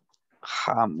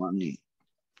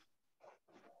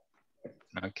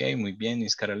 Ok, muy bien,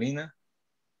 Miss Carolina.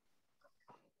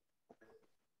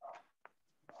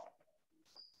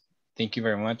 Thank you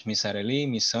very much, Miss Arely,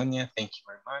 Miss Sonia. Thank you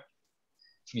very much.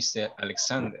 Mr.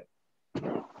 Alexander.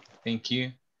 Thank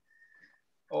you.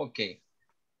 Okay.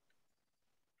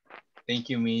 Thank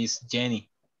you, Miss Jenny.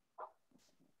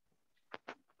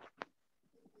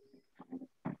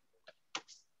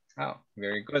 Oh,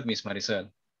 very good, Miss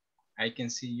Marisol. I can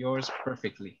see yours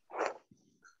perfectly.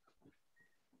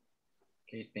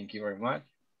 Okay, thank you very much.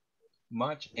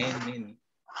 Much and many.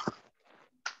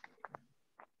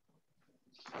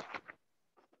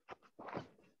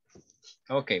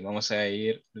 Ok, vamos a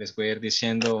ir, les voy a ir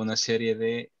diciendo una serie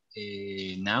de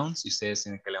nouns y ustedes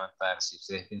tienen que levantar si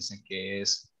ustedes piensan que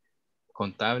es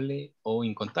contable o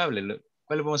incontable.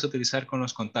 ¿Cuál vamos a utilizar con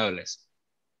los contables?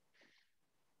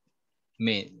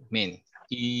 Many.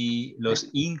 Y los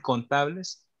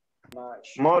incontables?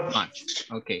 Much.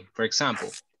 Ok, for example,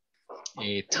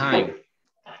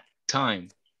 time.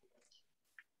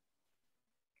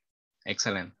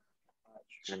 Excellent.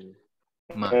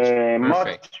 Much.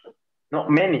 Perfect. No,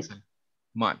 many. Excellent.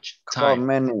 Much. How Time.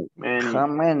 many? How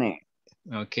many?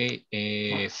 Okay.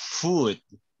 Food.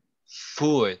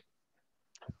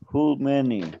 How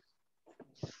many?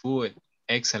 Food.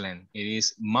 Excellent. It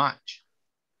is much.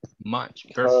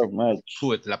 Perfect. How much?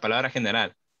 Food. La palabra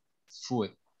general.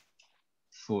 Food.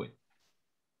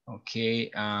 Okay.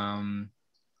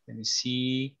 Let me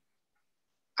see.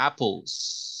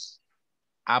 Apples.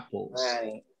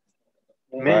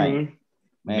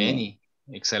 Many.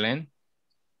 Excellent.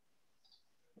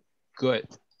 Good.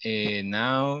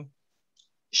 Now,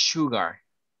 sugar.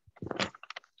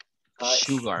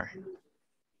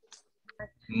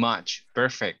 Much.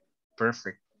 Perfect.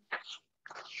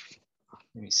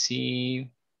 Let me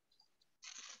see.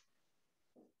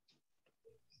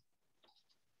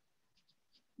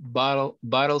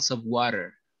 Bottles of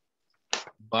water.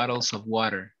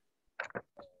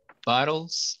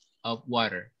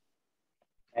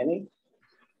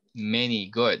 Many.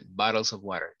 Good. Bottles of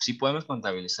water. Sí podemos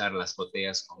contabilizar las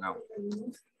botellas con agua.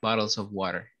 Bottles of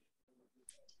water.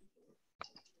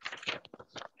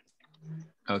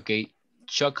 Okay.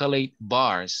 Chocolate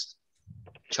bars.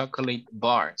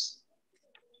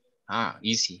 Ah,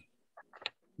 easy.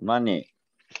 Many.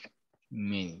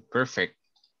 Perfect.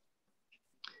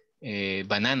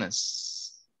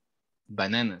 Bananas.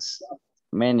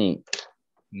 Many.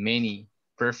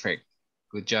 Perfect.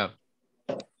 Good job.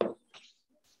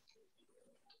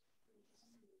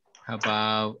 How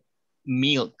about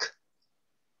milk?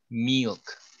 How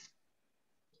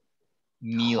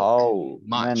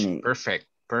Much. many? Perfect.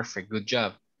 Good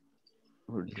job.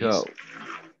 Good job.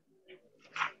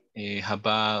 How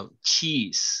about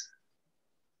cheese?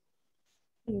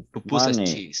 Pupusas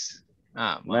cheese.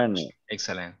 Ah, many.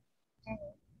 Excellent.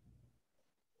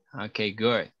 Okay,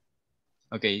 good.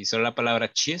 Okay, solo la palabra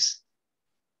cheese.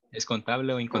 ¿Es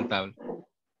contable o incontable?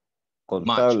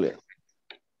 Contable. Much.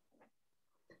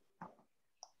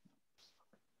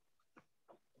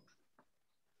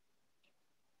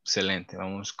 Excelente.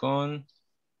 Vamos con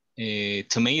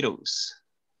tomatoes.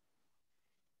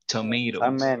 How many?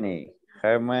 How many?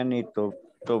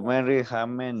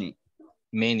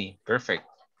 Many. Perfect.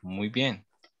 Muy bien.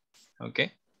 Ok.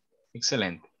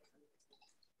 Excelente.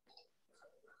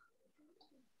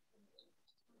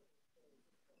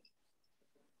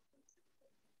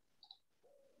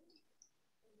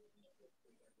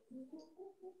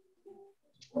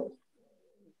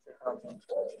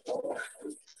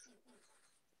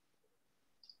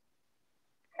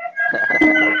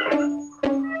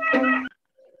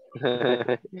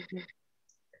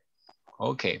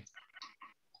 Okay.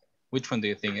 Which one do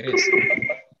you think it is?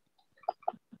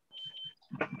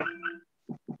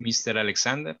 Mr.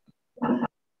 Alexander?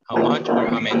 How much or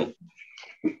how many?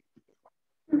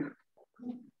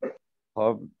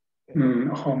 How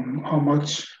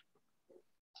much?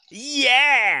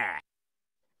 Yeah!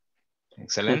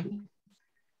 Excellent.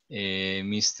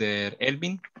 Mr.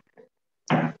 Elvin?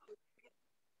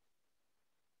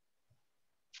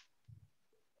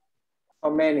 How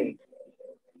many?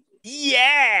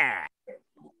 Yeah!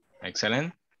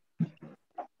 Excellent.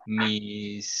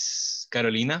 Miss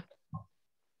Carolina?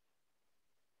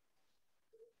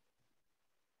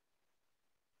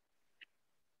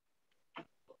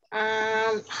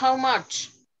 How much?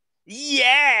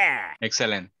 Yeah!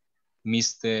 Excellent.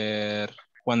 Mr.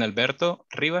 Juan Alberto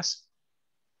Rivas?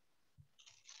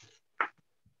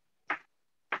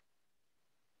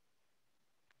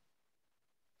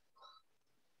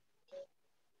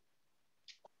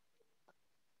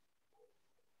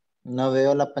 No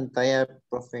veo la pantalla,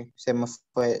 profe. Se me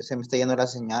está yendo la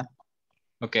señal.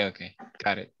 Ok.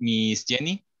 Got it. Miss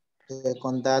Jenny?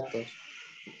 Con datos.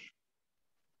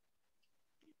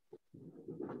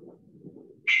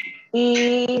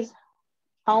 Is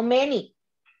how many?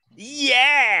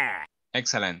 Yeah!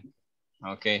 Excellent.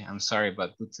 Okay, I'm sorry,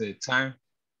 but due to the time,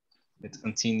 let's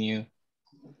continue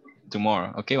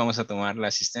tomorrow. Ok, vamos a tomar la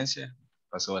asistencia.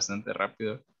 Pasó bastante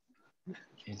rápido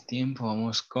el tiempo.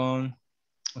 Vamos a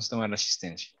tomar la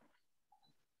asistencia.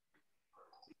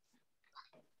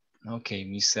 Ok,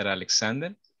 Mr.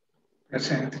 Alexander.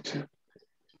 Present.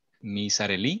 Miss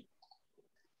Arely.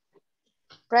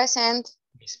 Present.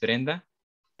 Miss Brenda.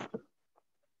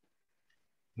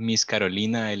 Miss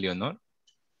Carolina Eleonor.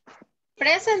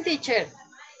 Present, teacher.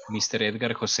 Mr.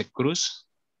 Edgar José Cruz.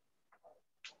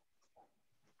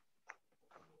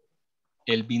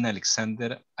 Elvin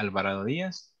Alexander Alvarado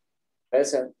Díaz.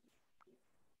 Present.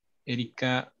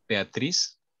 Erika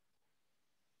Beatriz.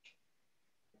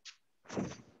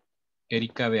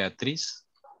 Erika Beatriz.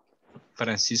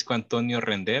 Francisco Antonio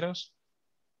Renderos.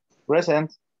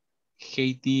 Present.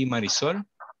 Heidi Marisol.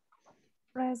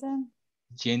 Present.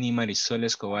 Jenny Marisol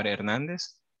Escobar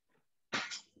Hernández.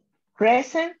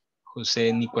 Present.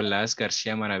 José Nicolás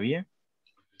García Maravilla.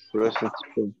 Present.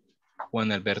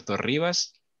 Juan Alberto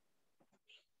Rivas.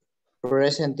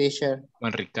 Present, teacher.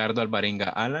 Juan Ricardo Alvarenga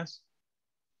Alas.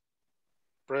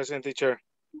 Present, teacher.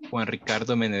 Juan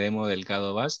Ricardo Menedemo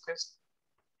Delgado Vázquez.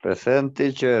 Present,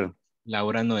 teacher.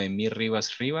 Laura Noemí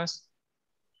Rivas Rivas.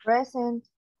 Present.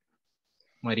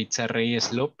 Maritza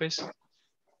Reyes López.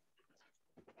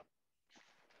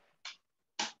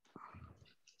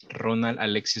 Ronald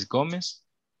Alexis Gómez.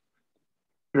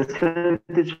 Present,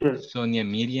 teacher. Sonia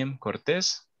Miriam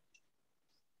Cortés.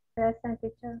 Present,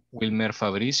 teacher. Wilmer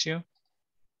Fabricio.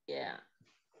 Yeah.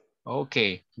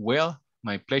 Okay, well,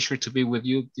 my pleasure to be with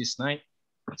you this night.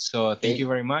 So thank you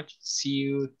very much. See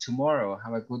you tomorrow.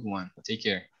 Have a good one. Take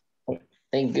care.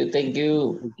 Thank you, thank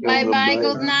you. Bye-bye,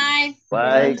 good night.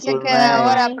 Bye, Se good queda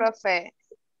ahora, night. profe.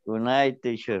 Good night,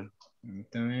 teacher.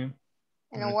 Permítame.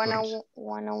 En el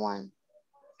 101.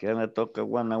 ¿Qué me toca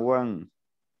one on one?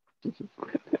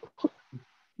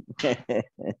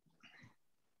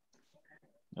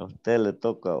 A usted le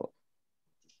toca.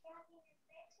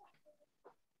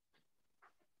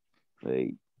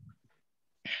 Sí.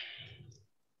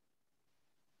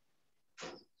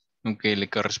 Ok, le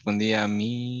correspondía a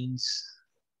Miss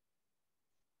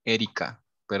Erika,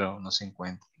 pero no se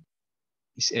encuentra.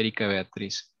 Miss Erika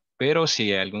Beatriz. Pero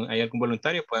si hay algún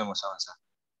voluntario, podemos avanzar.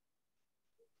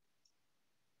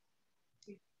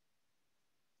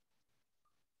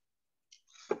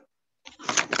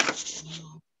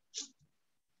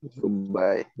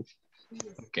 Goodbye.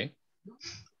 Ok.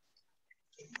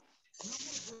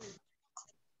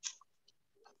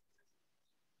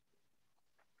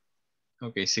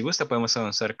 Ok, si gusta podemos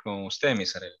avanzar con usted,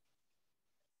 Miss Arely.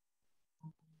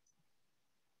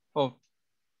 Oh,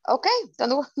 Okay,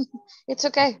 it's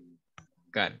okay.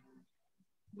 got it.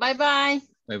 Bye-bye.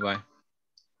 Bye-bye.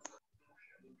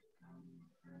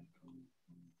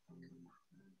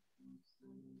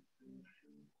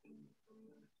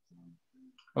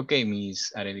 Ok,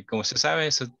 Miss Arely, como usted sabe,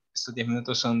 estos 10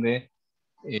 minutos son de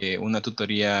una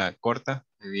tutoría corta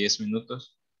de 10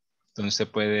 minutos, donde usted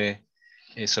puede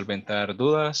solventar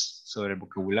dudas sobre el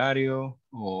vocabulario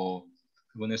o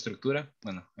alguna estructura.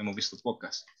 Bueno, hemos visto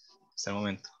pocas hasta el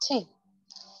momento. Sí.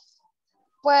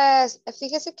 Pues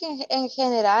fíjese que en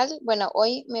general, bueno,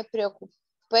 hoy me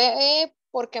preocupé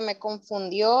porque me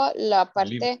confundió la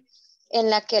parte en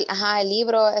la que el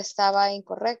libro estaba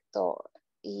incorrecto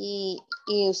y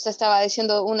usted estaba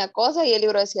diciendo una cosa y el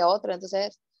libro decía otra,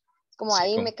 entonces como Sí,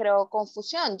 ahí me creó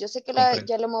confusión. Yo sé que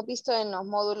ya lo hemos visto en los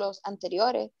módulos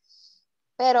anteriores,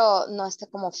 pero no está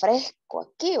como fresco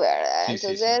aquí, ¿verdad? Sí,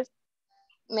 entonces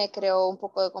me creó un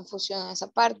poco de confusión en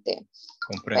esa parte.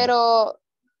 Comprendo. Pero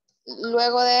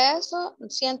luego de eso,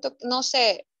 siento, no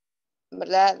sé,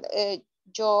 ¿verdad?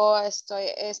 Yo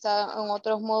he estado en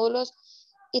otros módulos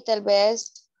y tal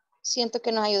vez siento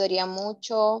que nos ayudaría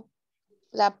mucho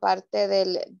la parte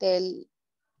del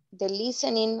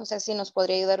listening, o sea, si nos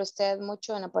podría ayudar usted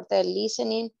mucho en la parte del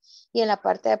listening y en la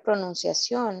parte de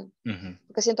pronunciación,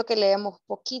 porque siento que leemos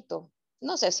poquito.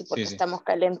 No sé si porque estamos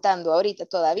calentando ahorita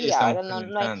todavía, ahora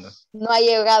no ha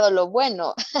llegado lo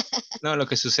bueno. No, lo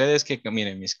que sucede es que,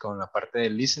 miren, con la parte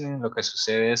del listening, lo que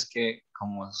sucede es que,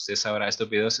 como usted sabrá, estos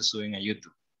videos se suben a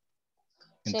YouTube.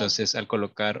 Entonces, al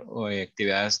colocar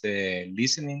actividades de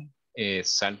listening,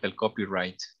 salta el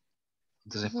copyright.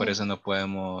 Entonces, por eso no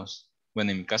podemos,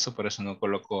 bueno, en mi caso, por eso no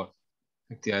coloco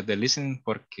actividades de listening,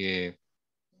 porque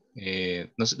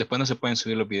después no se pueden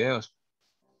subir los videos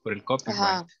por el copyright.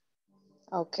 Ajá.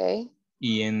 Ok.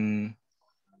 Y en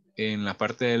la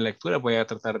parte de lectura voy a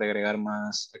tratar de agregar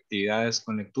más actividades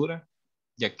con lectura,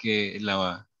 ya que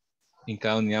en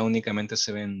cada unidad únicamente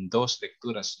se ven 2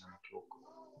 lecturas, si no me equivoco.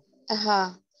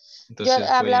 Ajá. Entonces, yo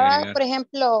hablaba, por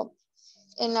ejemplo,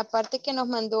 en la parte que nos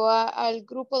mandó al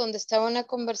grupo donde estaba una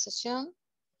conversación,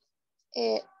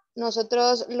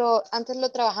 nosotros antes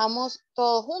lo trabajamos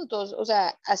todos juntos, o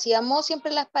sea, hacíamos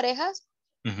siempre las parejas,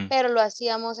 pero lo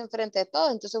hacíamos enfrente de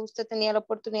todos, entonces usted tenía la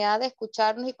oportunidad de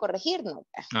escucharnos y corregirnos.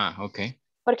 Ah, ok.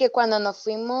 Porque cuando nos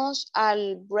fuimos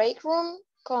al break room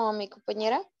con mi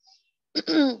compañera,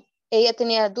 ella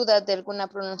tenía dudas de alguna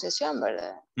pronunciación,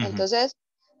 ¿verdad? Entonces,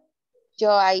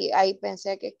 yo ahí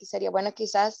pensé que sería bueno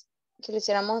quizás que lo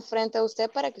hiciéramos frente a usted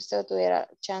para que usted tuviera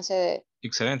chance de,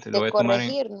 Excelente, de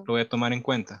corregirnos. lo voy a tomar en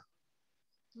cuenta.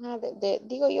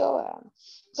 Digo yo,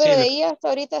 Sí, pero de ahí hasta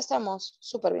ahorita estamos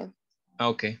súper bien.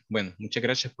 Ok, bueno, muchas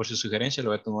gracias por su sugerencia, lo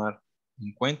voy a tomar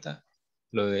en cuenta,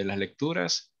 lo de las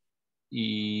lecturas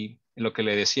y lo que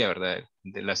le decía, ¿verdad?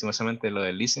 Lastimosamente lo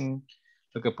del listening,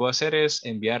 lo que puedo hacer es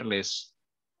enviarles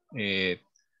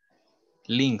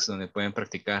links donde pueden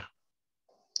practicar.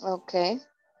 Ok,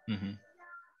 Ujú.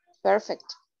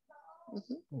 perfecto.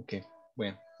 Ok,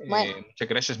 bueno, Bueno. muchas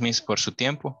gracias, Miss, por su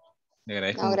tiempo, le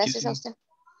agradezco No, gracias a muchísimo usted.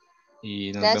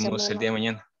 y nos Gracias, vemos el mismo. día de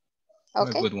mañana. Ok.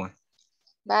 Have a good one.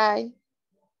 Bye.